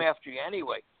going to come after you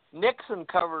anyway. Nixon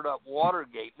covered up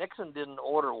Watergate. Nixon didn't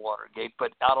order Watergate,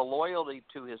 but out of loyalty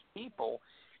to his people,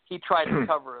 he tried to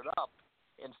cover it up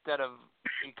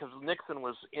because Nixon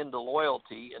was into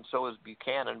loyalty, and so was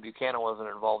Buchanan. Buchanan wasn't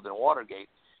involved in Watergate,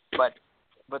 but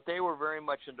they were very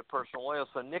much into personal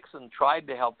loyalty. So Nixon tried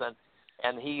to help them,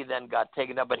 and he then got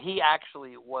taken up. But he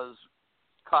actually was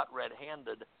caught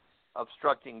red-handed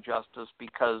obstructing justice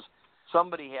because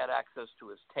somebody had access to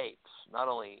his tapes. Not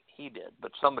only he did,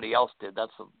 but somebody else did.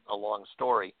 That's a long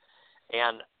story.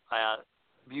 And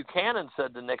Buchanan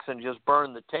said to Nixon, just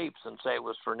burn the tapes and say it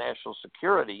was for national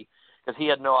security, because he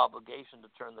had no obligation to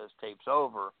turn those tapes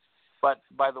over. But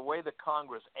by the way the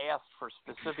Congress asked for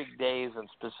specific days and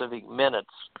specific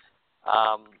minutes,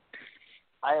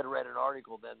 I had read an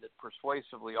article then that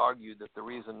persuasively argued that the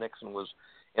reason Nixon was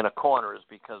in a corner is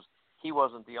because he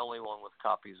wasn't the only one with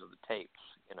copies of the tapes,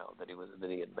 that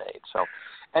he had made. So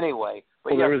anyway,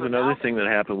 but there was another thing that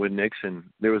happened with Nixon.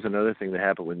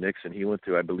 He went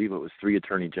through, I believe it was 3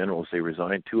 attorney generals. They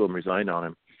resigned. 2 of them resigned on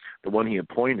him. The one he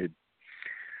appointed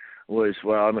was,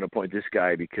 well, I'm going to appoint this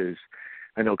guy because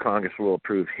I know Congress will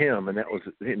approve him, and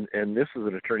this was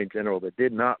an attorney general that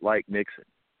did not like Nixon,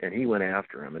 and he went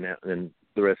after him, and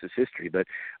the rest is history. But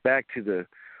back to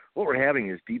what we're having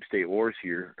is deep state wars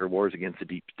here, or wars against the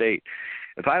deep state.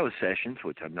 If I was Sessions,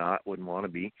 which I'm not, wouldn't want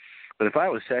to be, but if I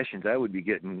was Sessions, I would be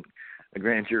getting a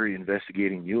grand jury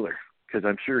investigating Mueller, because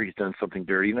I'm sure he's done something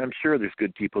dirty, and I'm sure there's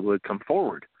good people who would come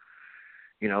forward,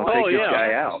 take this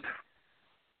guy out.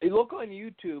 Hey, look on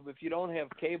YouTube. If you don't have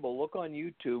cable, look on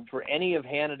YouTube for any of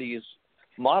Hannity's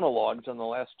monologues in the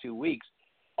last 2 weeks.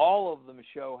 All of them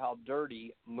show how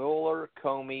dirty Mueller,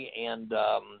 Comey, and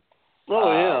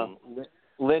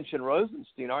Lynch and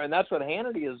Rosenstein are, and that's what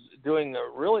Hannity is doing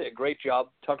really a great job.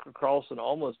 Tucker Carlson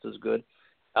almost as good.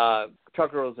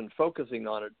 Tucker wasn't focusing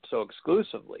on it so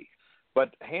exclusively,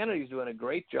 but Hannity's doing a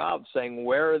great job saying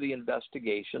where are the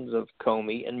investigations of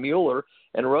Comey and Mueller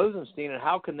and Rosenstein, and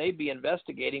how can they be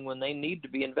investigating when they need to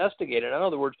be investigated? In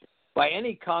other words, by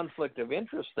any conflict of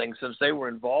interest thing, since they were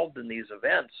involved in these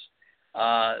events,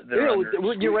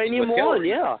 with Uranium One,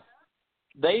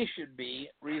 they should be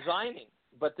resigning.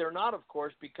 But they're not, of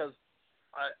course, because,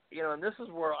 and this is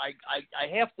where I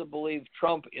have to believe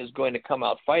Trump is going to come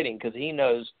out fighting, because he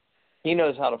knows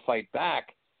how to fight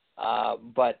back.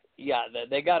 But yeah,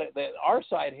 they got it. Our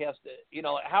side has to,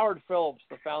 Howard Phillips,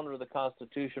 the founder of the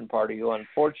Constitution Party, who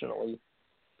unfortunately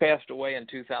passed away in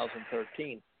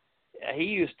 2013. He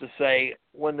used to say,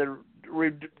 when the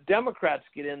Democrats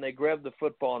get in, they grab the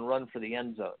football and run for the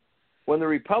end zone. When the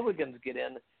Republicans get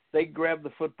in, they grab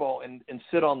the football and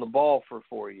sit on the ball for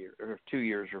 4 years, or 2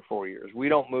 years, or 4 years. We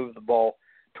don't move the ball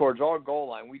towards our goal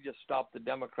line. We just stop the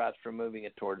Democrats from moving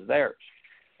it towards theirs.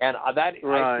 And I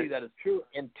see that as true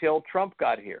until Trump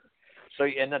got here. So,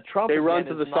 and Trump, they run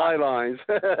to the sidelines.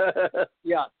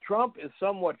 Yeah, Trump is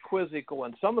somewhat quizzical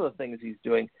in some of the things he's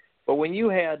doing. But when you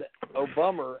had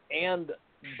Obama and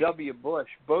W. Bush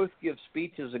both give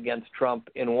speeches against Trump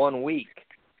in 1 week,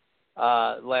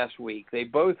 last week, they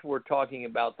both were talking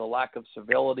about the lack of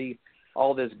civility,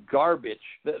 all this garbage.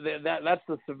 That's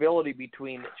the civility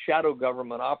between shadow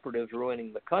government operatives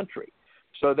ruining the country.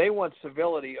 So they want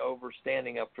civility over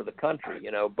standing up for the country,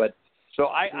 But so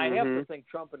I have to think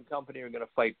Trump and company are going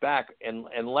to fight back,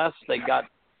 unless they got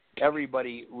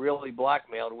everybody really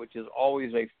blackmailed, which is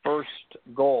always a first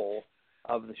goal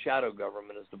of the shadow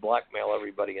government, is to blackmail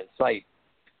everybody in sight.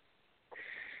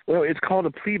 Well, it's called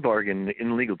a plea bargain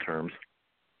in legal terms.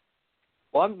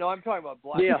 Well, I'm talking about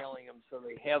blackmailing them so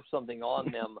they have something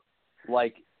on them,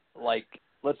 like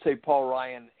let's say Paul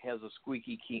Ryan has a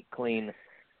squeaky clean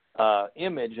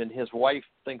image, and his wife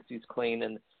thinks he's clean,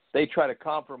 and they try to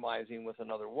compromise him with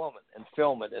another woman and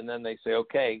film it, and then they say,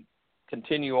 okay,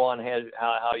 continue on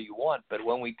how you want, but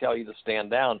when we tell you to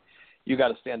stand down, you got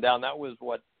to stand down. That was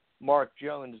what Mark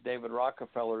Jones, David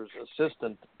Rockefeller's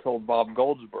assistant, told Bob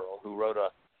Goldsboro, who wrote a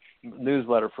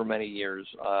newsletter for many years,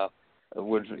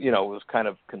 which was kind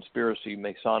of conspiracy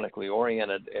Masonically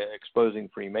oriented, exposing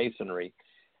Freemasonry,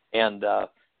 and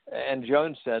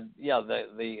Jones said,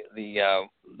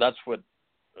 that's what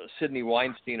Sidney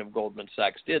Weinstein of Goldman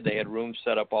Sachs did. They had rooms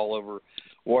set up all over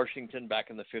Washington back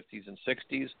in the 50s and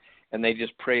 60s, and they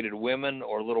just paraded women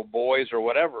or little boys or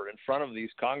whatever in front of these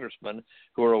congressmen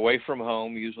who were away from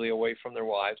home, usually away from their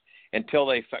wives, until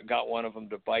they got one of them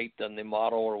to bite. Then the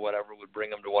model or whatever would bring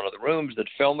them to one of the rooms, they'd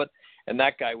film it, and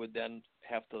that guy would then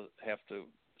have to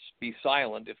be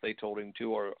silent if they told him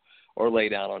to, or lay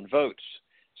down on votes.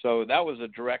 So that was a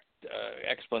direct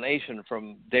explanation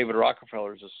from David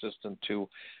Rockefeller's assistant to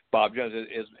Bob Jones.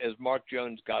 As Mark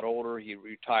Jones got older, he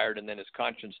retired, and then his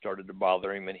conscience started to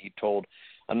bother him, and he told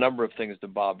a number of things to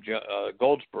Bob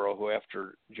Goldsboro, who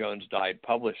after Jones died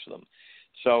published them.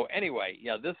 So anyway,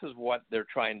 this is what they're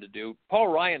trying to do. Paul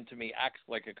Ryan, to me, acts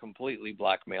like a completely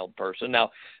blackmailed person. Now,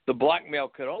 the blackmail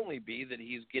could only be that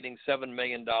he's getting $7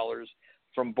 million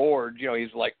from board.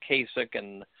 He's like Kasich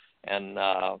and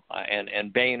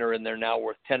Boehner, and they're now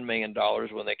worth $10 million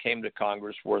when they came to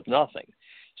Congress, worth nothing.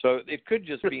 So it could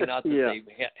just be not that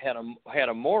they had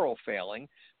a moral failing,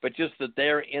 but just that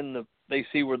they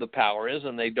see where the power is,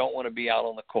 and they don't want to be out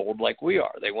on the cold like we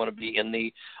are. They want to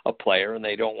be a player, and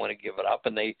they don't want to give it up.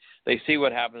 And they see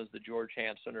what happens to George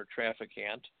Hanson or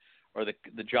Trafficant or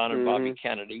the John and Bobby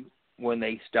Kennedy when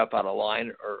they step out of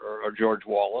line, or George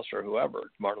Wallace or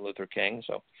whoever, Martin Luther King.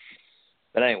 So,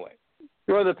 but anyway.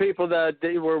 Or the people that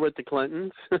they were with the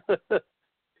Clintons.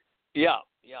 Yeah.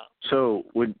 So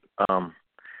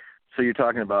So you're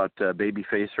talking about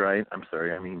Babyface, right? I'm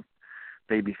sorry, I mean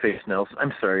Babyface Nelson.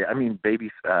 I'm sorry, I mean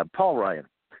Paul Ryan.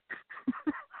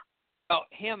 Oh,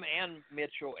 him and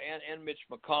Mitchell and Mitch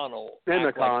McConnell.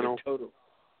 And McConnell.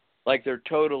 Like they're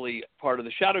totally part of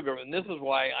the shadow government. And this is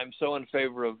why I'm so in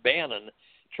favor of Bannon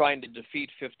trying to defeat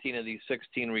 15 of these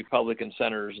 16 Republican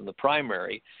senators in the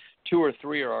primary. 2 or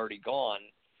 3 are already gone,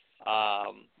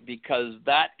 because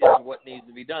that is what needs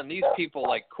to be done. These people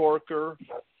like Corker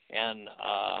and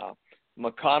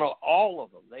McConnell, all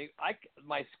of them,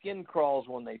 my skin crawls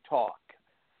when they talk.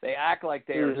 They act like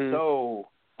they are so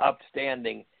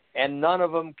upstanding, and none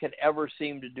of them can ever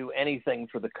seem to do anything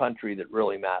for the country that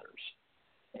really matters.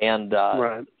 And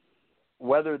right.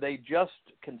 Whether they just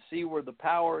can see where the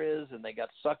power is and they got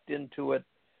sucked into it,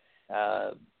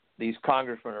 these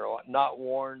congressmen are not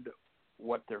warned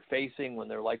what they're facing when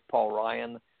they're like Paul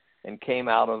Ryan and came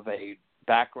out of a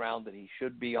background that he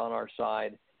should be on our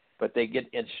side, but they get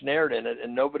ensnared in it,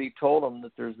 and nobody told them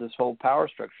that there's this whole power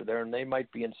structure there, and they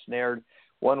might be ensnared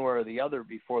one way or the other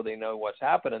before they know what's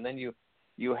happened. And then you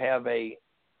have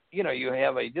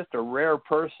just a rare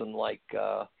person like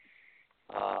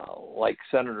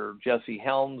Senator Jesse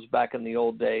Helms back in the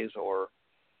old days, or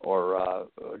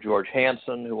George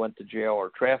Hansen, who went to jail,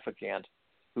 or Trafficant,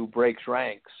 who breaks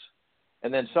ranks.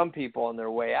 And then some people on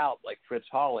their way out, like Fritz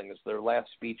Hollings, their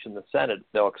last speech in the Senate,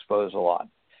 they'll expose a lot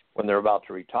when they're about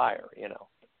to retire,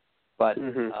 But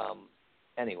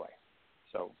anyway,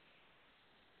 so.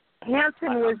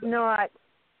 Hansen was not,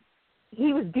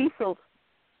 he was dieseled.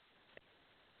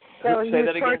 So he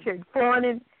was tortured.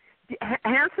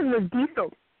 Hansen was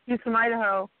dieseled. He's from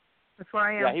Idaho. That's where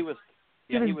I am. Yeah,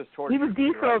 he was tortured. He was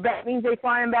dieseled. Right. That means they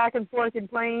fly him back and forth in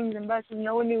planes and buses.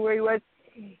 No one knew where he was.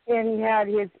 And he had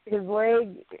his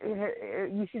leg.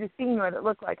 You should have seen what it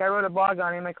looked like. I wrote a blog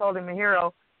on him. I called him a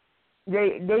hero.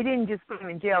 They didn't just put him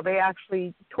in jail. They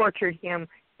actually tortured him.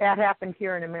 That happened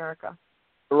here in America.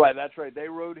 Right, that's right. They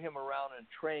rode him around in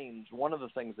trains. One of the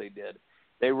things they did,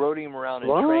 they rode him around in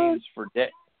trains for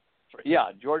days.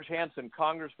 Yeah, George Hansen,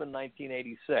 Congressman,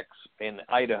 1986 in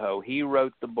Idaho. He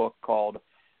wrote the book called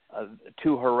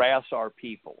To Harass Our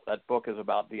People. That book is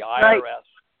about the IRS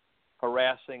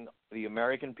harassing the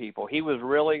American people. He was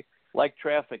really, like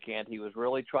Trafficant, he was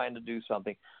really trying to do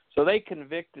something. So they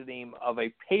convicted him of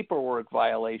a paperwork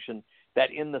violation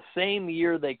that in the same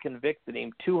year they convicted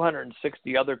him,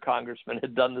 260 other congressmen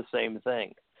had done the same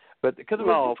thing. But because it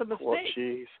was just a mistake.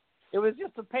 Geez. It was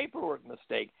just a paperwork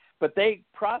mistake. But they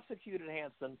prosecuted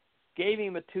Hansen, gave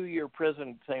him a 2-year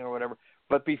prison thing or whatever.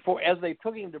 But as they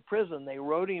took him to prison, they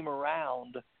rode him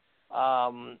around.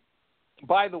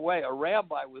 By the way, a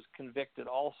rabbi was convicted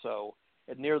also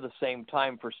at near the same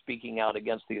time for speaking out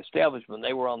against the establishment.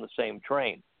 They were on the same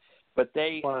train. But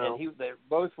they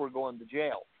both were going to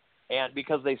jail, and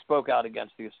because they spoke out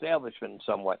against the establishment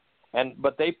somewhat.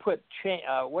 But they put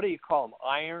what do you call them,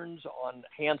 irons on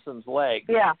Hansen's leg.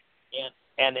 Yeah.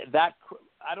 And that,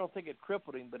 I don't think it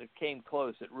crippled him, but it came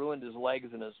close. It ruined his legs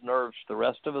and his nerves the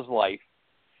rest of his life.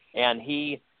 And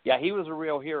he was a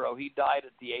real hero. He died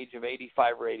at the age of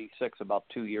 85 or 86 about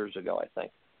 2 years ago, I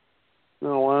think.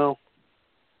 Oh, wow.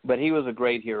 But he was a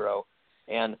great hero.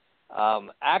 And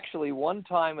actually, one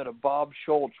time at a Bob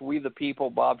Schultz, We the People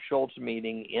Bob Schultz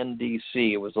meeting in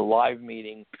D.C., it was a live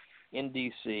meeting in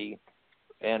D.C.,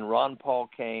 and Ron Paul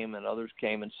came and others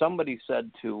came, and somebody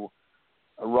said to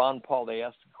Ron Paul, they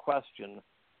asked a question.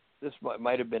 This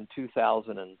might have been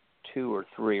 2002 or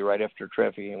 3, right after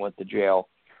Trafficking went to jail.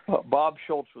 Bob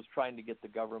Schultz was trying to get the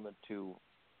government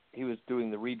he was doing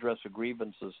the redress of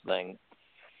grievances thing,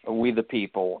 We the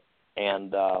People, and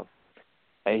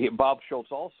Bob Schultz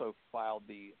also filed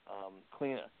the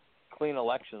clean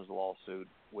elections lawsuit,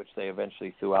 which they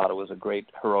eventually threw out. It was a great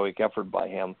heroic effort by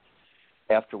him.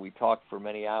 After we talked for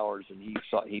many hours, and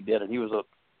he did it. He was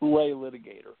a lay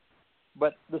litigator.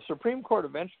 But the Supreme Court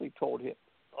eventually told him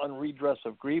on redress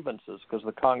of grievances, because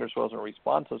the Congress wasn't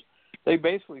responsive, they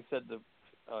basically said to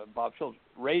Bob Schultz,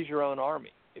 raise your own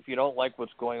army. If you don't like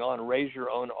what's going on, raise your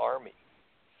own army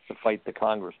to fight the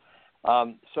Congress.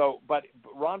 But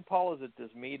Ron Paul is at this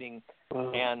meeting,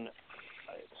 and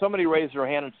somebody raised their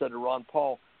hand and said to Ron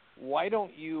Paul, why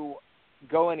don't you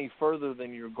go any further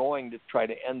than you're going to try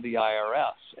to end the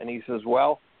IRS? And he says,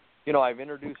 well, I've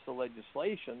introduced the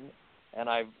legislation, and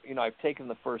I've taken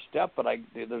the first step, but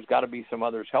there's got to be some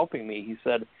others helping me. He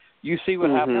said, you see what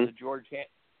happened to George Hansen.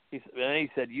 And he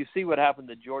said, you see what happened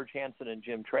to George Hansen and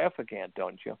Jim Trafficant,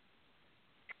 don't you?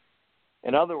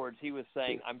 In other words, he was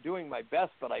saying, I'm doing my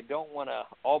best, but I don't want to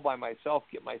all by myself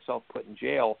get myself put in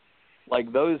jail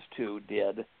like those two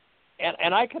did.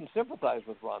 And I can sympathize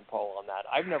with Ron Paul on that.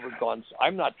 I'm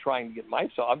not trying to get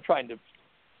myself, I'm trying to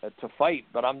to fight,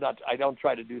 but I don't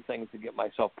try to do things to get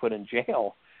myself put in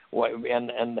jail.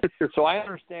 And so I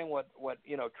understand what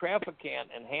Traficant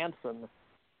and Hansen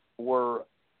were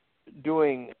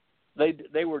doing.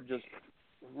 They were just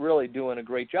really doing a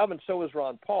great job, and so was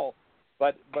Ron Paul.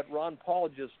 But Ron Paul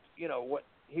just, what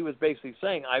he was basically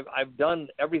saying, I've done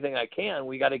everything I can.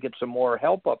 We got to get some more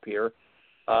help up here,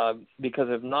 because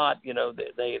if not,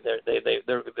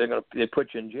 they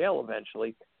put you in jail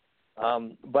eventually.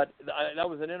 But that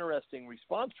was an interesting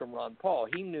response from Ron Paul.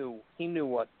 He knew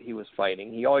what he was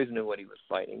fighting. He always knew what he was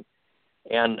fighting,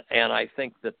 and I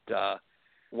think that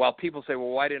while people say, well,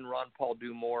 why didn't Ron Paul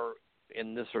do more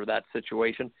in this or that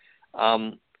situation?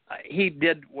 He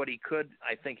did what he could.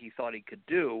 I think he thought he could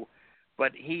do,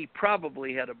 but he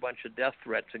probably had a bunch of death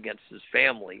threats against his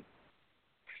family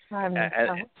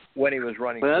when he was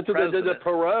running. Well, that's what they did to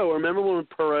Perot. Remember when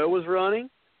Perot was running?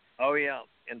 Oh yeah,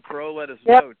 and Perot let us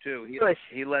know too. He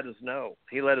let us know.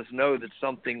 He let us know that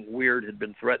something weird had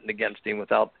been threatened against him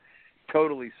without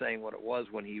totally saying what it was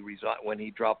when he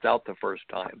dropped out the first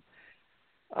time.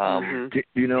 Do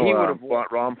you know what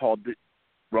Ron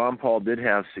Paul did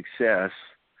have success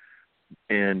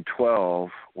in 12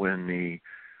 when the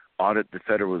Audit the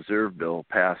Federal Reserve Bill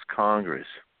passed Congress.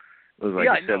 It was like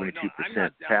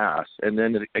 72% pass. And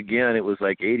then again, it was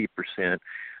like 80%.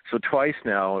 So twice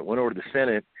now it went over to the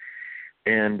Senate,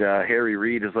 and Harry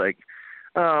Reid is like,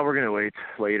 we're going to wait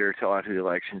later till after the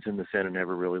elections, and the Senate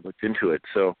never really looked into it.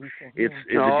 So the deep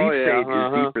state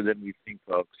is deeper than we think,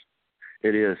 folks.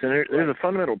 It is. And there's a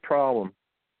fundamental problem.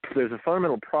 There's a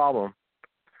fundamental problem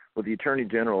with the Attorney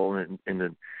General and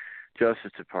the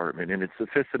Justice Department, and it's the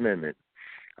Fifth Amendment.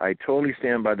 I totally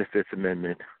stand by the Fifth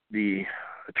Amendment. The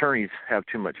attorneys have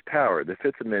too much power. The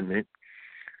Fifth Amendment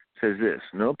says this: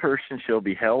 no person shall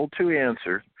be held to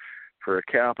answer for a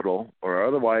capital or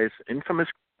otherwise infamous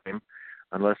crime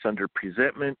unless under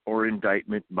presentment or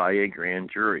indictment by a grand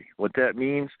jury. What that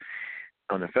means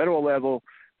on the federal level,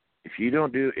 if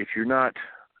you're not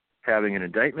having an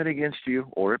indictment against you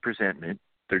or a presentment,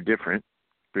 they're different.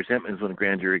 Presentment is when a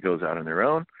grand jury goes out on their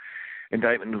own.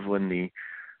 Indictment is when the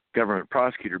government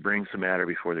prosecutor brings the matter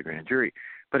before the grand jury.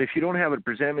 But if you don't have a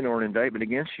presentment or an indictment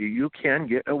against you, you can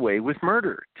get away with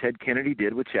murder. Ted Kennedy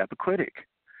did with Chappaquiddick.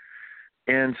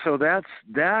 And so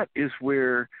that is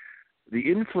where the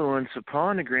influence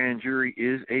upon the grand jury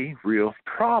is a real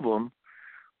problem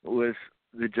with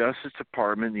the Justice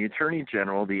Department, the Attorney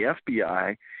General, the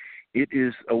FBI. It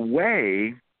is a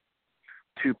way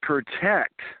to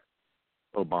protect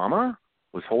Obama.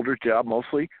 Was Holder's job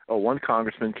mostly? One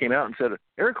congressman came out and said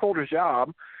Eric Holder's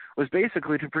job was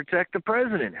basically to protect the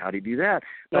president. How do you do that?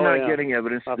 By not getting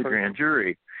evidence to the grand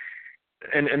jury.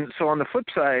 And so on the flip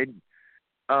side,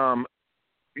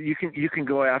 you can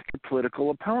go after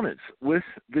political opponents with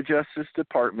the Justice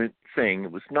Department thing.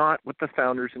 It was not what the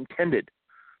founders intended.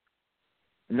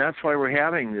 And that's why we're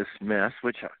having this mess,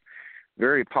 which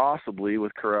very possibly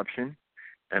with corruption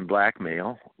and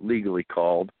blackmail, legally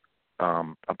called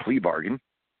a plea bargain.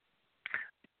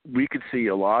 We could see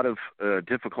a lot of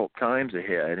difficult times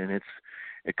ahead, and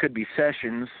it could be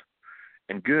Sessions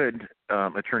and good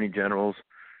attorney generals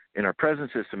in our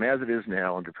present system as it is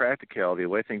now under practicality, the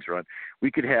way things run.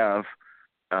 We could have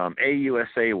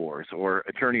AUSA wars, or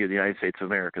Attorney of the United States of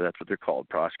America. That's what they're called,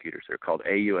 prosecutors. They're called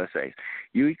AUSAs.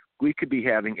 We could be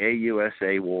having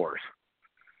AUSA wars.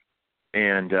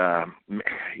 And,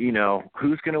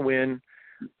 who's going to win?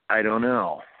 I don't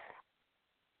know.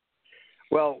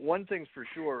 Well, one thing's for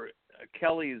sure,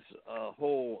 Kelly's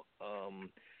whole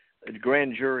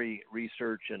grand jury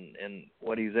research and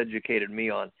what he's educated me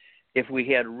on, if we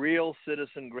had real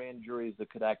citizen grand juries that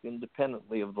could act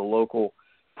independently of the local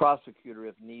prosecutor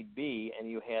if need be, and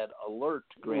you had alert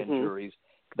grand juries,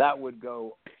 that would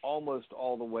go almost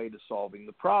all the way to solving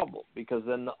the problem, because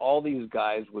then all these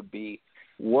guys would be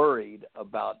worried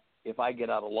about, if I get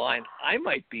out of line, I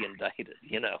might be indicted,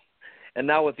 And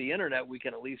now with the Internet, we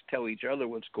can at least tell each other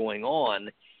what's going on,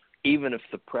 even if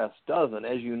the press doesn't.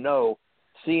 As you know,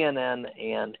 CNN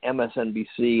and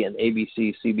MSNBC and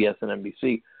ABC, CBS, and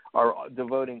NBC are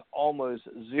devoting almost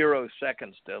 0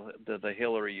 seconds to the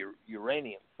Hillary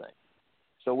uranium thing.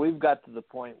 So we've got to the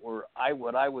point where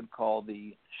what I would call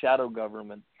the shadow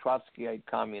government, Trotskyite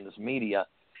communist media,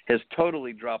 has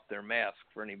totally dropped their mask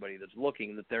for anybody that's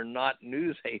looking, that they're not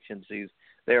news agencies,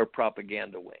 they are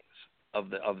propaganda wings of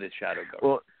the shadow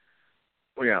government.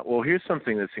 Well, here's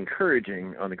something that's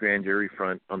encouraging on the grand jury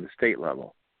front on the state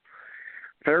level.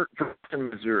 First in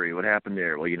Missouri, what happened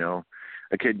there? Well,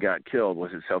 a kid got killed.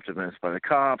 Was it self-defense by the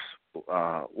cops?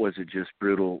 Was it just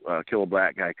brutal, kill a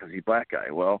black guy because he's a black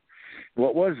guy? Well,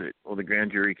 What was it? Well, the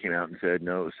grand jury came out and said,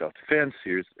 no, it was self-defense.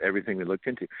 Here's everything we looked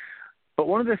into. But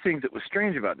one of the things that was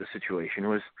strange about the situation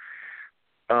was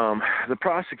the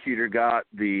prosecutor got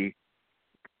the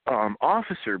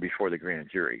officer before the grand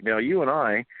jury. Now, you and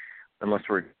I, unless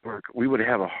we're at work, we would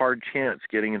have a hard chance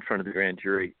getting in front of the grand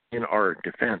jury in our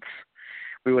defense.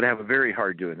 We would have a very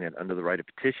hard doing that under the right of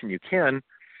petition. You can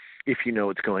if you know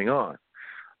what's going on.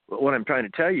 But what I'm trying to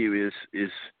tell you is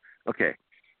okay,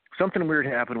 something weird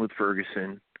happened with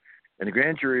Ferguson, and the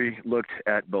grand jury looked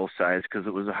at both sides because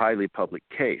it was a highly public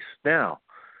case. Now,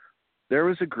 there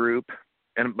was a group,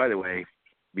 and by the way,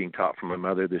 being taught from my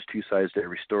mother, there's two sides to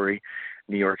every story.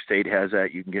 New York State has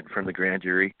that. You can get in front of the grand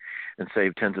jury and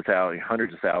save tens of thousands,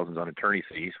 hundreds of thousands on attorney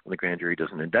fees when the grand jury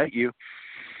doesn't indict you.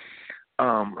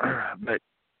 But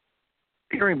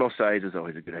hearing both sides is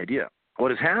always a good idea.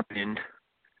 What has happened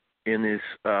in this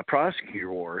prosecutor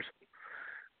wars,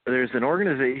 there's an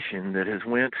organization that has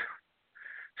went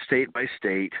state by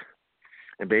state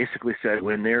and basically said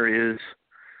when there is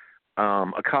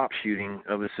a cop shooting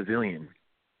of a civilian,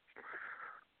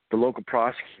 the local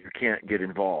prosecutor can't get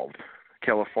involved.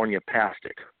 California passed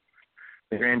it.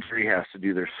 The grand jury has to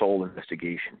do their sole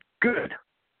investigation. Good,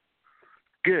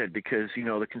 because,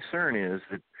 the concern is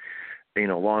that,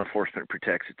 law enforcement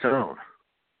protects its own.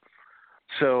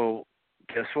 So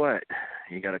guess what?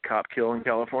 You got a cop kill in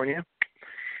California,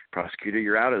 prosecutor,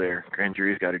 you're out of there. Grand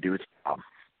jury's got to do its job.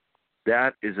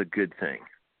 That is a good thing.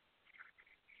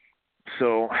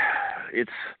 So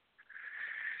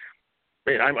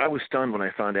I was stunned when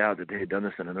I found out that they had done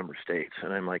this in a number of states,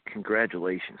 and I'm like,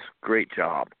 congratulations, great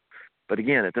job. But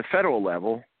again, at the federal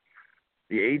level,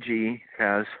 the AG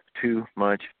has too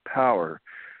much power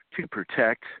to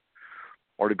protect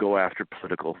or to go after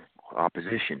political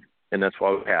opposition, and that's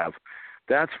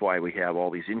why we have all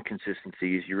these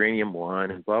inconsistencies, uranium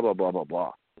one, and blah blah blah blah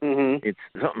blah. Mm-hmm.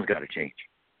 Something's got to change.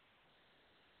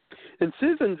 And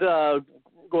Susan's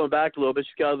going back a little bit.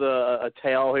 She's got a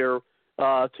tale here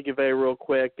to give a real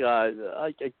quick.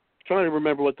 I'm trying to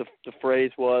remember what the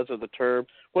phrase was or the term.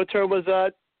 What term was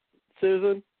that,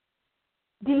 Susan?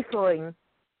 Dieseling.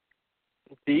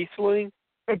 Dieseling?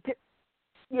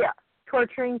 Yeah,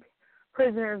 torturing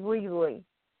prisoners legally.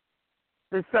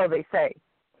 So they say.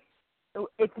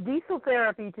 It's diesel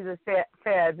therapy to the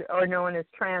feds, or known as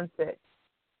transit.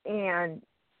 And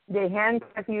they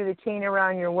handcuff you, the chain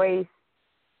around your waist,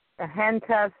 the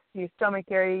handcuffs to your stomach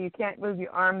area. You can't move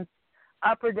your arms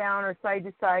up or down or side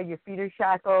to side. Your feet are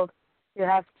shackled. You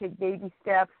have to take baby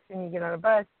steps when you get on a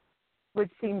bus,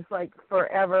 which seems like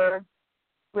forever,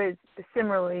 with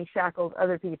similarly shackled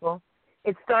other people.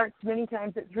 It starts many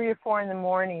times at 3 or 4 in the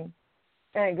morning,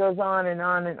 and it goes on and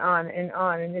on and on and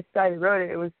on. And this guy that wrote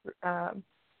it, it was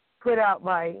put out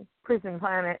by Prison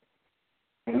Planet,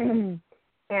 and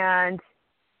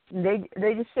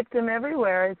they just shipped them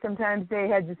everywhere. And sometimes they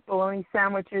had just bologna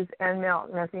sandwiches and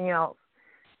milk, nothing else,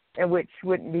 and which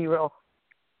wouldn't be real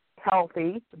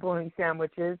healthy, the bologna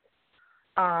sandwiches.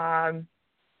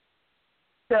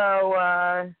 So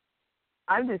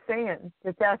I'm just saying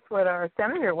that that's what our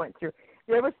senator went through.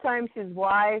 There was times his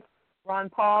wife, Ron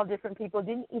Paul, different people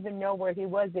didn't even know where he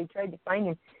was. They tried to find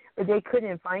him, but they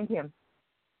couldn't find him.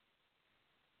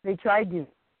 They tried to.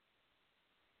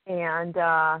 And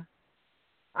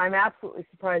I'm absolutely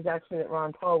surprised, actually, that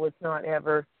Ron Paul was not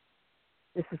ever,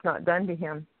 this was not done to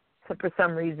him for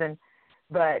some reason.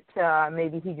 But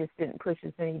maybe he just didn't push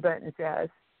as many buttons as,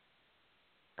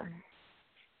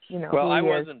 Well, I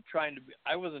wasn't trying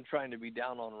to be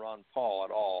down on Ron Paul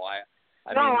at all.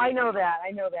 I know that.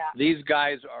 These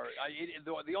guys are.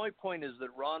 The only point is that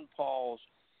Ron Paul's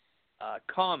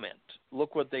comment.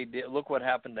 Look what they did. Look what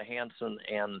happened to Hansen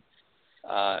and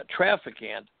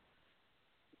Trafficant.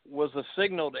 Was a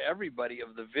signal to everybody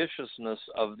of the viciousness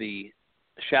of the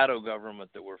shadow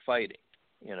government that we're fighting.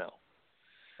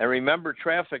 And remember,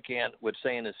 Trafficant would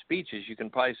say in his speeches. You can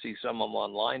probably see some of them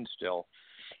online still.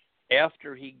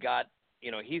 After he got,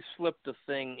 he slipped a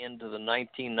thing into the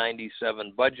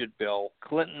 1997 budget bill.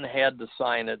 Clinton had to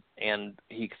sign it, and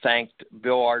he thanked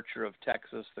Bill Archer of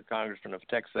Texas, the congressman of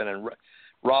Texas, and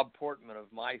Rob Portman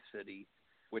of my city,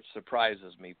 which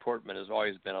surprises me. Portman has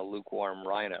always been a lukewarm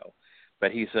rhino.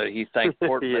 But he said he thanked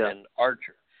Portman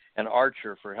and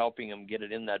Archer for helping him get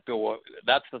it in that bill.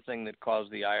 That's the thing that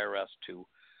caused the IRS to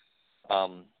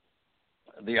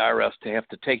have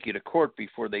to take you to court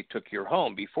before they took your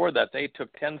home. Before that, they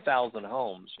took 10,000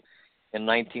 homes in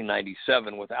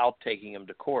 1997 without taking them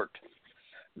to court.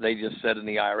 They just said in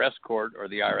the IRS court, or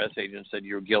the IRS agent said,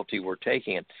 you're guilty, we're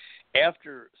taking it.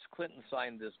 After Clinton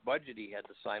signed this budget he had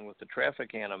to sign with the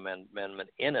Trafficant Amendment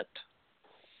in it,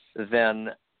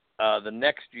 then the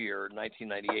next year,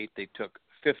 1998, they took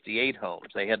 58 homes.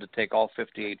 They had to take all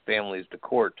 58 families to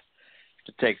court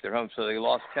to take their homes, so they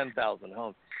lost 10,000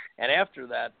 homes. And after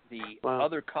that, the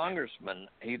other congressmen,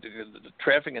 the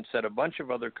Trafficant said a bunch of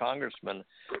other congressmen,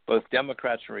 both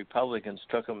Democrats and Republicans,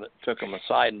 took him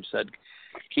aside and said,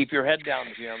 "Keep your head down,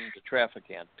 Jim." The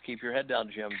Trafficant, "Keep your head down,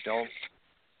 Jim.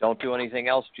 Don't do anything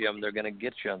else, Jim. They're going to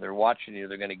get you. They're watching you.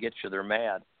 They're going to get you. They're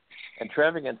mad." And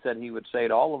Trafficant said he would say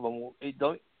to all of them,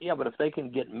 "Yeah, but if they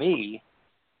can get me,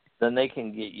 then they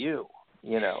can get you."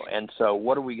 And so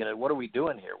what are we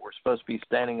doing here? We're supposed to be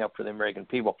standing up for the American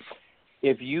people.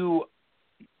 If you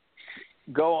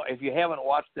haven't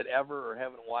watched it ever or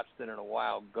haven't watched it in a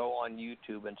while, go on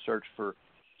YouTube and search for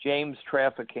James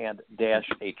Trafficant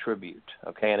 -a tribute.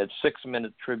 Okay, and it's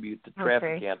 6-minute tribute to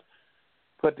Trafficant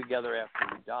put together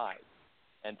after he died.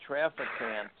 And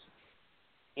Trafficant,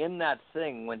 in that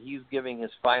thing, when he's giving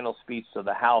his final speech to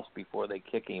the House before they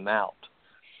kick him out,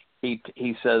 he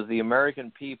says the American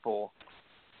people,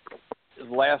 his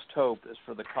last hope is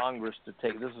for the Congress to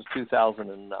take, this is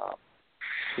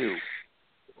 2002,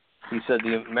 he said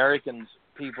the American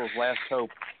people's last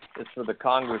hope is for the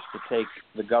Congress to take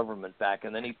the government back.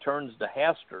 And then he turns to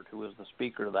Hastert, who was the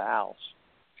Speaker of the House.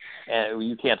 And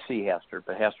you can't see Hastert,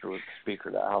 but Hastert was the Speaker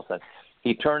of the House. And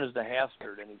he turns to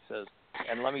Hastert and he says,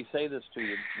 "And let me say this to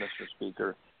you, Mr.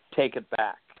 Speaker, take it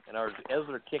back." And as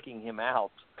they're kicking him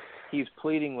out, he's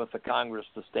pleading with the Congress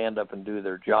to stand up and do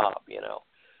their job,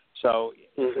 So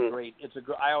it's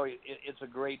a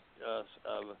great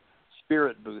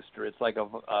spirit booster. It's like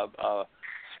a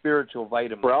spiritual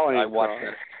vitamin. I watch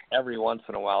it every once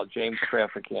in a while. James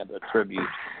Trafficant, a tribute.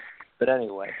 But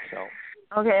anyway, so.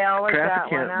 Okay, I'll look that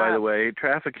one up. By the way,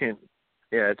 Trafficant,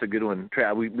 yeah, it's a good one.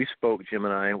 We spoke, Jim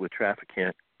and I, with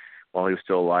Trafficant while he was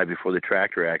still alive before the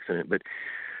tractor accident. But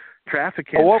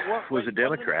Trafficant was a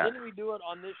Democrat. Didn't we do it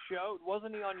on this show?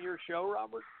 Wasn't he on your show,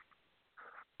 Robert?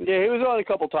 Yeah, he was on a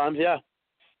couple times, yeah.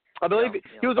 I believe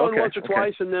he was on once or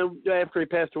twice, and then after he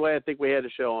passed away, I think we had a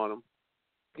show on him.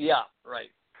 Yeah,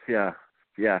 right. Yeah.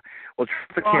 Well,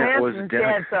 Trafficant was a Democrat.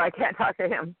 Dead, so I can't talk to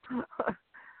him.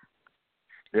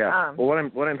 Yeah. Well,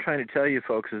 what I'm trying to tell you,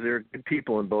 folks, is there are good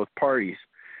people in both parties,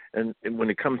 and when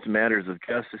it comes to matters of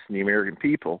justice and the American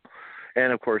people,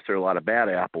 and of course there are a lot of bad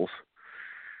apples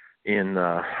in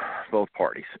both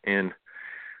parties. And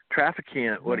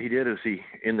Trafficant, what he did is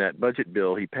in that budget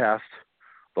bill, he passed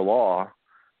the law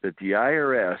that the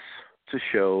IRS to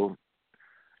show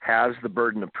has the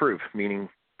burden of proof, meaning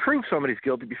prove somebody's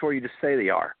guilty before you just say they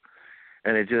are,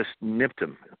 and it just nipped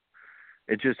him.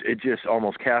 It just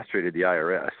almost castrated the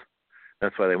IRS.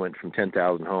 That's why they went from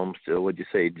 10,000 homes to, what'd you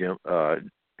say, Jim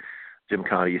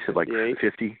Connie? You said like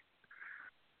 50?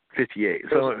 58.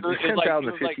 So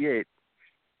 10,000 to 58.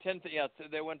 So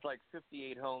they went like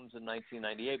 58 homes in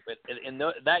 1998, but in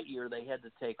that year they had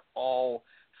to take all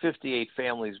 58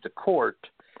 families to court,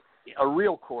 a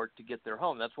real court, to get their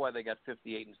home. That's why they got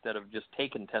 58 instead of just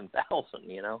taking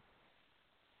 10,000,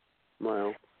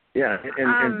 Wow. Yeah,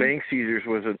 and bank seizures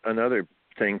was another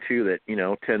thing too, that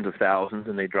tens of thousands,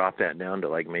 and they dropped that down to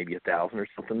like maybe 1,000 or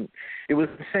something. It was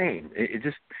insane. It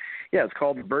just, it's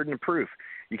called the burden of proof.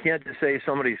 You can't just say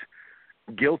somebody's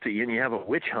guilty and you have a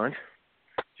witch hunt.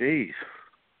 Jeez.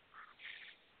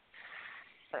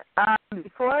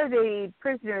 Before the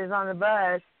prisoners on the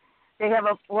bus, they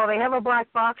have a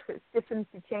black box that stiffens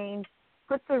the chain,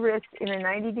 puts the wrist in a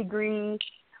 90-degree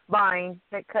bind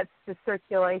that cuts the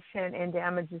circulation and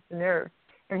damages the nerve.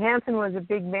 And Hansen was a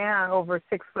big man, over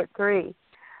 6'3",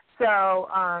 so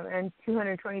and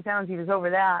 220 pounds. He was over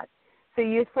that. So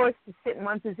you're forced to sit in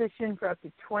one position for up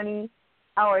to 20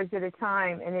 hours at a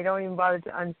time, and they don't even bother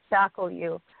to unshackle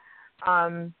you.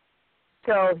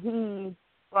 So he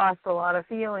lost a lot of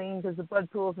feeling because the blood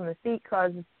pools in the feet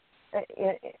causes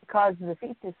the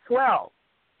feet to swell,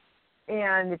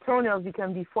 and the toenails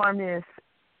become deformed and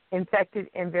infected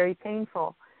and very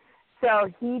painful. So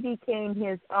he became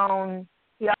his own.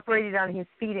 He operated on his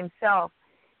feet himself.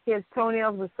 His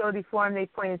toenails were so deformed they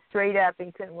pointed straight up, and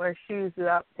he couldn't wear shoes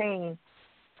without pain.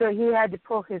 So he had to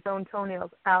pull his own toenails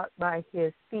out by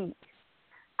his feet.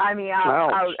 I mean,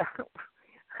 out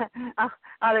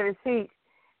of his feet.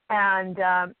 And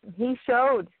he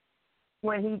showed,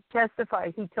 when he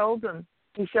testified, he showed them,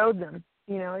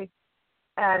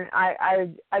 and I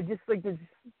just looked at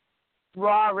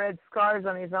raw red scars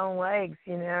on his own legs,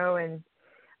 and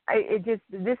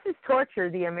this is torture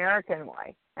the American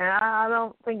way, and I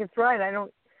don't think it's right.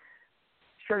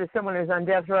 Short of someone who's on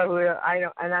death row, I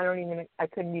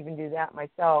couldn't even do that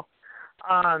myself.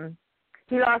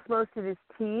 He lost most of his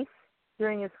teeth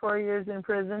during his 4 years in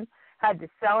prison, had to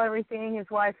sell everything his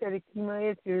wife had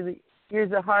accumulated through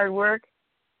years of hard work,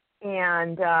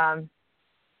 and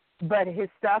but his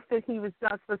stuff that he was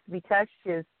not supposed to be touched,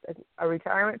 his a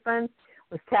retirement fund,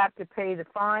 was tapped to pay the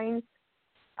fines.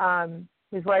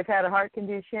 His wife had a heart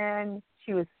condition.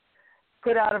 She was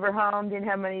put out of her home, didn't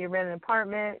have money to rent an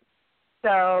apartment.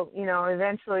 So,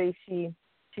 eventually she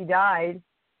died.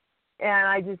 And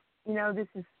I just,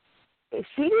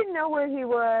 she didn't know where he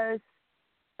was.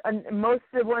 And most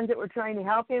of the ones that were trying to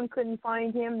help him couldn't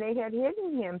find him. They had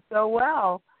hidden him so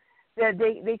well that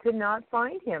they could not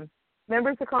find him.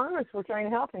 Members of Congress were trying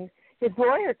to help him. His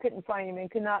lawyer couldn't find him and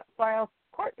could not file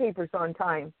court papers on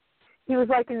time. He was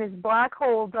like in this black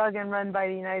hole dug and run by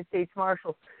the United States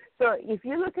Marshals. So if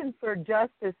you're looking for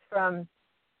justice from,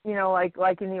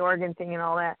 like in the Oregon thing and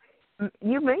all that,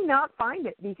 you may not find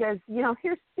it because,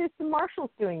 here's the Marshals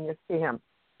doing this to him.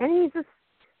 And he's a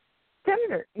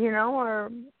senator,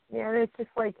 it's just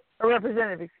like a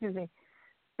representative, excuse me.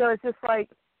 So it's just like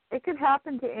it could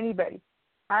happen to anybody.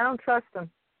 I don't trust them.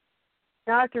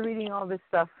 Not after reading all this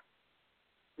stuff.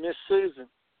 Miss Susan,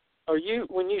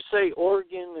 when you say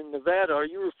Oregon and Nevada, are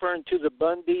you referring to the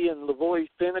Bundy and Lavoie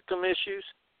Finicum issues?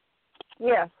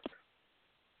 Yes.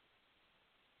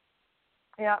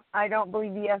 Yeah, I don't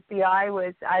believe the FBI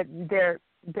was. They're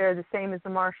the same as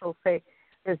the Marshals say.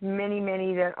 There's many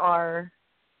that are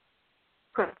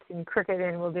crooked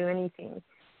and will do anything,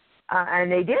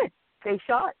 and they did. They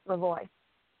shot Lavoie.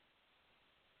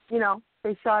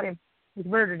 They shot him. They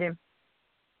murdered him.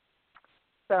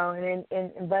 So, and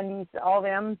in Bundy's, all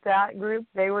them, that group,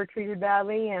 they were treated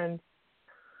badly, and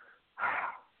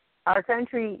our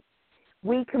country,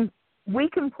 we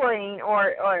complain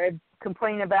or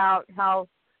complain about how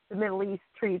the Middle East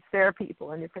treats their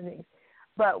people and different things,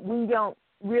 but we don't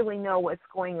really know what's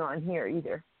going on here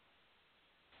either.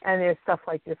 And there's stuff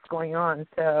like this going on,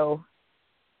 so,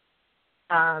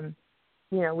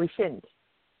 we shouldn't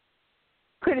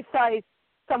criticize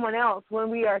someone else when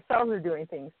we ourselves are doing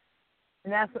things.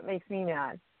 And that's what makes me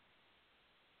mad.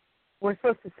 We're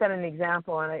supposed to set an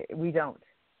example, and we don't.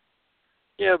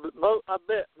 Yeah, but I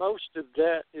bet most of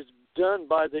that is done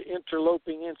by the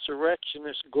interloping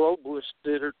insurrectionist globalists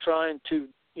that are trying to,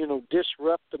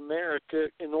 disrupt America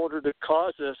in order to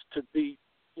cause us to be,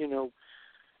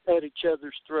 at each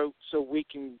other's throats so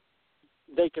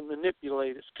they can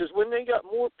manipulate us. Because when they got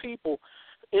more people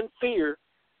in fear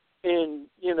and,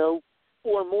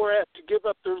 who are more apt to give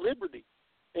up their liberty,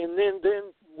 and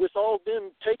then with all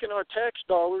them taking our tax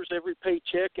dollars every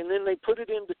paycheck, and then they put it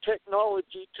into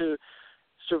technology to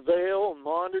surveil and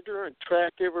monitor and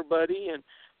track everybody, and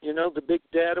the big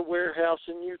data warehouse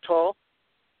in Utah.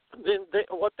 Then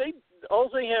all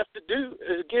they have to do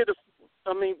is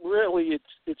really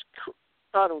it's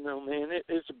I don't know, man.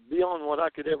 It's beyond what I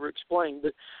could ever explain.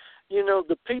 But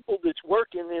the people that's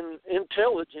working in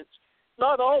intelligence,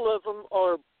 not all of them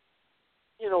are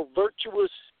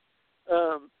virtuous.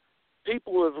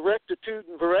 People of rectitude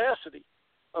and veracity.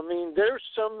 There's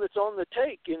some that's on the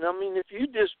take. And, if you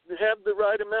just have the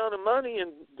right amount of money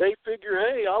and they figure,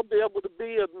 hey, I'll be able to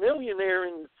be a millionaire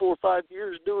in 4 or 5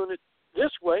 years doing it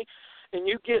this way, and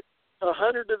you get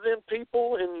 100 of them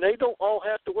people, and they don't all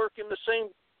have to work in the same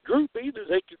group either.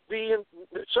 They could be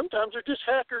sometimes they're just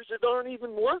hackers that aren't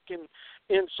even working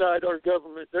inside our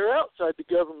government. They're outside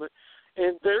the government,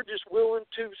 and they're just willing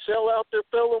to sell out their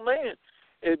fellow man.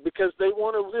 Because they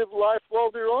want to live life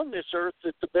while they're on this earth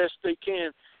at the best they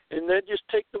can. And they just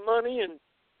take the money and,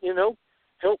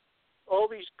 help all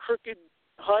these crooked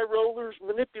high rollers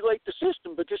manipulate the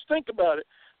system. But just think about it.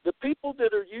 The people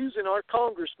that are using our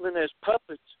congressmen as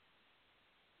puppets,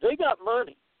 they got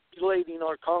money manipulating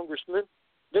our congressmen.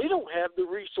 They don't have the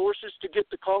resources to get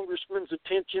the congressman's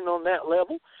attention on that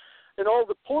level. And all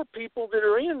the poor people that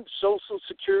are in Social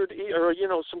Security or,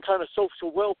 some kind of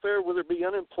social welfare, whether it be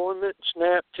unemployment,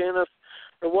 SNAP, TANF,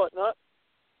 or whatnot,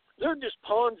 they're just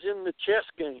pawns in the chess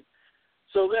game.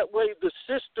 So that way the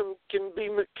system can be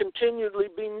continually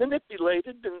be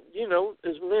manipulated. And,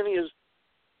 as many as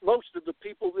most of the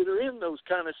people that are in those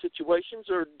kind of situations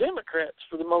are Democrats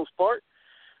for the most part.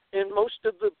 And most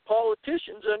of the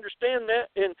politicians understand that.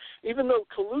 And even though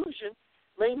collusion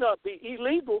may not be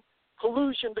illegal,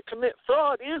 collusion to commit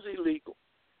fraud is illegal.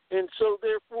 And so,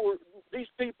 therefore, these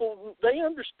people, they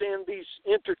understand these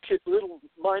intricate little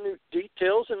minute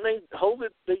details, and they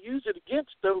use it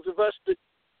against those of us that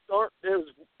aren't as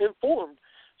informed,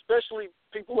 especially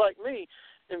people like me.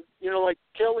 And, like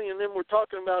Kelly and them were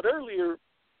talking about earlier,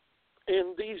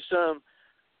 in these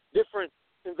different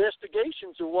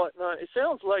investigations or whatnot, it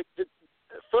sounds like that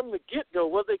from the get-go,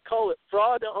 what they call it,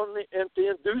 fraud at the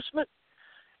inducement,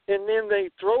 and then they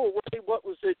throw away what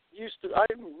was it used to. I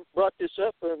brought this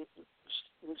up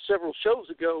several shows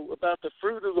ago about the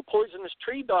fruit of the poisonous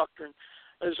tree doctrine.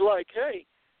 It's like, hey,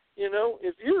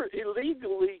 if you're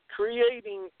illegally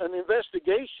creating an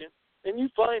investigation and you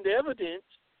find evidence,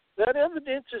 that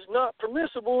evidence is not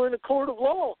permissible in a court of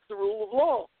law, the rule of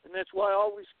law. And that's why I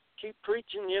always keep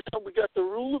preaching, we got the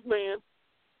rule of man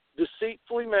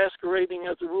deceitfully masquerading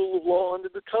as the rule of law under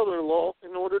the color law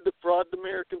in order to defraud the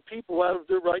American people out of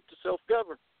their right to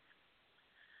self-govern.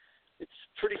 It's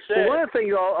pretty sad. Well, one other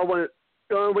thing I want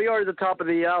to, we are at the top of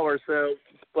the hour, so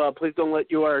please don't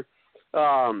let your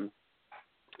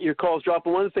calls drop.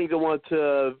 And one of the things I want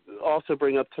to also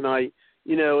bring up tonight,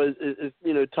 is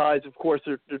ties, of course,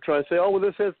 they're trying to say, oh, well,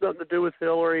 this has nothing to do with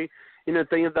Hillary,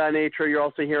 things of that nature. You're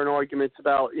also hearing arguments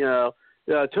about,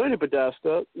 Tony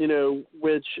Podesta,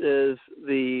 which is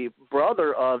the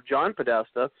brother of John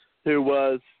Podesta, who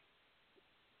was,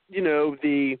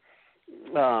 the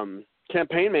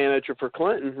campaign manager for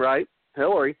Clinton, right,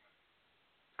 Hillary.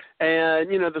 And,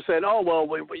 they're saying, oh, well,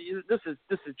 this is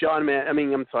John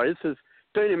this is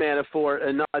Tony Manafort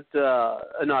and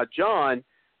not John.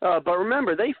 But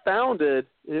remember, they founded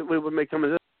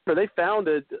they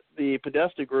founded the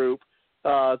Podesta group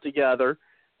together,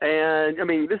 and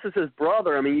this is his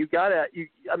brother. You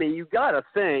gotta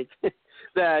think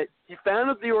that he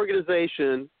founded the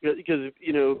organization because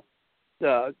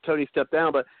Tony stepped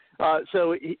down, but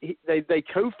so they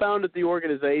co-founded the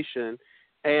organization,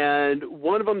 and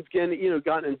one of them's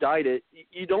gotten indicted.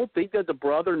 You don't think that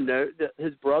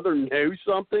his brother knows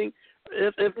something,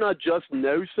 if not just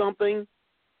knows something,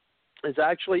 is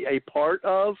actually a part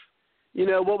of,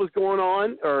 what was going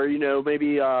on, or,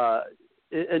 maybe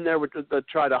in there with the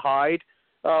try to hide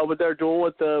what they're doing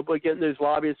with getting those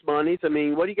lobbyist monies.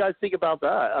 What do you guys think about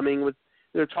that?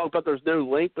 They're talking about there's no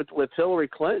link with Hillary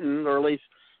Clinton, or at least,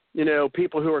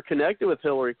 people who are connected with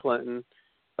Hillary Clinton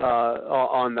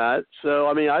on that.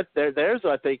 So, there's,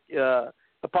 I think, a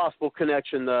possible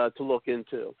connection to look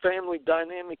into. Family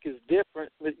dynamic is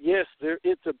different, but yes,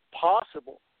 it's a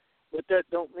possible. But that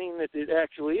don't mean that it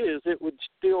actually is. It would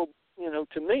still,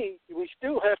 to me, we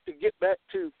still have to get back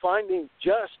to finding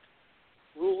just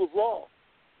rule of law.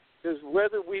 Because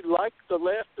whether we like the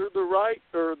left or the right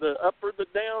or the up or the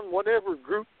down, whatever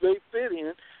group they fit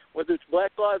in, whether it's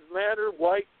Black Lives Matter,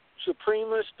 white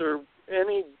supremacist, or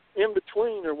any in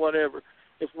between or whatever,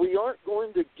 if we aren't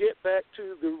going to get back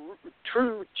to the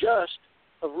true just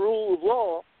of rule of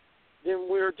law, then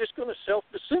we're just going to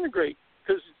self-disintegrate.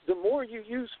 Because the more you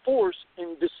use force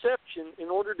and deception in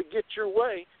order to get your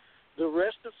way, the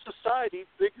rest of society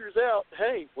figures out,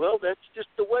 hey, well, that's just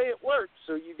the way it works.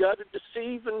 So you got to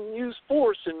deceive and use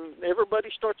force, and everybody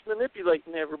starts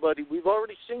manipulating everybody. We've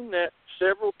already seen that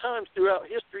several times throughout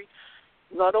history,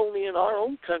 not only in our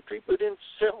own country, but in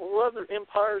several other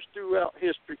empires throughout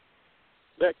history.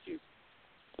 Back to you.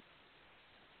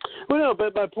 Well, no,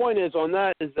 but my point is on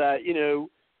that is that,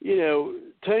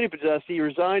 Tony Podesta, he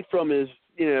resigned from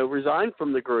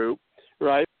the group,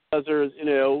 right? Because there's,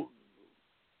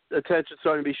 attention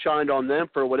starting to be shined on them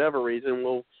for whatever reason.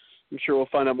 I'm sure we'll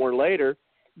find out more later.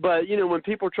 But, when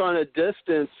people are trying to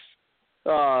distance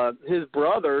his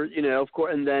brother, of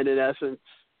course, and then in essence,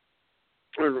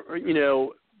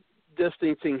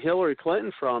 distancing Hillary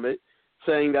Clinton from it,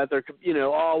 saying that they're,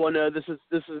 oh, well, no, this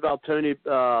is about Tony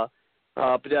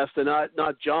Podesta,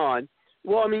 not John.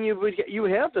 Well, you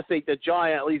would have to think that John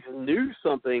at least knew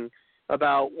something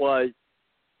about what,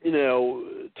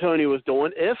 Tony was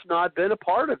doing, if not been a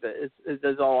part of it,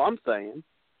 is all I'm saying.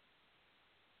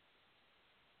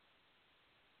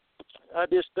 I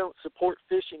just don't support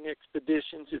fishing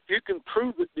expeditions. If you can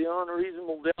prove it beyond a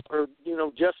reasonable doubt, or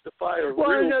justify a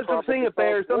well, real no, I'm saying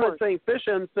I'm not saying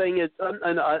fishing. I'm saying it's,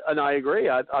 and I agree.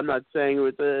 I'm not saying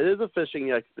it is a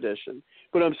fishing expedition.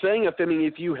 But I'm saying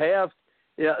if you have,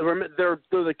 they're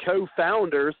the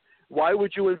co-founders. Why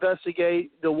would you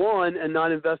investigate the one and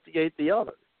not investigate the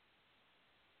other?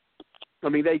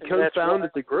 They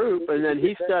co-founded the group, and then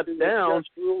he stepped down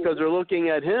because they're looking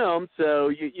at him. So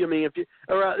you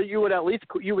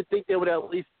would think they would at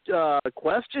least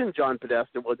question John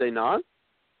Podesta, would they not?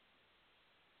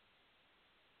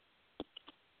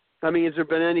 Has there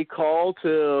been any call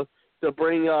to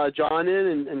bring John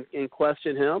in and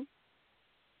question him?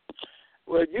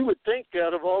 Well, you would think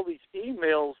out of all these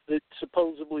emails that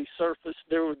supposedly surfaced,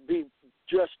 there would be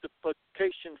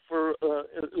justification for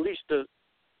at least a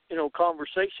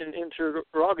conversation,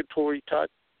 interrogatory type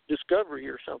discovery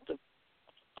or something.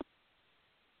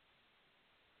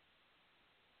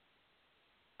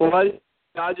 Well,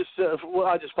 I just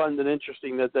find it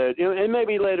interesting that they, and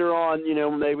maybe later on,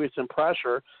 maybe with some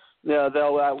pressure,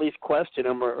 they'll at least question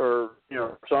him or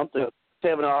something.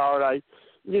 Having a hard,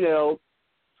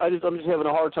 I'm just having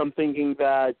a hard time thinking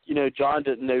that, John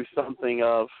didn't know something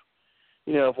of,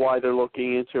 of why they're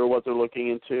looking into or what they're looking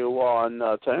into on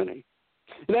Tony.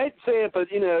 And I hate to say it, but,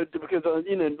 because,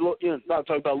 not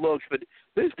talking about looks, but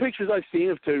those pictures I've seen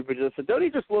of Tony Podesta, don't he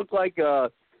just look like,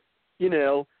 don't he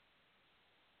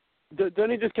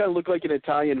just kind of look like an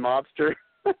Italian mobster?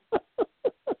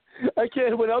 I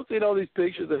can't, when I'm seeing all these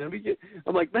pictures of him,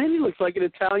 I'm like, man, he looks like an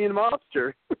Italian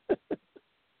mobster.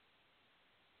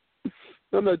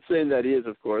 I'm not saying that he is,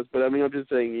 of course, but I'm just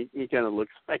saying he kind of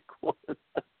looks like one.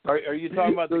 Are you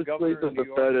talking about the governor of New York?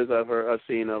 The photos I've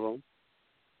seen of him.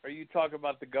 Are you talking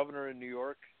about the governor in New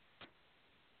York?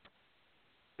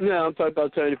 No, I'm talking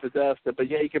about Tony Podesta, but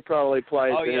yeah, you could probably apply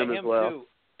it to him as well. Too.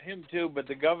 Him too, but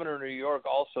the governor of New York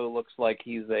also looks like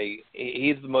he's the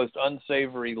most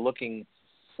unsavory looking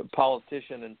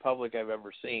politician in public I've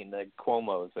ever seen. That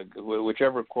Cuomo,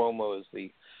 whichever Cuomo is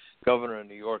the governor of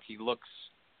New York, he looks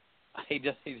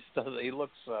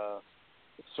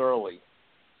surly.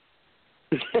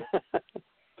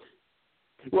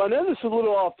 Well, I know this is a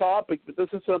little off topic, but this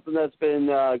is something that's been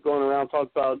going around. Talk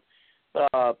about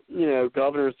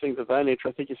governors, things of that nature.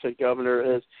 I think you said governor.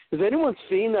 Has anyone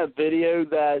seen that video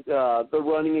that they're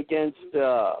running against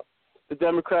the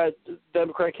Democrat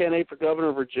candidate for governor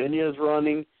of Virginia is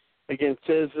running against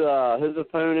his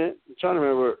opponent? I'm trying to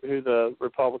remember who the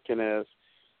Republican is.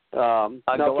 Now,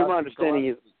 from my understanding,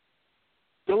 is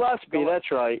Gillespie. That's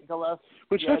right.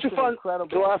 Which makes you fun.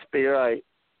 Gillespie, right?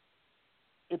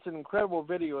 It's an incredible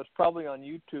video. It's probably on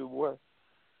YouTube where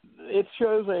it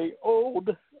shows a old,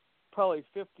 probably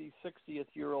 50,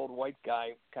 60th-year-old white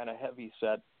guy, kind of heavy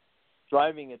set,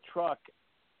 driving a truck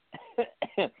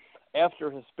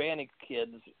after Hispanic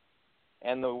kids,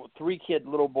 and the 3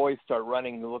 little boys start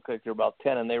running who look like they're about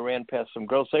 10, and they ran past some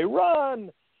girls, say,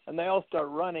 "Run!" And they all start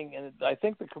running, and I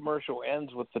think the commercial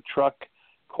ends with the truck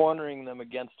cornering them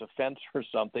against a fence or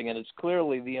something, and it's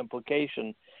clearly the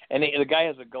implication. And the guy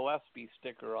has a Gillespie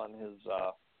sticker on his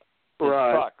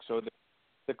truck, so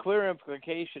the clear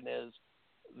implication is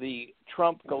the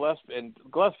Trump Gillespie, and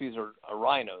Gillespie's a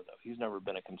rhino, though. He's never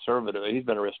been a conservative. He's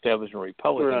been an establishment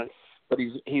Republican. Right. But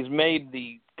he's made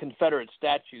the Confederate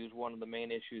statues one of the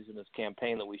main issues in his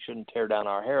campaign, that we shouldn't tear down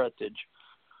our heritage.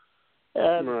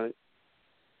 And right.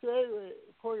 Anyway,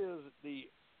 the point is the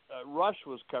Rush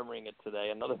was covering it today,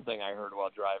 another thing I heard while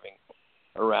driving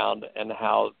around, and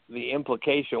how the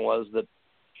implication was that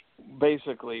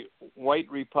basically white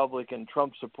Republican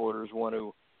Trump supporters want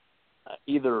to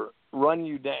either run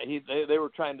you down. They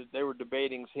were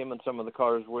debating, him and some of the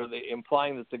cars, were they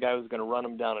implying that the guy was going to run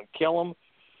him down and kill him,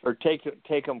 or take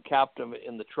him captive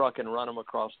in the truck and run him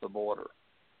across the border.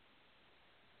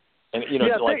 And take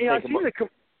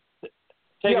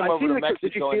him over to Mexico.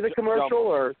 Did you see the commercial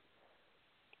or?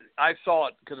 I saw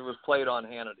it because it was played on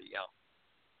Hannity. Yeah.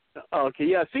 Okay,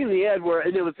 yeah, I've seen the ad where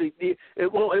it was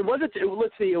it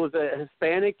was a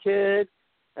Hispanic kid,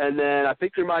 and then I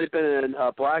think there might have been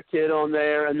a black kid on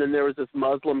there, and then there was this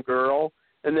Muslim girl,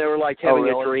 and they were like having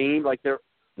a dream, like they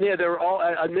were all.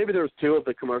 Maybe there was 2 of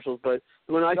the commercials, but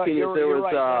when I seen it, there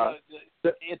was.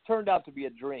 Right. It turned out to be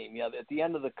a dream. Yeah, at the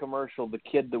end of the commercial, the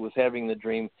kid that was having the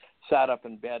dream sat up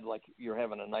in bed like you're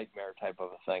having a nightmare type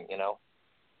of a thing,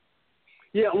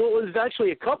 Yeah, well, it was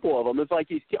actually a couple of them. It's like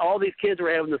all these kids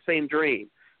were having the same dream,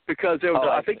 because there was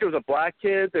I think there was a black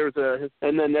kid,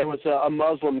 and then there was a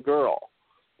Muslim girl.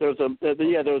 There was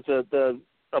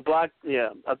a black,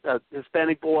 a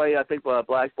Hispanic boy, I think a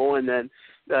black boy, and then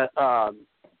a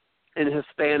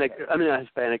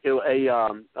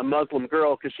Muslim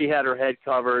girl, because she had her head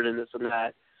covered and this and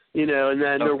that, and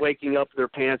then they're waking up, their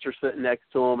pants are sitting next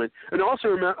to them, and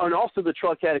also the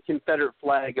truck had a Confederate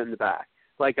flag in the back.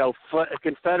 Like a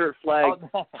Confederate flag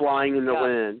flying in the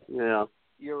wind. Yeah.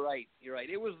 You're right.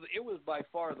 It was by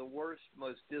far the worst,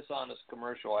 most dishonest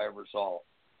commercial I ever saw.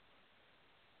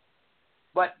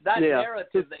 But that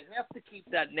narrative, they have to keep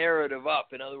that narrative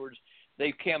up. In other words,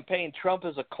 they campaign Trump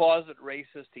is a closet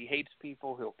racist. He hates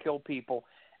people. He'll kill people.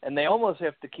 And they almost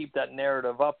have to keep that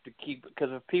narrative up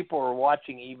because if people are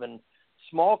watching even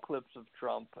small clips of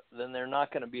Trump, then they're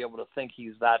not going to be able to think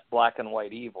he's that black and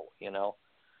white evil,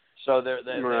 So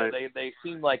they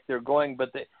seem like they're going,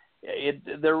 but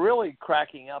they're really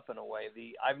cracking up in a way.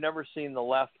 I've never seen the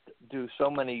left do so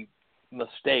many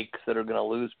mistakes that are going to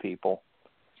lose people.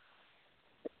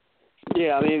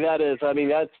 Yeah, you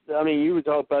would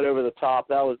talk about over the top.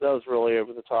 That was really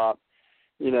over the top.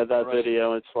 That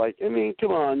video. It's like,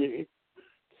 come on.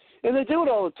 And they do it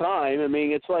all the time.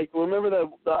 It's like, remember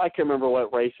I can't remember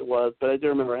what race it was, but I do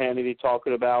remember Hannity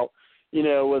talking about,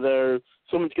 whether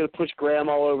someone's going to push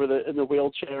grandma in the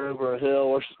wheelchair over a hill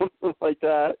or something like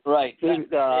that. Right.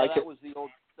 That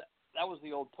That was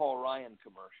the old Paul Ryan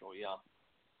commercial, yeah.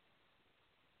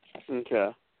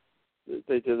 Okay.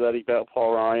 They did that about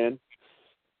Paul Ryan.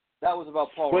 That was about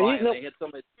Paul Ryan. They had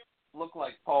somebody look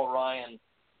like Paul Ryan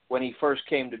when he first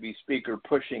came to be speaker,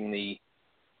 pushing the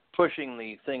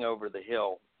thing over the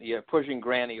hill. Yeah, pushing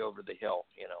Granny over the hill,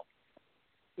 you know.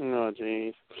 Oh,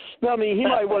 jeez. No, I mean, he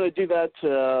might want to do that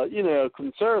to,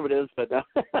 conservatives, but no.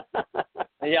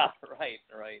 Yeah, right.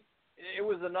 It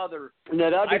was another... No,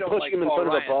 that'd be pushing him in front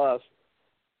of a bus.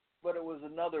 But it was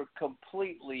another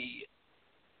completely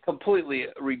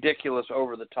ridiculous,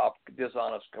 over-the-top,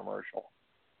 dishonest commercial.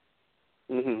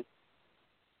 Mhm.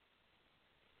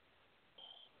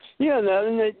 Yeah, no,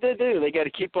 and they do. They got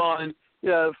to keep on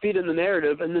feeding the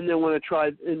narrative, and then they want to try,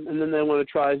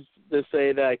 to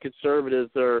say that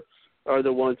conservatives are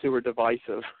the ones who are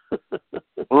divisive.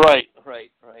 Right.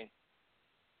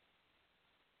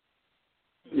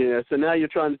 Yeah, so now you're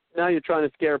trying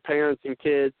to scare parents and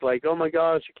kids like, oh my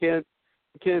gosh, you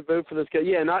can't vote for this guy.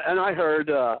 Yeah, and I heard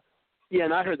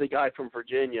the guy from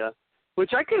Virginia,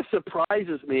 which I guess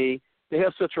surprises me. They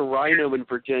have such a rhino in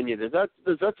Virginia. Does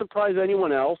that surprise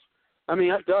anyone else? I mean,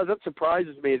 that does. That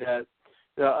surprises me that.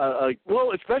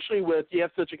 Well, especially with you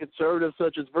have such a conservative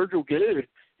such as Virgil Goode,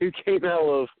 who came out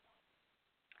of,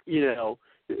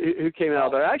 who came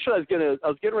out there. Actually, I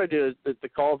was getting ready to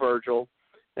call Virgil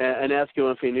and ask him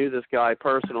if he knew this guy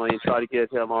personally and try to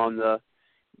get him on the,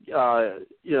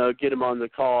 get him on the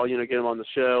call, get him on the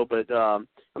show. But I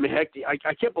mean, heck,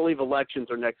 I can't believe elections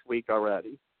are next week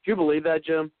already. Do you believe that,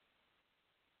 Jim?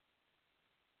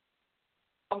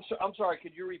 I'm sorry.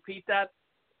 Could you repeat that?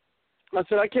 I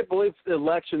said I can't believe the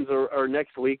elections are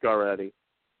next week already.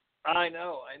 I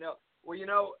know.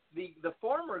 Well, the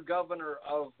former governor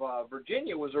of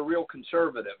Virginia was a real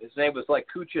conservative. His name was like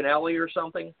Cuccinelli or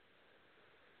something.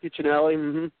 Cuccinelli.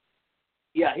 Mm-hmm.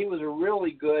 Yeah, he was a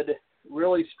really good,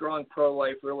 really strong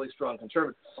pro-life, really strong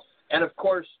conservative. And of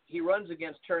course, he runs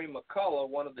against Terry McCullough,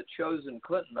 one of the chosen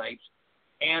Clintonites,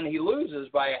 and he loses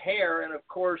by a hair. And of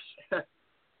course.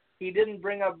 He didn't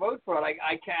bring up vote fraud.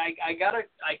 I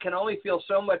can only feel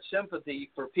so much sympathy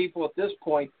for people at this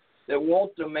point that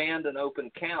won't demand an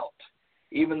open count,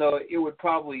 even though it would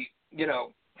probably,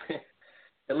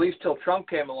 at least till Trump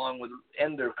came along, would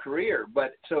end their career.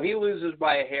 But so he loses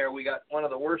by a hair. We got one of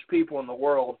the worst people in the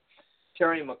world,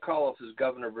 Terry McAuliffe, is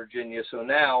governor of Virginia. So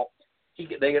now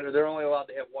they're only allowed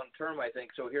to have one term, I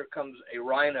think. So here comes a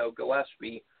rhino,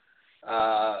 Gillespie,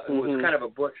 who was kind of a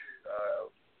Bush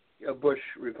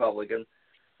Republican,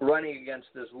 running against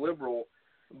this liberal,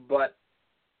 but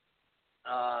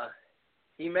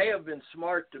he may have been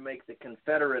smart to make the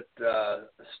Confederate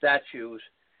statues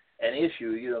an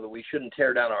issue, that we shouldn't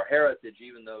tear down our heritage,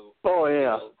 even though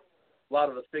a lot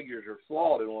of the figures are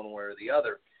flawed in one way or the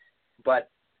other. But,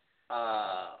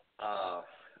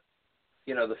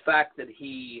 the fact that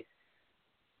he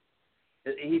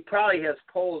probably has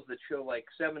polls that show like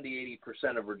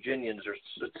 70-80% of Virginians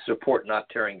support not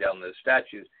tearing down those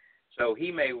statues. So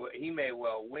he may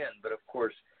well win, but of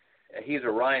course he's a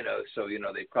rhino, so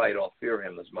they probably don't fear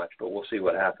him as much. But we'll see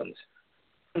what happens.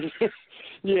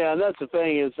 Yeah, and that's the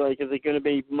thing is like, is it going to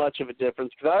be much of a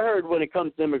difference? Because I heard when it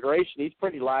comes to immigration, he's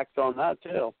pretty lax on that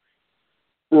too.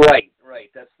 Right.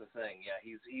 That's the thing. Yeah,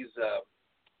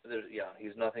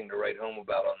 he's nothing to write home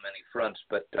about on many fronts,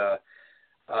 but.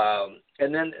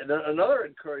 And then another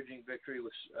encouraging victory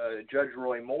was Judge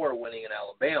Roy Moore winning in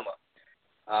Alabama.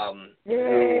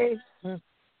 Yay!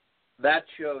 That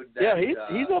showed that... Yeah,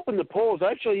 he's up in the polls.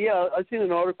 Actually, I've seen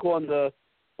an article on the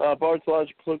Bard's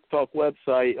Logic Talk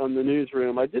website on the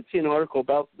newsroom. I did see an article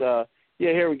about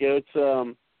here we go.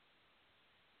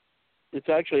 It's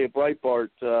actually a Breitbart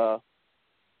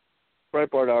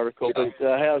article, but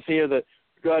it has here that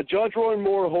Judge Roy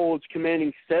Moore holds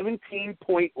commanding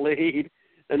 17-point lead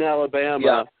in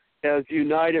Alabama has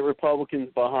United Republicans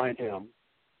behind him.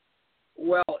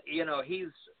 Well, he's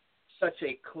such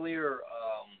a clear,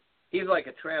 he's like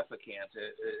a trafficant.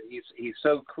 He's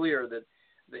so clear that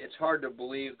it's hard to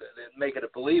believe, make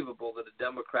it believable that a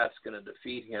Democrat's going to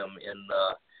defeat him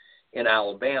in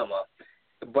Alabama.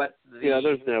 But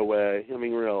there's no way. I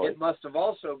mean, really. It must have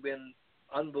also been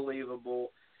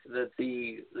unbelievable that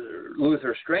the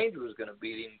Luther Strange was going to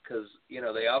beat him because,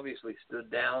 they obviously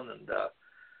stood down. And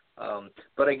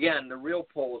but again, the real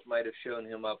polls might have shown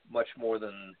him up much more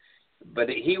than, but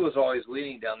he was always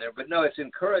leading down there. But no, it's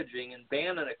encouraging. And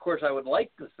Bannon, of course, I would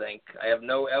like to think, I have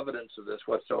no evidence of this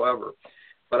whatsoever,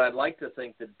 but I'd like to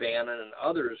think that Bannon and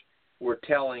others were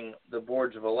telling the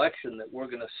boards of election that we're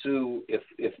going to sue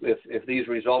if these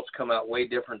results come out way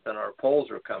different than our polls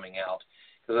are coming out.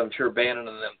 Because I'm sure Bannon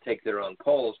and them take their own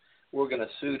polls. we're going to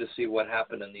sue to see what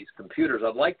happened in these computers.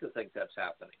 I'd like to think that's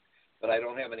happening, but I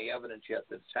don't have any evidence yet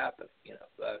that it's happening.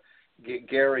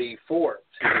 Gary Forbes,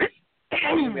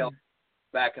 emailed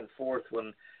back and forth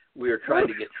when we were trying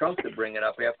to get Trump to bring it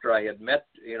up after I had met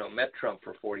Trump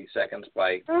for 40 seconds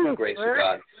by the grace of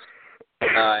God.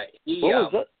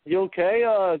 You okay?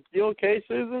 You okay,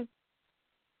 Susan?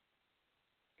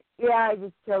 Yeah, I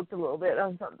just choked a little bit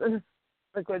on something.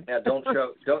 Liquid. Yeah, don't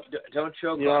choke. Don't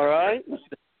choke. You all right?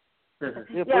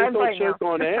 Please don't choke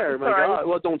on air. My God.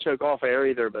 Well, don't choke off air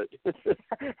either, but.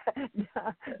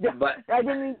 But I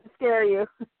didn't mean to scare you.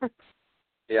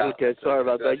 Yeah. Okay, sorry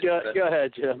about that. Go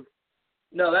ahead, Jim.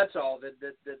 No, that's all. I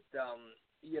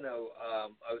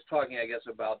was talking, I guess,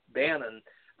 about Bannon.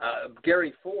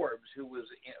 Gary Forbes, who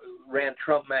ran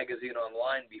Trump Magazine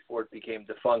online before it became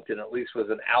defunct, and at least was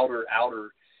an outer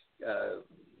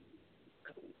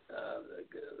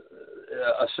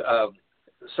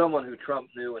someone who Trump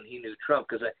knew, and he knew Trump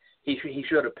because he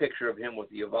showed a picture of him with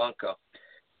Ivanka,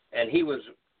 and he was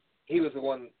the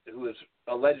one who was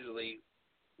allegedly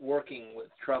working with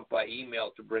Trump by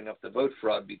email to bring up the vote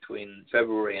fraud between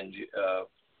February and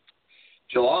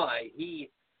July. He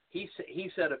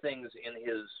said things in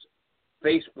his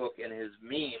Facebook and his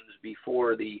memes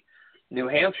before the New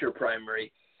Hampshire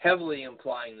primary, heavily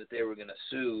implying that they were going to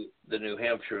sue the New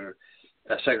Hampshire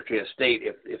Secretary of State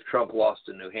if Trump lost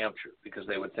in New Hampshire, because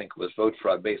they would think it was vote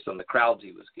fraud based on the crowds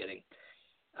he was getting.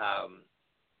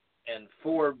 And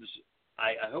Forbes,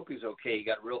 I hope he's okay. He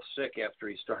got real sick after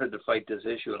he started to fight this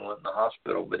issue and went in the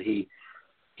hospital. But he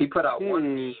put out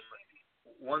one meme,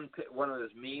 one of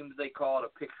those memes, they call it,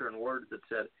 a picture in words that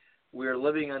said, "We are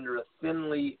living under a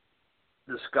thinly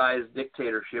disguised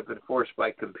dictatorship enforced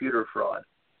by computer fraud."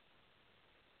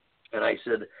 And I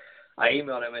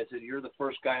emailed him. I said, "You're the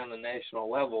first guy on the national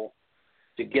level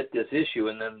to get this issue."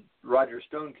 And then Roger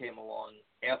Stone came along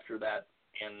after that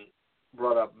and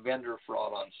brought up vendor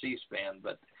fraud on C-SPAN.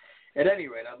 But at any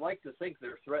rate, I'd like to think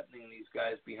they're threatening these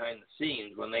guys behind the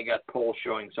scenes when they got polls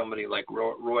showing somebody like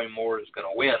Roy Moore is going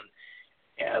to win,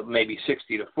 maybe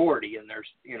 60-40, and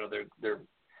they're.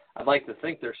 I'd like to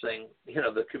think they're saying,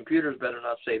 the computers better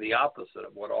not say the opposite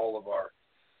of what all of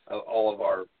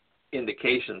our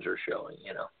indications are showing,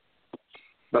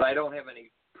 But I don't have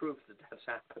any proof that that's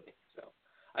happening. So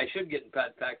I should get in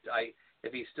fact,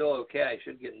 if he's still okay, I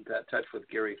should get in touch with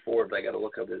Gary Forbes. I got to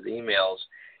look up his emails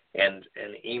and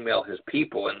email his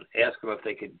people and ask them if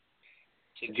they could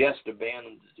suggest a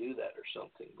Bannon to do that or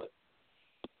something. But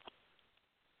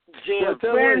Jim,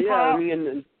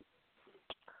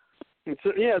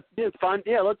 it's fine.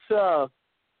 Yeah, let's talk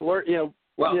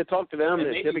to them.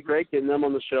 It'd be great getting them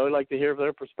on the show. I'd like to hear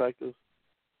their perspective.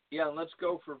 Yeah, and let's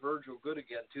go for Virgil Good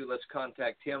again too. Let's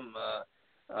contact him,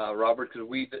 Robert, because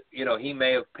he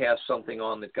may have passed something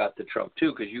on that got to Trump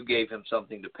too, because you gave him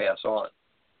something to pass on.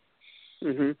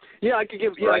 Mhm. Yeah, I could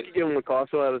give him a call.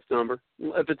 So I have his number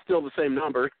if it's still the same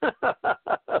number.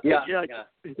 Yeah,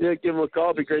 give him a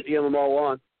call. It'd be great to get them all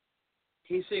on.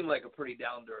 He seemed like a pretty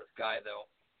down to earth guy, though,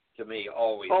 to me,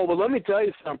 always. Oh, well, let me tell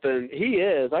you something. He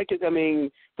is.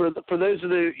 For those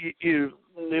of you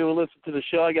new and listen to the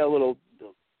show, I got a little.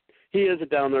 He is a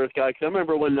down to earth guy. Because I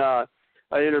remember when I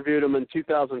interviewed him in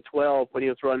 2012 when he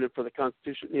was running for the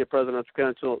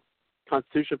presidential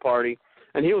Constitution Party.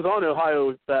 And he was on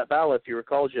Ohio's ballot, if you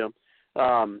recall, Jim.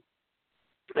 And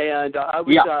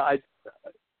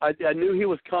I knew he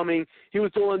was coming. He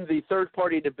was doing the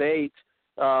third-party debate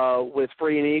with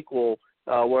Free and Equal,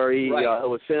 where it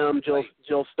was him,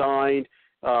 Jill Stein,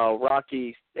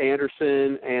 Rocky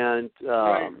Anderson, and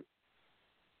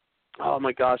oh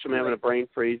my gosh, I'm having a brain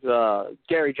freeze.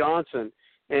 Gary Johnson,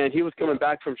 and he was coming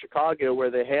back from Chicago, where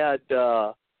they had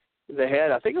I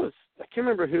think it was, I can't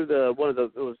remember who it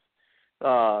was.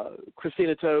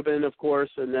 Christina Tobin, of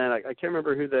course, and then I can't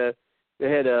remember who they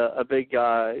had a big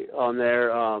guy on there.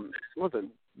 Was it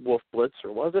Wolf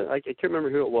Blitzer? Was it? I can't remember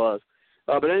who it was.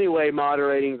 But anyway,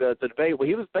 moderating the debate. Well,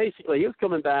 he was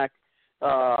coming back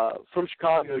from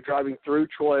Chicago, driving through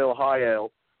Troy,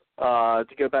 Ohio,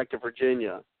 to go back to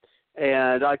Virginia.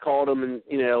 And I called him, and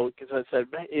because I said,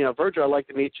 Virgil, I'd like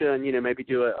to meet you, and maybe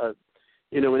do an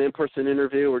in-person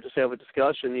interview or just have a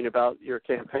discussion, about your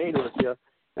campaign with you.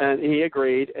 And he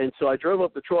agreed, and so I drove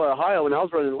up to Troy, Ohio, and I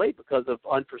was running late because of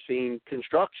unforeseen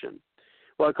construction.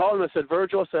 Well, I called him. I said,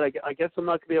 Virgil, I said, I guess I'm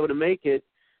not going to be able to make it.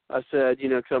 I said,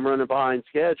 because I'm running behind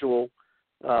schedule,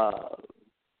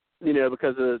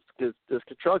 because of this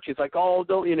construction. He's like, oh,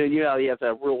 don't, he has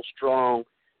that real strong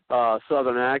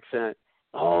Southern accent.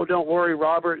 Oh, don't worry,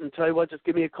 Robert, and tell you what, just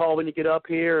give me a call when you get up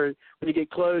here and when you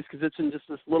get close, because it's in just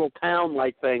this little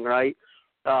town-like thing, right?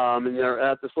 And they're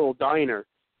at this little diner.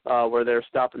 where they're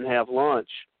stopping to have lunch.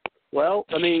 Well,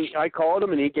 I mean, I called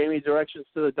him, and he gave me directions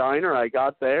to the diner. I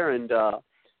got there, and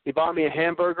he bought me a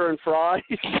hamburger and fries,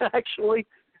 actually.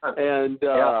 And,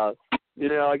 you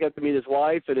know, I got to meet his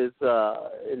wife and his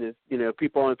you know,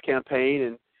 people on his campaign,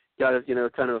 and got a, you know,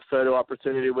 kind of a photo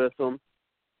opportunity with them.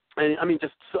 And, I mean,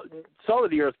 just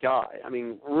solid-the-earth guy. I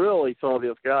mean, really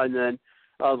solid-the-earth guy. And then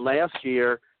last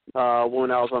year,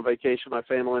 when I was on vacation, my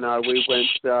family and I, we went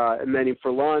and met him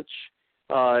for lunch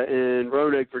in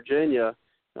Roanoke, Virginia,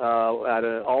 at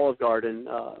an Olive Garden,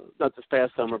 not this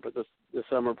past summer, but this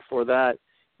summer before that.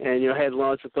 And, you know, had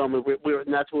lunch with them, and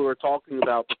and that's what we were talking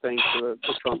about, the things for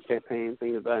the Trump campaign,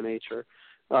 things of that nature.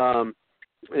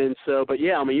 And so, but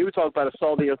yeah, I mean, you would talk about a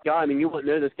solid-the-earth guy. I mean, you wouldn't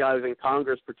know this guy was in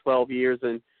Congress for 12 years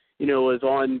and, you know, was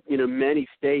on, you know, many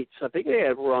states. I think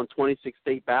were on 26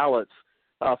 state ballots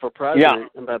for president.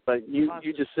 Yeah. But you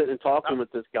just sitting and talking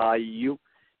with this guy, you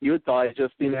would thought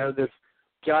just, you know, this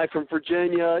guy from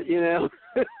Virginia, you know,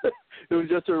 who was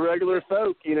just a regular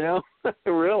folk, you know,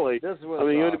 really. I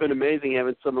mean, it would have been amazing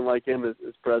having someone like him as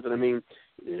president. I mean,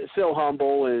 so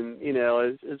humble, and, you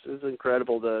know, it's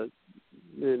incredible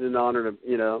an honor to,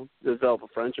 you know, develop a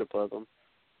friendship with him.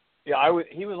 Yeah,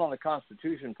 he was on the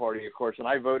Constitution Party, of course, and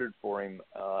I voted for him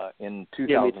in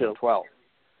 2012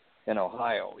 in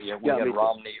Ohio. Yeah, we had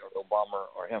Romney or Obama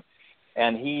or him.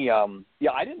 And he,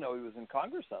 I didn't know he was in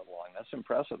Congress that long. That's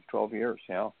impressive, 12 years,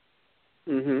 yeah.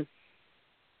 Mhm.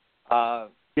 I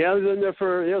was in there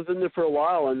for a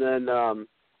while, and then,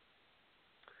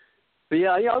 but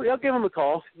yeah, I'll give him a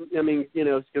call. I mean, you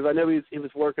know, because I know he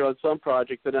was working on some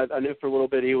project, and I knew for a little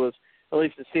bit he was, at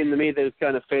least it seemed to me that he was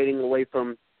kind of fading away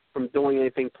from doing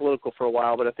anything political for a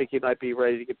while, but I think he might be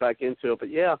ready to get back into it. But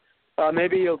yeah,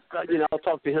 maybe I'll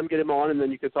talk to him, get him on, and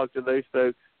then you can talk to those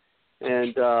folks,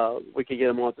 and we could get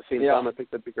them on at the same time. I think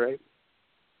that'd be great.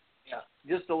 Yeah,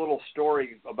 just a little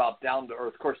story about Down to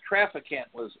Earth. Of course, Trafficant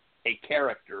was a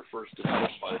character first and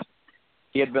foremost.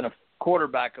 He had been a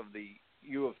quarterback of the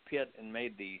U of Pitt and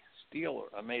made the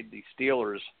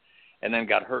Steelers, and then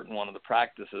got hurt in one of the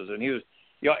practices. And he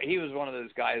was one of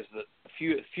those guys that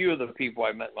few of the people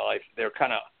I've met in my life, they're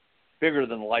kind of bigger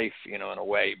than life, you know, in a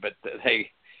way. But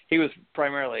he was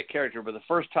primarily a character. But the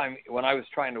first time when I was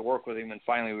trying to work with him, and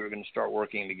finally we were going to start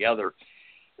working together,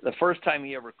 the first time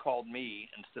he ever called me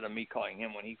instead of me calling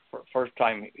him, when first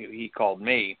time he called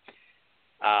me,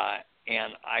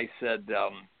 and I said,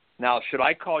 now should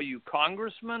I call you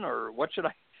Congressman or what should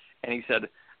I? And he said,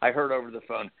 I heard over the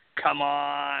phone, come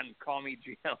on, call me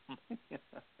Jim.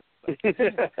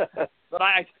 But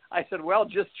I said, well,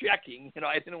 just checking. You know,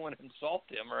 I didn't want to insult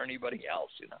him or anybody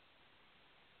else, you know.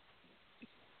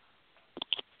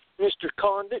 Mr.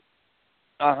 Condit?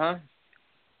 Uh-huh.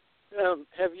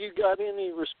 Have you got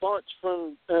any response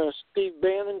from Steve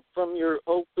Bannon from your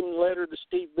open letter to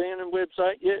Steve Bannon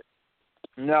website yet?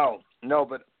 No,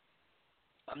 but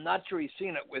I'm not sure he's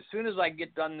seen it. As soon as I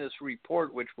get done this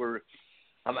report, which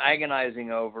I'm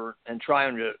agonizing over and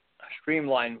trying to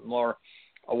streamline more,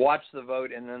 I'll watch the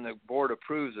vote, and then the board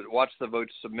approves it. Watch the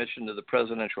vote submission to the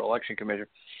Presidential Election Commission,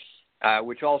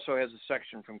 which also has a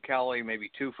section from Kelly, maybe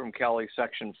two from Kelly,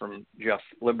 section from Jeff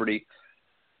Liberty.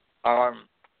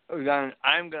 Then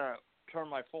I'm going to turn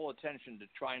my full attention to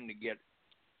trying to get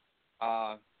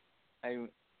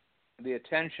the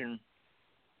attention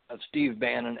of Steve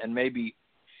Bannon, and maybe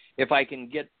if I can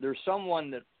get, there's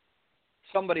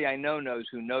somebody I know knows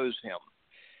who knows him,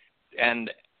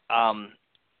 and I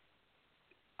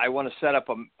want to set up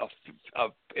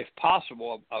if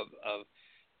possible,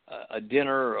 a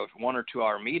dinner or 1 or 2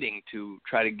 hour meeting to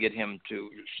try to get him to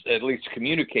at least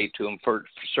communicate to him for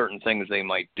certain things they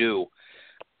might do.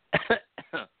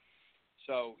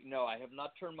 So, no, I have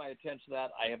not turned my attention to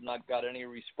that. I have not got any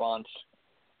response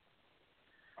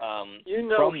from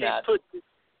that.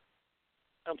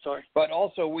 I'm sorry. But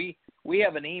also, we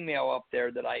have an email up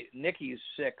there that Nikki's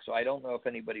sick, so I don't know if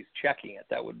anybody's checking it.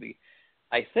 That would be,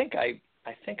 I think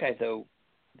though,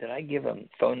 did I give him a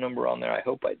phone number on there? I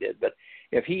hope I did. But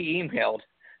if he emailed,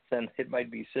 then it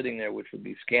might be sitting there, which would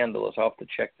be scandalous. I'll have to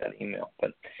check that email.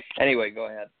 But anyway, go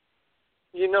ahead.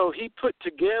 You know, he put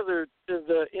together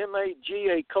the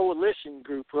MAGA coalition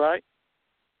group, right?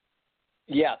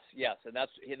 Yes, and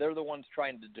they're the ones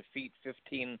trying to defeat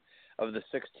 15 of the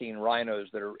 16 rhinos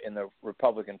that are in the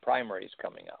Republican primaries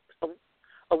coming up.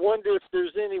 I wonder if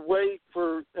there's any way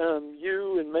for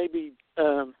you and maybe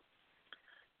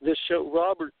this show,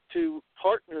 Robert, to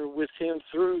partner with him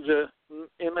through the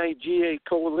MAGA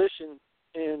coalition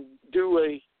and do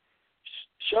a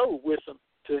show with them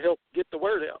to help get the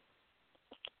word out.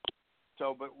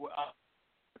 So, but I'll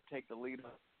take the lead.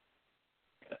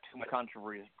 Too much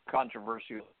controversy,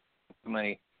 too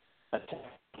many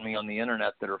attacking me on the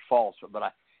internet that are false. But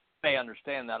I may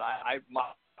understand that.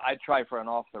 I'd try for an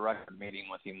off-the-record meeting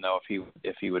with him, though,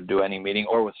 if he would do any meeting,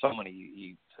 or with someone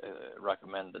he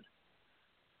recommended.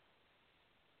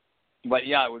 But,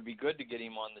 yeah, it would be good to get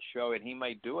him on the show, and he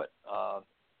might do it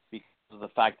because of the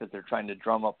fact that they're trying to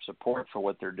drum up support for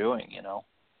what they're doing, you know.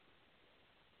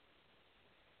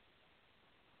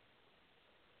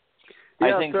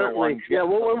 Yeah, I think certainly.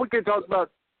 We can talk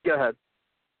about. Go ahead.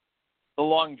 The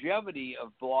longevity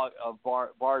of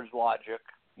Bar's logic,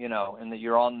 you know, and that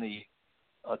you're on the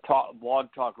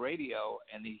Blog Talk Radio,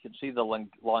 and you can see the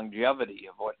longevity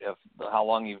of how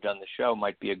long you've done the show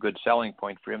might be a good selling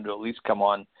point for him to at least come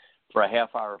on for a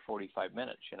half hour, 45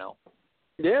 minutes, you know.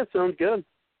 Yeah, sounds good.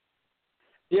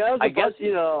 Yeah, I guess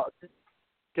go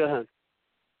ahead.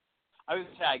 I would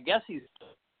say I guess he's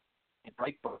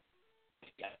right.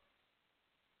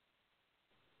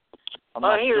 I'm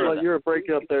not sure. You were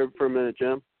breaking up there for a minute,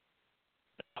 Jim.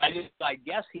 I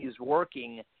guess he's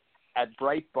working at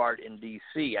Breitbart in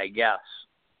D.C., I guess.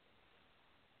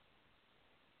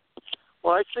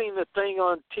 Well, I seen the thing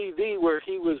on TV where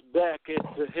he was back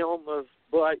at the helm of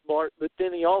Breitbart, but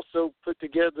then he also put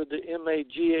together the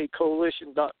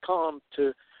MAGAcoalition.com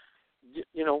to,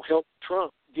 you know, help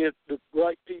Trump get the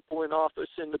right people in office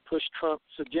and to push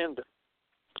Trump's agenda.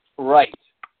 Right.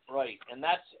 And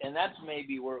that's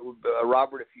maybe where it would,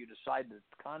 Robert, if you decide to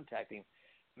contact him,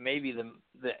 maybe the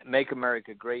Make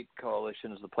America Great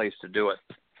Coalition is the place to do it.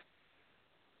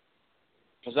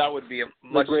 Because that would be a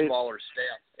much smaller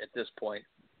staff at this point.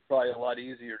 Probably a lot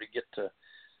easier to get to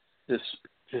his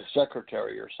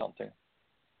secretary or something.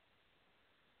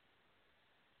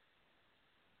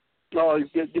 Oh,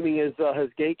 you mean his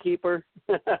gatekeeper?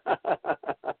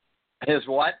 His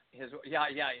what? Yeah.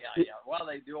 Well,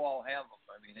 they do all have them.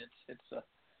 I mean,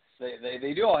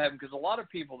 they do all have them because a lot of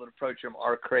people that approach them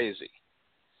are crazy,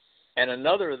 and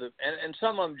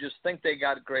some of them just think they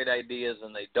got great ideas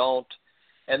and they don't,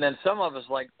 and then some of them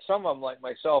like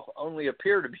myself only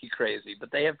appear to be crazy, but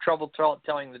they have trouble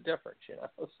telling the difference, you know.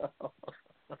 So.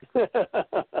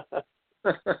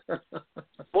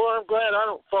 Well, I'm glad I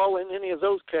don't fall in any of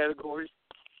those categories.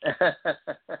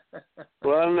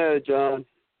 Well, I don't know, John.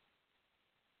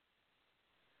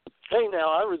 Hey,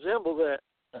 now, I resent that.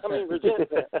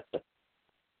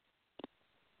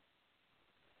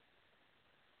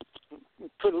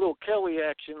 Put a little Kelly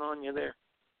action on you there.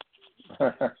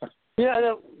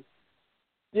 Yeah,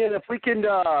 if we can,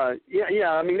 I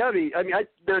mean, that'd be, I mean,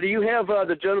 do you have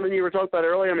the gentleman you were talking about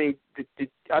earlier? I mean,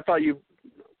 I thought you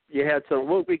had some,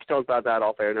 well, we can talk about that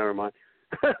off air, never mind.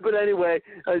 But anyway,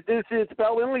 it's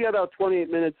about, we only got about 28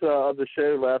 minutes of the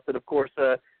show left, and of course,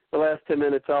 the last 10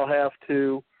 minutes I'll have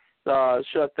to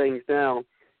shut things down.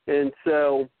 And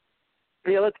so,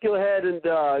 yeah, let's go ahead and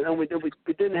we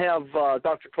didn't have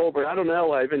Dr. Colbert. I don't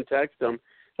know. I even texted him.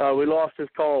 We lost his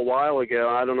call a while ago.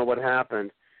 I don't know what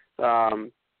happened.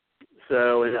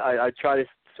 So, and I tried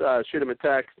to shoot him a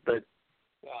text, but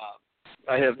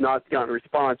I have not gotten a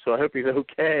response. So I hope he's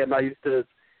okay. I'm not used to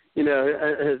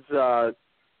his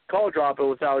call dropping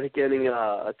without getting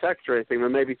a text or anything. But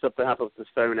maybe something happened with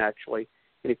his phone actually,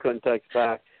 and he couldn't text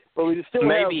back. But we still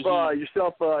have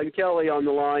yourself and Kelly on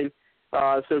the line.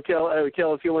 So, Kelly,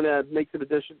 if you want to make some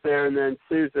additions there, and then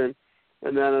Susan.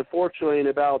 And then, unfortunately, in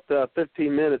about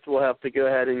 15 minutes, we'll have to go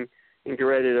ahead and get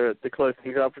ready to close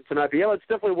things up for tonight. But, yeah, let's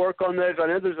definitely work on those. I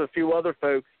know there's a few other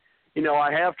folks,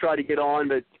 I have tried to get on,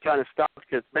 but kind of stopped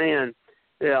because, man,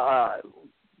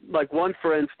 like one,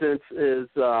 for instance, is,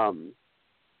 of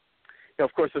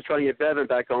course, I was trying to get Bevan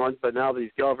back on, but now that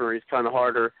he's governor, he's kind of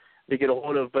harder to get a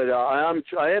hold of. But I have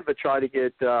tried to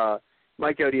get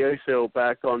Mike Odioso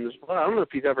back on this. Well, I don't know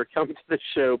if he's ever come to the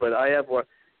show, but I have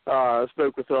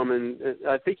spoke with him, and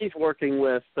I think he's working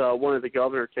with one of the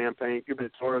governor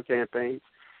gubernatorial campaigns.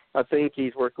 I think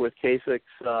he's working with Kasich's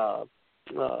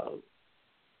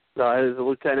as a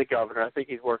lieutenant governor. I think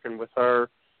he's working with her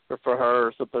or for her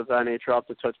or something of that nature. I'll have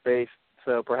to touch base.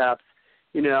 So perhaps,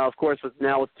 of course, with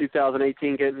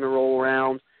 2018 getting to roll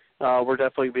around, we're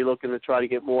definitely be looking to try to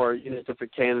get more,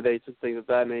 different candidates and things of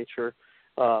that nature,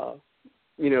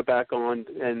 back on.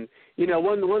 And,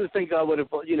 one of the things I would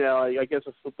have, I guess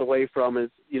I slipped away from is,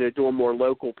 doing more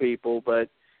local people. But,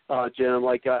 Jim,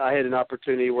 like I had an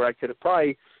opportunity where I could have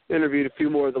probably interviewed a few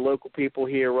more of the local people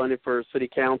here running for city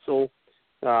council.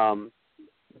 But,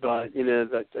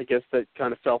 that, I guess that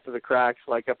kind of fell through the cracks.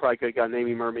 Like I probably could have gotten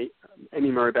Amy Murray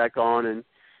back on. And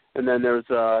then there's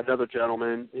another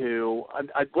gentleman who,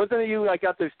 wasn't it you, I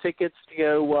got those tickets to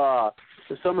go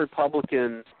to some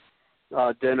Republican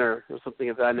dinner or something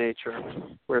of that nature,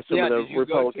 where some of the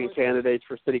Republican candidates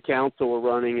for city council were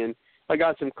running, and I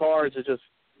got some cards that just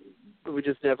we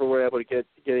just never were able to get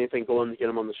anything going to get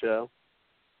him on the show.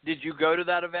 Did you go to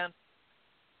that event?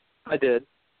 I did.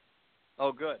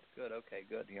 Oh, good. Okay,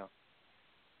 good. Yeah.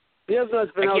 Yeah, so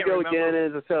it's been I'll go again.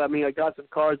 As I said, I mean, I got some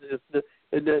cards. It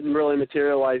didn't really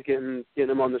materialize getting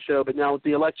him on the show. But now with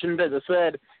the election, as I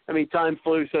said, I mean, time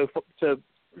flew so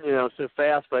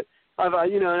fast. But I've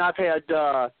and I've had,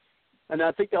 and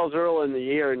I think that was early in the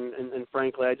year. And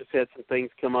frankly, I just had some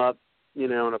things come up,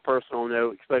 on a personal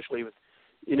note, especially with,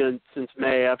 since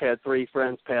May. I've had 3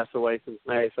 friends pass away since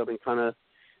May, so I've been kind of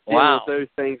dealing with those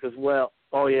things as well.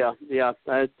 Oh yeah.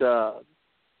 I had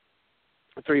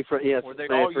 3 friends. Yes, were they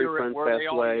 3 all friends passed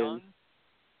away. Young?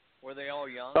 Were they all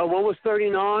young? One was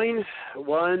 39.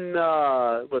 One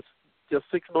was just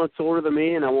 6 months older than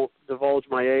me, and I won't divulge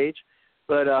my age.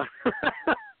 But and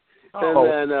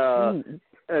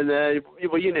then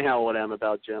well, you know how old I am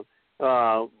about Jim.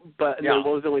 But then one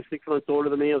was only 6 months older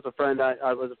than me. It was a friend.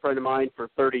 I was a friend of mine for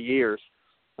 30 years.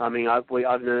 I mean, I've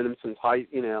known him since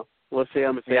Let's see,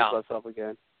 I'm gonna say myself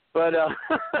again. But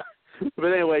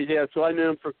but anyway, yeah. So I knew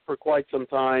him for quite some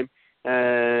time,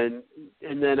 and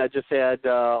then I just had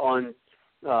on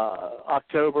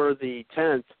October the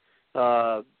 10th,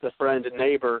 the friend and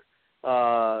neighbor,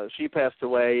 she passed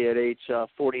away at age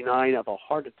 49 of a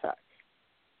heart attack.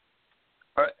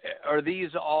 Are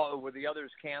these all? Were the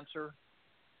others cancer?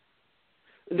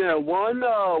 No, one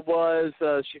was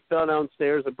she fell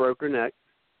downstairs and broke her neck.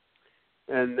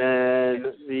 And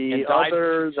then the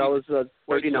other, that was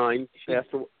 39.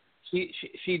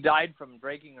 She died from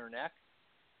breaking her neck?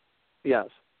 Yes.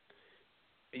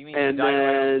 You mean and she died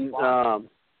then, right away?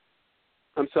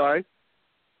 I'm sorry?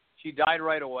 She died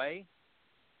right away?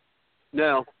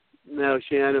 No,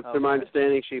 she ended up, to my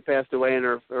understanding, she passed away in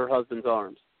her husband's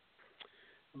arms.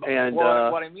 And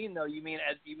what I mean, though, you mean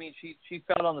she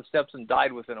fell down the steps and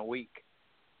died within a week?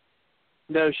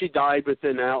 No, she died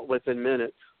within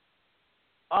minutes.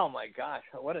 Oh my gosh!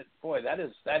 That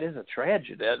is a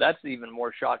tragedy. That's even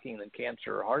more shocking than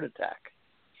cancer or heart attack.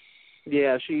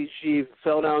 Yeah, she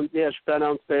fell down. Yeah, she fell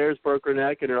downstairs, broke her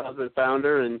neck, and her husband found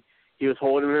her, and he was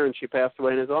holding her, and she passed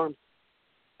away in his arms.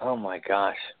 Oh my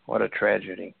gosh! What a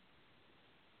tragedy.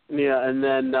 Yeah, and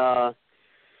then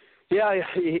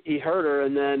he heard her,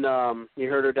 and then he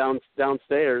heard her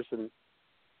downstairs, and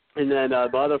then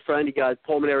my other friend, he got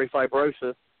pulmonary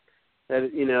fibrosis,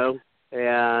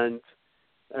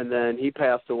 and then he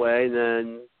passed away, and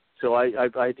then so I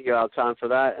had to go out of town for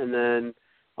that, and then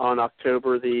on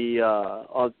October the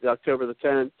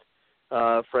 10th,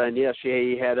 friend,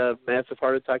 he had a massive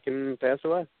heart attack and passed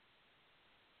away.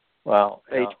 Wow,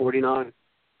 age 49.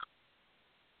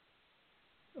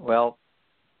 Well,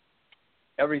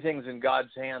 everything's in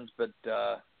God's hands, but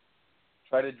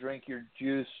try to drink your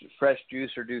juice, fresh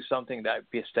juice, or do something to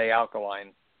stay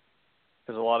alkaline,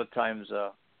 because a lot of times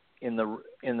in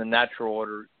the natural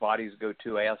order, bodies go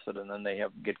too acid, and then they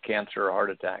get cancer or heart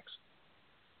attacks.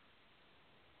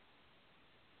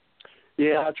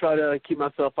 Yeah, I try to keep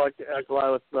myself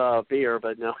alkaline with beer,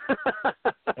 but no.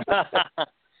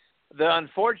 The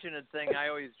unfortunate thing, I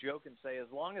always joke and say, as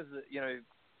long as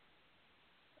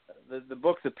the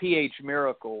book The pH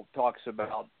Miracle talks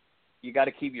about, you got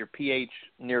to keep your pH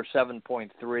near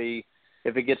 7.3.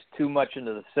 If it gets too much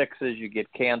into the 6s, you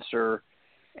get cancer.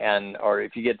 Or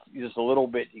if you get just a little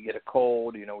bit, you get a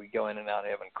cold. We go in and out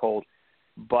having cold.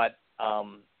 But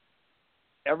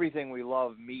everything we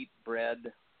love, meat,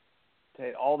 bread,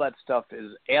 all that stuff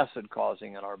is acid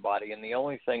causing in our body, and the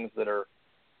only things that are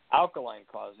alkaline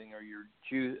causing are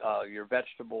your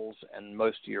vegetables and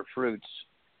most of your fruits.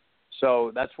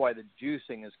 So that's why the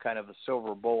juicing is kind of a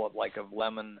silver bullet, like of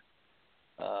lemon,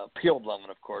 peeled lemon,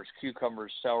 of course,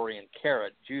 cucumbers, celery, and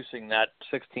carrot. Juicing that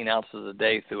 16 ounces a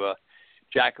day through a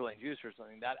Jacqueline juice or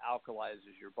something, that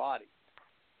alkalizes your body.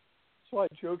 So I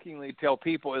jokingly tell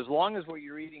people, as long as what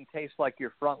you're eating tastes like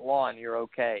your front lawn, you're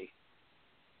okay.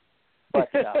 But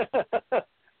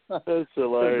that's hilarious.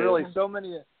 There's really so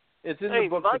many. It's in the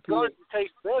book. My garden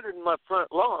tastes better than my front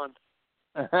lawn.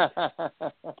 And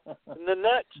the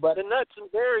nuts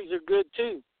and berries are good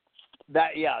too.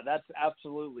 That's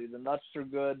absolutely, the nuts are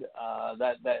good.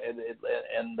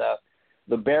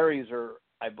 The berries are,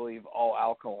 I believe, all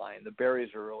alkaline. The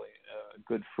berries are really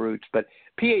good fruits. But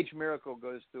pH Miracle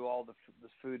goes through all the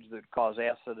foods that cause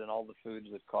acid and all the foods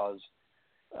that cause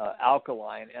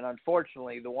alkaline. And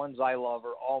unfortunately, the ones I love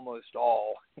are almost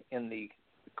all in the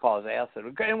cause acid.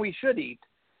 And we should eat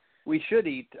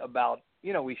about,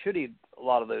 we should eat a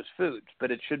lot of those foods,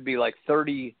 but it should be like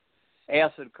 30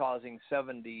 acid causing,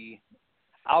 70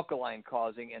 alkaline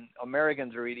causing, and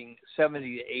Americans are eating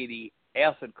 70 to 80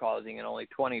 acid causing and only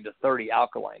 20 to 30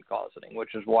 alkaline causing,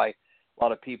 which is why a a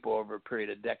lot of people over a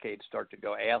period of decades start to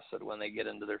go acid when they get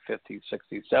into their 50s,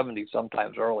 60s, 70s,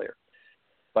 sometimes earlier.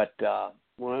 But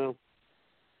wow.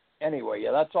 Anyway,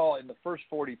 yeah, that's all in the first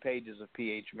 40 pages of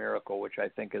pH Miracle, which I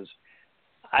think is,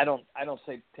 I don't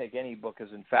say take any book as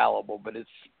infallible, but it's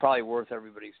probably worth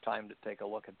everybody's time to take a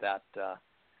look at that,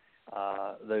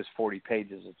 those 40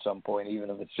 pages at some point, even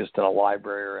if it's just in a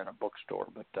library or in a bookstore.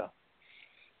 But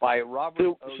by Robert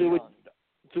O. Young.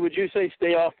 So would you say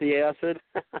stay off the acid?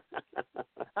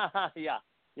 Yeah,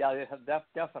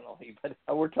 definitely. But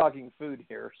we're talking food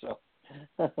here, so.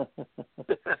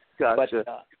 Gotcha.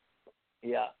 But,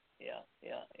 yeah.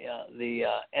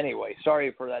 Anyway,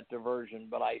 sorry for that diversion,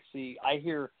 but I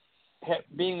hear,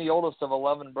 being the oldest of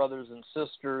 11 brothers and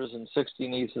sisters and 60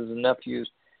 nieces and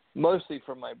nephews, mostly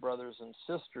from my brothers and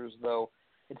sisters, though,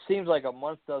 it seems like a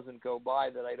month doesn't go by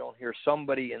that I don't hear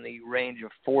somebody in the range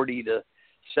of 40 to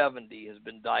 70 has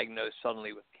been diagnosed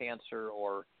suddenly with cancer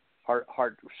or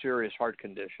serious heart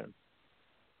condition.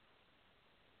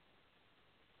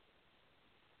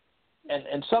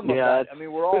 And some of that, I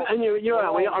mean, we're all. And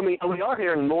we are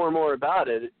hearing more and more about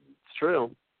it. It's true.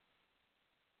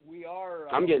 We are.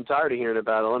 I'm getting tired of hearing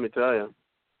about it. Let me tell you.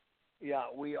 Yeah,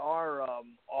 we are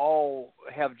all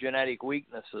have genetic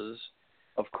weaknesses,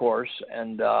 of course,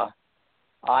 and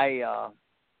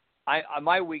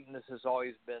my weakness has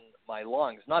always been my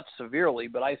lungs. Not severely,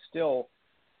 but I still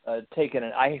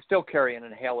I still carry an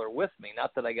inhaler with me.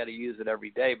 Not that I got to use it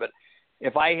every day, but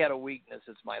if I had a weakness,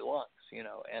 it's my lungs,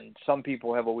 and some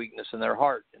people have a weakness in their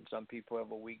heart, and some people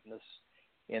have a weakness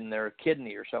in their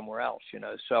kidney or somewhere else,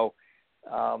 So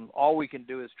all we can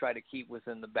do is try to keep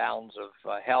within the bounds of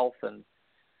health. And,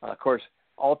 of course,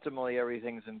 ultimately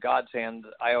everything's in God's hand.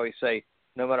 I always say,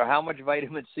 no matter how much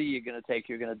vitamin C you're going to take,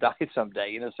 you're going to die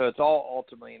someday, So it's all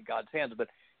ultimately in God's hands. But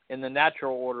in the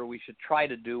natural order, we should try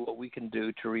to do what we can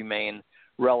do to remain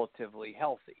relatively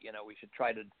healthy. We should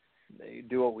try to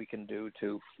do what we can do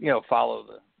to, follow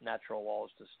the natural laws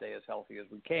to stay as healthy as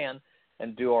we can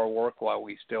and do our work while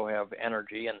we still have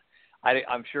energy. And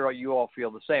I'm sure you all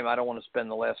feel the same. I don't want to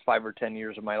spend the last 5 or 10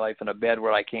 years of my life in a bed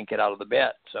where I can't get out of the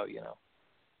bed. So,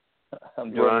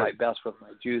 I'm doing my best with my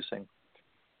juicing.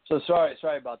 So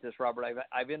sorry about this, Robert.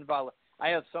 I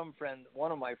have some friend,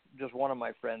 one of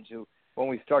my friends who, when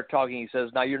we start talking, he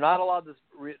says, "Now you're not allowed to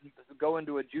go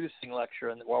into a juicing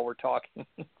lecture while we're talking."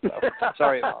 So,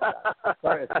 sorry about that.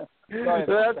 Sorry about that's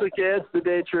that. okay. It's the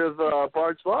nature of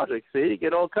Bart's logic. See, you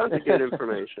get all kinds of good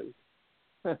information.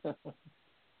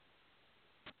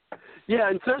 Yeah,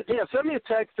 and send me a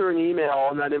text or an email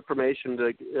on that information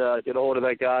to get a hold of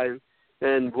that guy,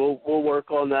 and we'll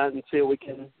work on that and see what we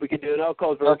can do. And I'll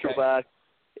call Virgil back,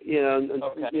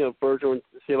 Virgil, and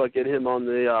see if I can get him on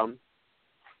the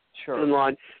in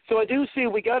line. So I do see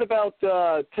we got about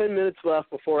 10 minutes left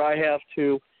before I have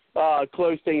to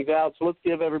close things out. So let's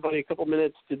give everybody a couple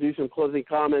minutes to do some closing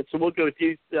comments. So we'll go with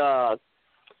you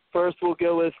first. We'll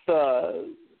go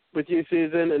with you,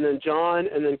 Susan, and then John,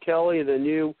 and then Kelly, and then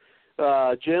you,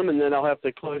 Jim, and then I'll have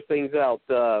to close things out.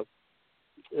 Go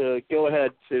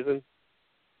ahead, Susan.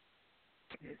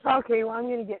 Okay, well, I'm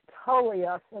going to get totally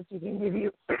off subject and give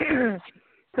you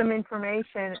some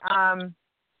information.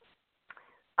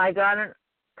 I got a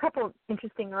couple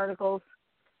interesting articles.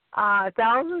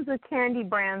 Thousands of candy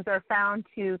brands are found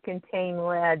to contain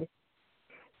lead.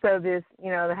 So this,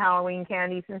 the Halloween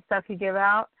candies and stuff you give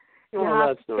out. Oh,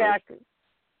 that's nice.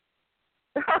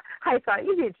 I thought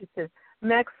you'd be interested.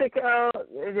 Mexico,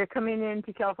 they're coming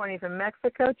into California from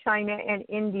Mexico, China, and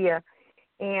India.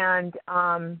 And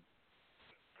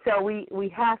so we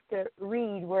have to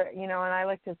read where, and I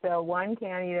looked at the one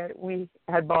candy that we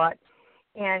had bought,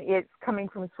 and it's coming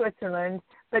from Switzerland,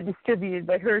 but distributed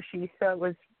by Hershey, so it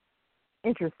was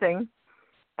interesting.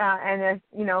 And as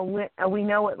we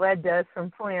know what lead does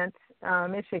from Flint,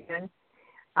 Michigan.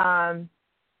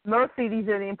 Mostly these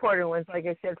are the important ones, like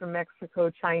I said, from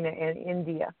Mexico, China, and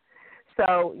India.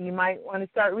 So you might want to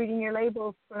start reading your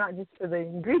labels, not just for the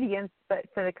ingredients, but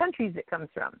for the countries it comes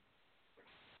from.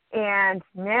 And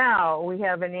now we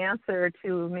have an answer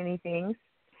to many things.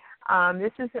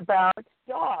 This is about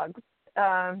dogs.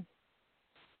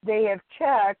 They have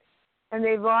checked, and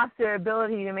they've lost their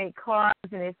ability to make cause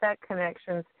and effect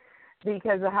connections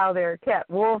because of how they're kept.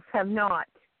 Wolves have not.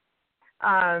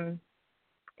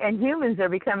 And humans are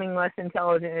becoming less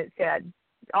intelligent, it said.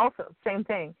 Also, same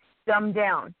thing, dumbed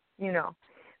down,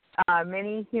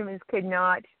 Many humans could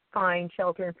not find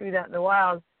shelter and food out in the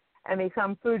wild and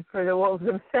become food for the wolves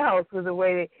themselves with the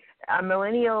way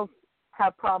millennials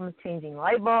have problems changing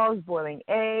light bulbs, boiling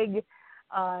egg,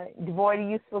 devoid of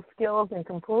useful skills, and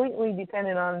completely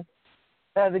dependent on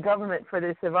the government for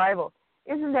their survival.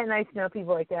 Isn't that nice to know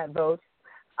people like that vote?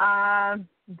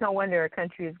 No wonder a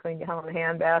country is going to hell in a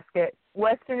handbasket.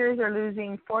 Westerners are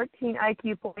losing 14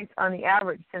 IQ points on the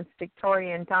average since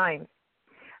Victorian times.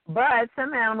 But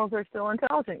some animals are still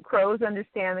intelligent. Crows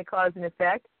understand the cause and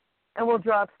effect and will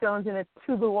drop stones in a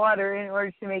tube of water in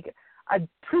order to make a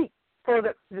treat float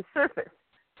up to the surface.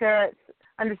 Parrots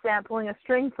understand pulling a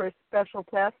string for a special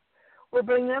test will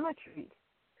bring them a treat.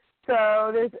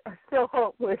 So there's still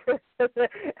hope with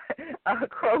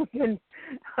crows and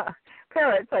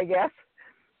parrots, I guess.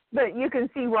 But you can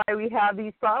see why we have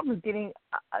these problems getting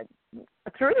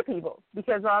through to people,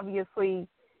 because obviously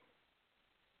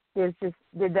they're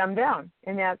dumbed down,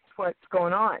 and that's what's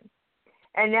going on.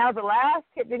 And now the last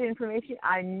tidbit information,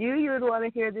 I knew you would want to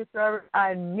hear this, Robert.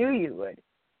 I knew you would.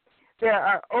 There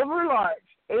are overlarge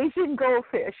Asian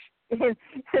goldfish in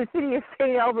the city of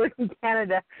St. Albert in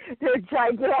Canada. They're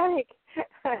gigantic,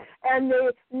 and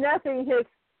nothing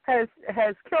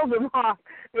has killed them off.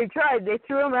 They tried. They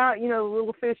threw them out, the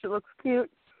little fish that looks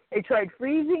cute. They tried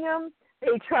freezing them.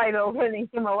 They tried running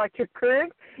him electric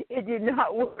current. It did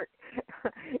not work.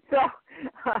 So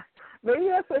maybe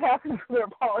that's what happens to their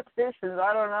politicians.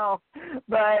 I don't know,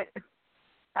 but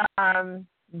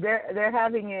they're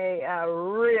having a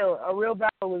real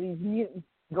battle with these mutant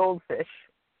goldfish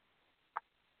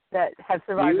that have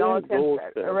survived all attempts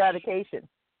at eradication.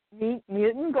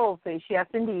 Mutant goldfish, yes,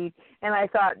 indeed. And I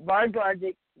thought Bard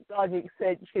Logic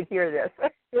said you should hear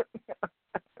this.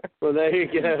 Well, there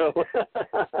you go.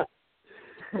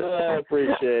 I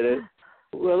appreciate it.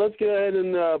 Well, let's go ahead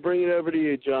and bring it over to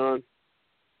you, John.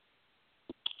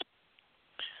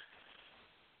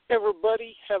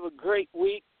 Everybody, have a great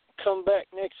week. Come back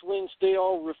next Wednesday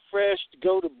all refreshed.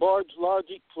 Go to Bard's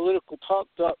Logic,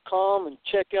 politicaltalk.com, and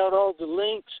check out all the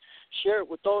links. Share it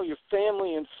with all your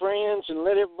family and friends, and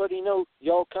let everybody know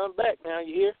y'all come back now,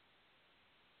 you hear?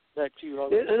 Back to you,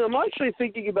 Robert. And I'm actually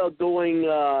thinking about doing,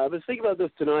 I was thinking about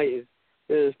this tonight,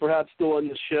 is perhaps doing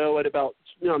the show at about,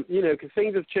 because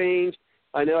things have changed.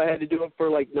 I know I had to do it for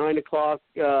like 9 o'clock,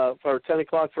 or 10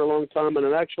 o'clock for a long time, and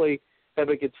I'm actually have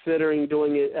been considering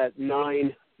doing it at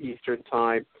 9 Eastern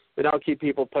time. And I'll keep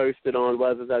people posted on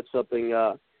whether that's something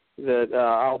that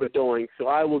I'll be doing. So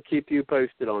I will keep you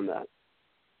posted on that.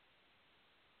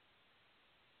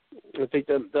 I think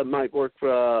that might work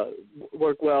well.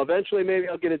 Eventually, maybe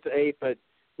I'll get it to 8, but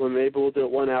maybe we'll do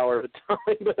it 1 hour at a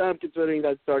time. But I'm considering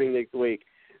that starting next week.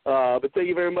 But thank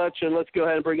you very much, and let's go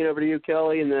ahead and bring it over to you,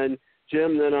 Kelly, and then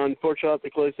Jim. Then unfortunately, I'll have to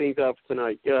close things up for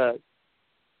tonight. Go ahead.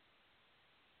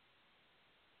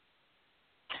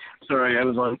 Sorry, I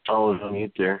was on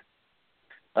mute there.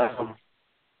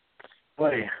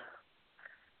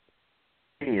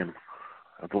 Uranium.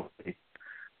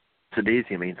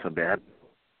 Sedasium ain't so bad.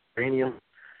 Uranium,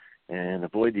 and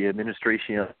avoid the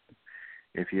administration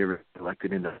if you ever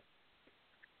elected into.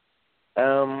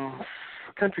 The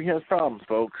country has problems,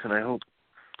 folks, and I hope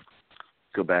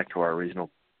go back to our original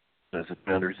as the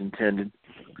founders intended.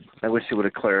 I wish they would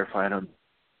have clarified on.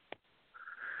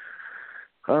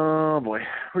 Oh boy,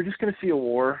 we're just going to see a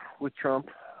war with Trump.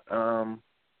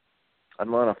 I'd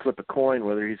want to flip a coin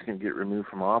whether he's going to get removed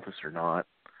from office or not.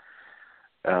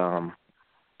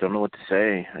 Don't know what to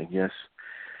say. I guess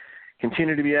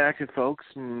continue to be active, folks,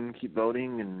 and keep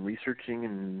voting and researching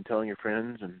and telling your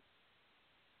friends and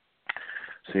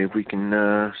see if we can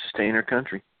sustain our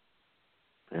country.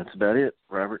 That's about it,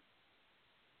 Robert.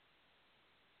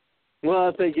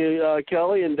 Well, thank you,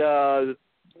 Kelly, and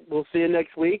we'll see you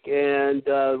next week, and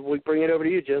we'll bring it over to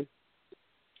you, Jim.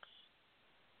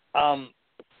 Of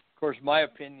course, my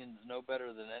opinion is no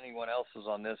better than anyone else's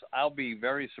on this. I'll be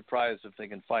very surprised if they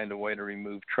can find a way to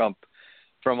remove Trump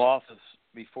from office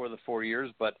before the 4 years,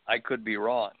 but I could be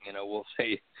wrong. We'll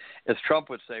say, as Trump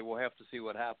would say, we'll have to see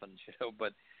what happens,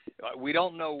 but we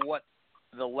don't know what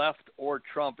the left or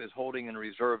Trump is holding in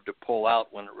reserve to pull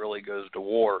out when it really goes to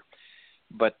war.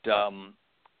 But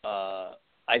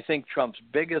I think Trump's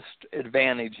biggest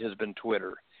advantage has been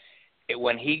Twitter.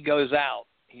 When he goes out,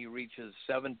 he reaches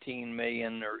 17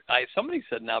 million, or somebody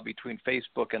said now between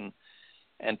Facebook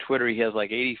and Twitter, he has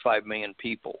like 85 million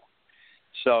people.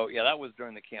 So, yeah, that was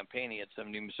during the campaign. He had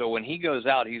 17. So when he goes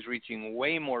out, he's reaching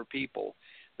way more people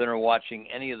than are watching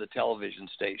any of the television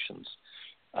stations.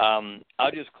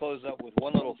 I'll just close up with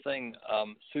one little thing.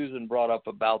 Susan brought up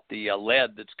about the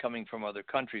lead that's coming from other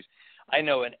countries. I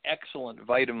know an excellent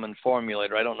vitamin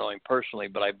formulator. I don't know him personally,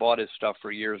 but I bought his stuff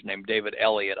for years, named David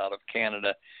Elliott out of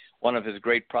Canada. One of his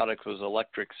great products was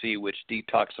Electric Sea, which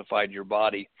detoxified your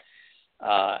body.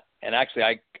 And actually,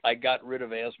 I got rid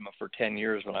of asthma for 10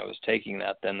 years when I was taking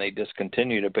that. Then they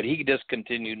discontinued it. But he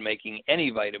discontinued making any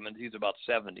vitamins. He's about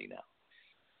 70 now.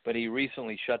 But he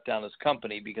recently shut down his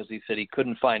company because he said he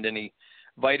couldn't find any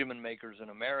vitamin makers in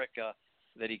America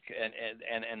that he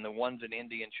and the ones in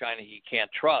India and China he can't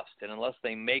trust, and unless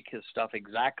they make his stuff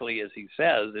exactly as he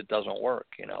says, it doesn't work,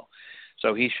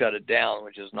 So he shut it down,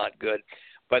 which is not good.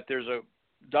 But there's a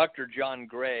Dr. John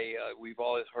Gray. We've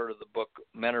always heard of the book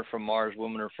Men Are From Mars,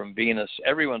 Women Are From Venus.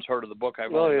 Everyone's heard of the book.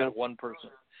 I've only met one person.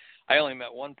 I only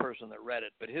met one person that read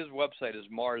it, but his website is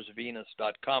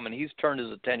marsvenus.com, and he's turned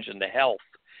his attention to health.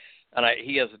 And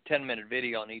he has a 10-minute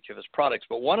video on each of his products.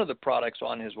 But one of the products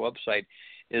on his website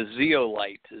is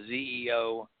Zeolite,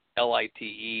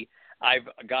 Zeolite. I've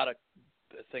got a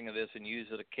thing of this and use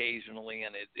it occasionally,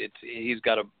 and he's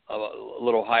got a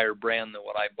little higher brand than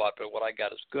what I bought, but what I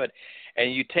got is good.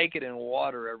 And you take it in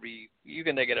water you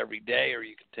can take it every day, or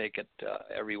you can take it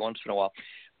every once in a while.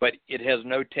 But it has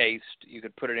no taste. You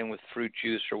could put it in with fruit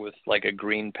juice or with like a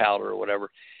green powder or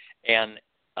whatever, and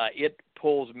it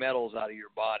pulls metals out of your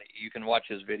body. You can watch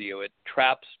his video. It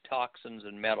traps toxins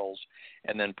and metals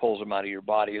and then pulls them out of your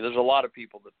body. There's a lot of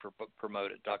people that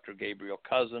promote it. Dr. Gabriel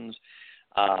Cousins,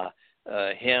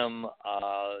 him,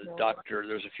 Doctor.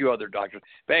 There's a few other doctors.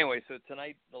 But anyway, so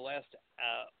tonight, the last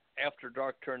After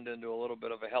Dark turned into a little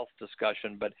bit of a health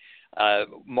discussion. But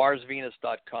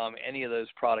MarsVenus.com, any of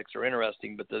those products are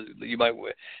interesting. But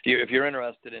if you're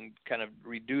interested in kind of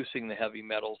reducing the heavy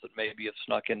metals that maybe have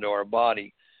snuck into our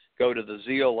body, go to the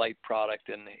Zeolite product.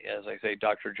 And as I say,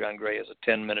 Dr. John Gray has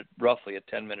roughly a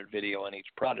 10-minute video on each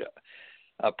product.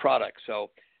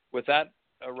 So with that,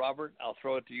 Robert, I'll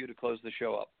throw it to you to close the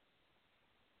show up.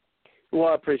 Well,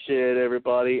 I appreciate it,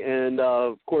 everybody. And,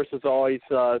 of course, as always,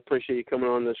 appreciate you coming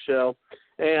on the show.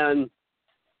 And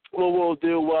what we'll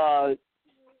do, I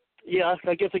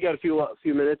guess I got a few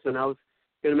minutes, and I was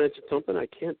going to mention something. I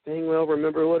can't dang well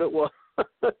remember what it was.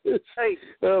 Hey,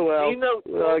 oh, well.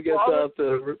 I guess I'll have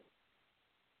to.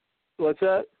 What's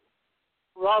that?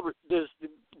 Robert, does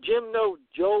Jim know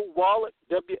Joe Wallach,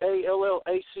 Wallach?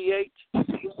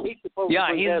 He's supposed to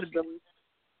have some.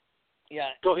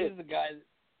 Yeah, go ahead.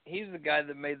 He's the guy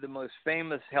that made the most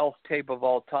famous health tape of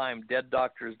all time, Dead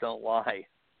Doctors Don't Lie.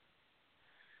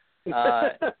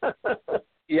 Yeah.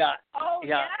 Oh,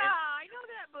 yeah. I know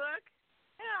that book.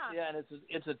 Yeah. Yeah, and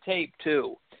it's a tape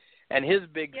too. And his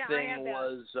big thing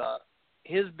was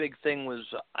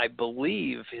I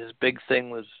believe his big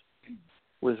thing was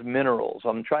minerals.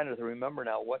 I'm trying to remember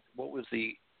now what was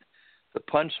the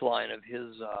punchline of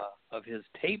his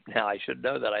tape now. I should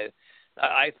know that.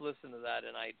 I listened to that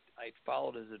and I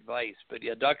followed his advice. But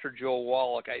yeah, Dr. Joel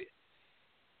Wallach,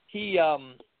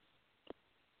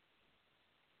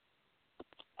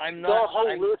 I'm not all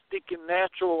holistic and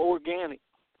natural organic.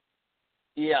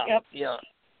 Yeah. Yep. Yeah.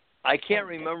 I can't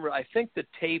remember. I think the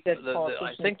tape. I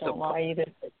think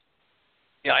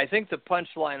the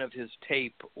punchline of his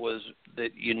tape was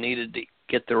that you needed to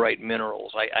get the right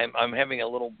minerals. I'm having a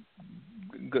little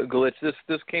glitch.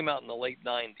 This came out in the late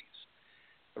 '90s,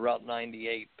 around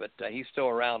 '98, but he's still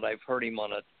around. I've heard him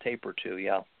on a tape or two.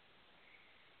 Yeah.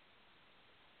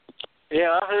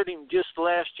 Yeah, I heard him just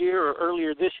last year or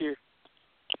earlier this year.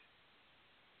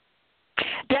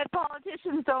 Dead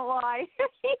politicians don't lie.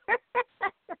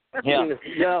 Yeah.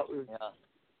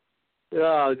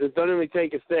 Yeah, don't even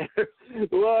take us there.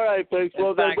 Well, all right, folks.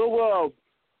 Well, then we'll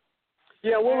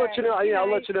let you know. I'll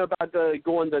let you know about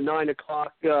going to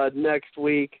 9:00 next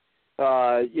week.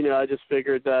 I just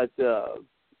figured that I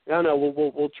don't know.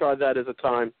 We'll try that as a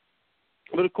time.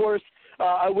 But of course,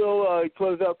 I will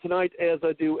close out tonight as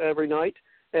I do every night,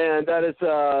 and that is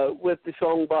with the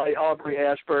song by Aubrey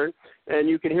Ashburn. And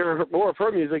you can hear more of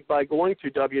her music by going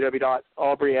to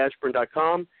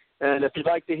www.aubreyashburn.com. And if you'd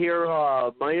like to hear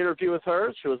my interview with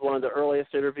her, she was one of the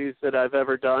earliest interviews that I've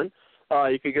ever done.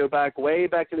 You could go way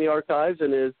back in the archives,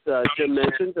 and as Jim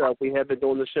mentioned, we have been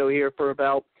doing the show here for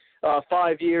about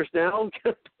 5 years now.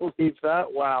 Can't believe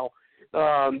that. Wow.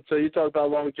 So you talk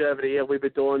about longevity. Yeah, we've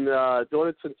been doing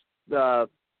it since, can't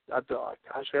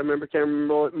remember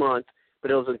what month,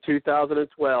 but it was in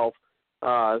 2012. So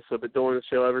I've been doing the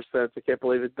show ever since. I can't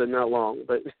believe it's been that long.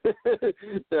 But be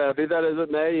that as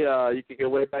it may, you can go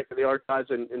way back to the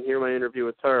archives and hear my interview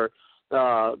with her.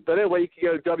 But anyway, you can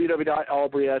go to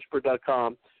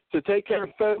www.aubreyashburn.com. So take care,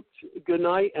 folks. Good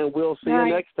night, and we'll see you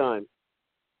next time.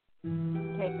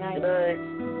 Good night. Good night.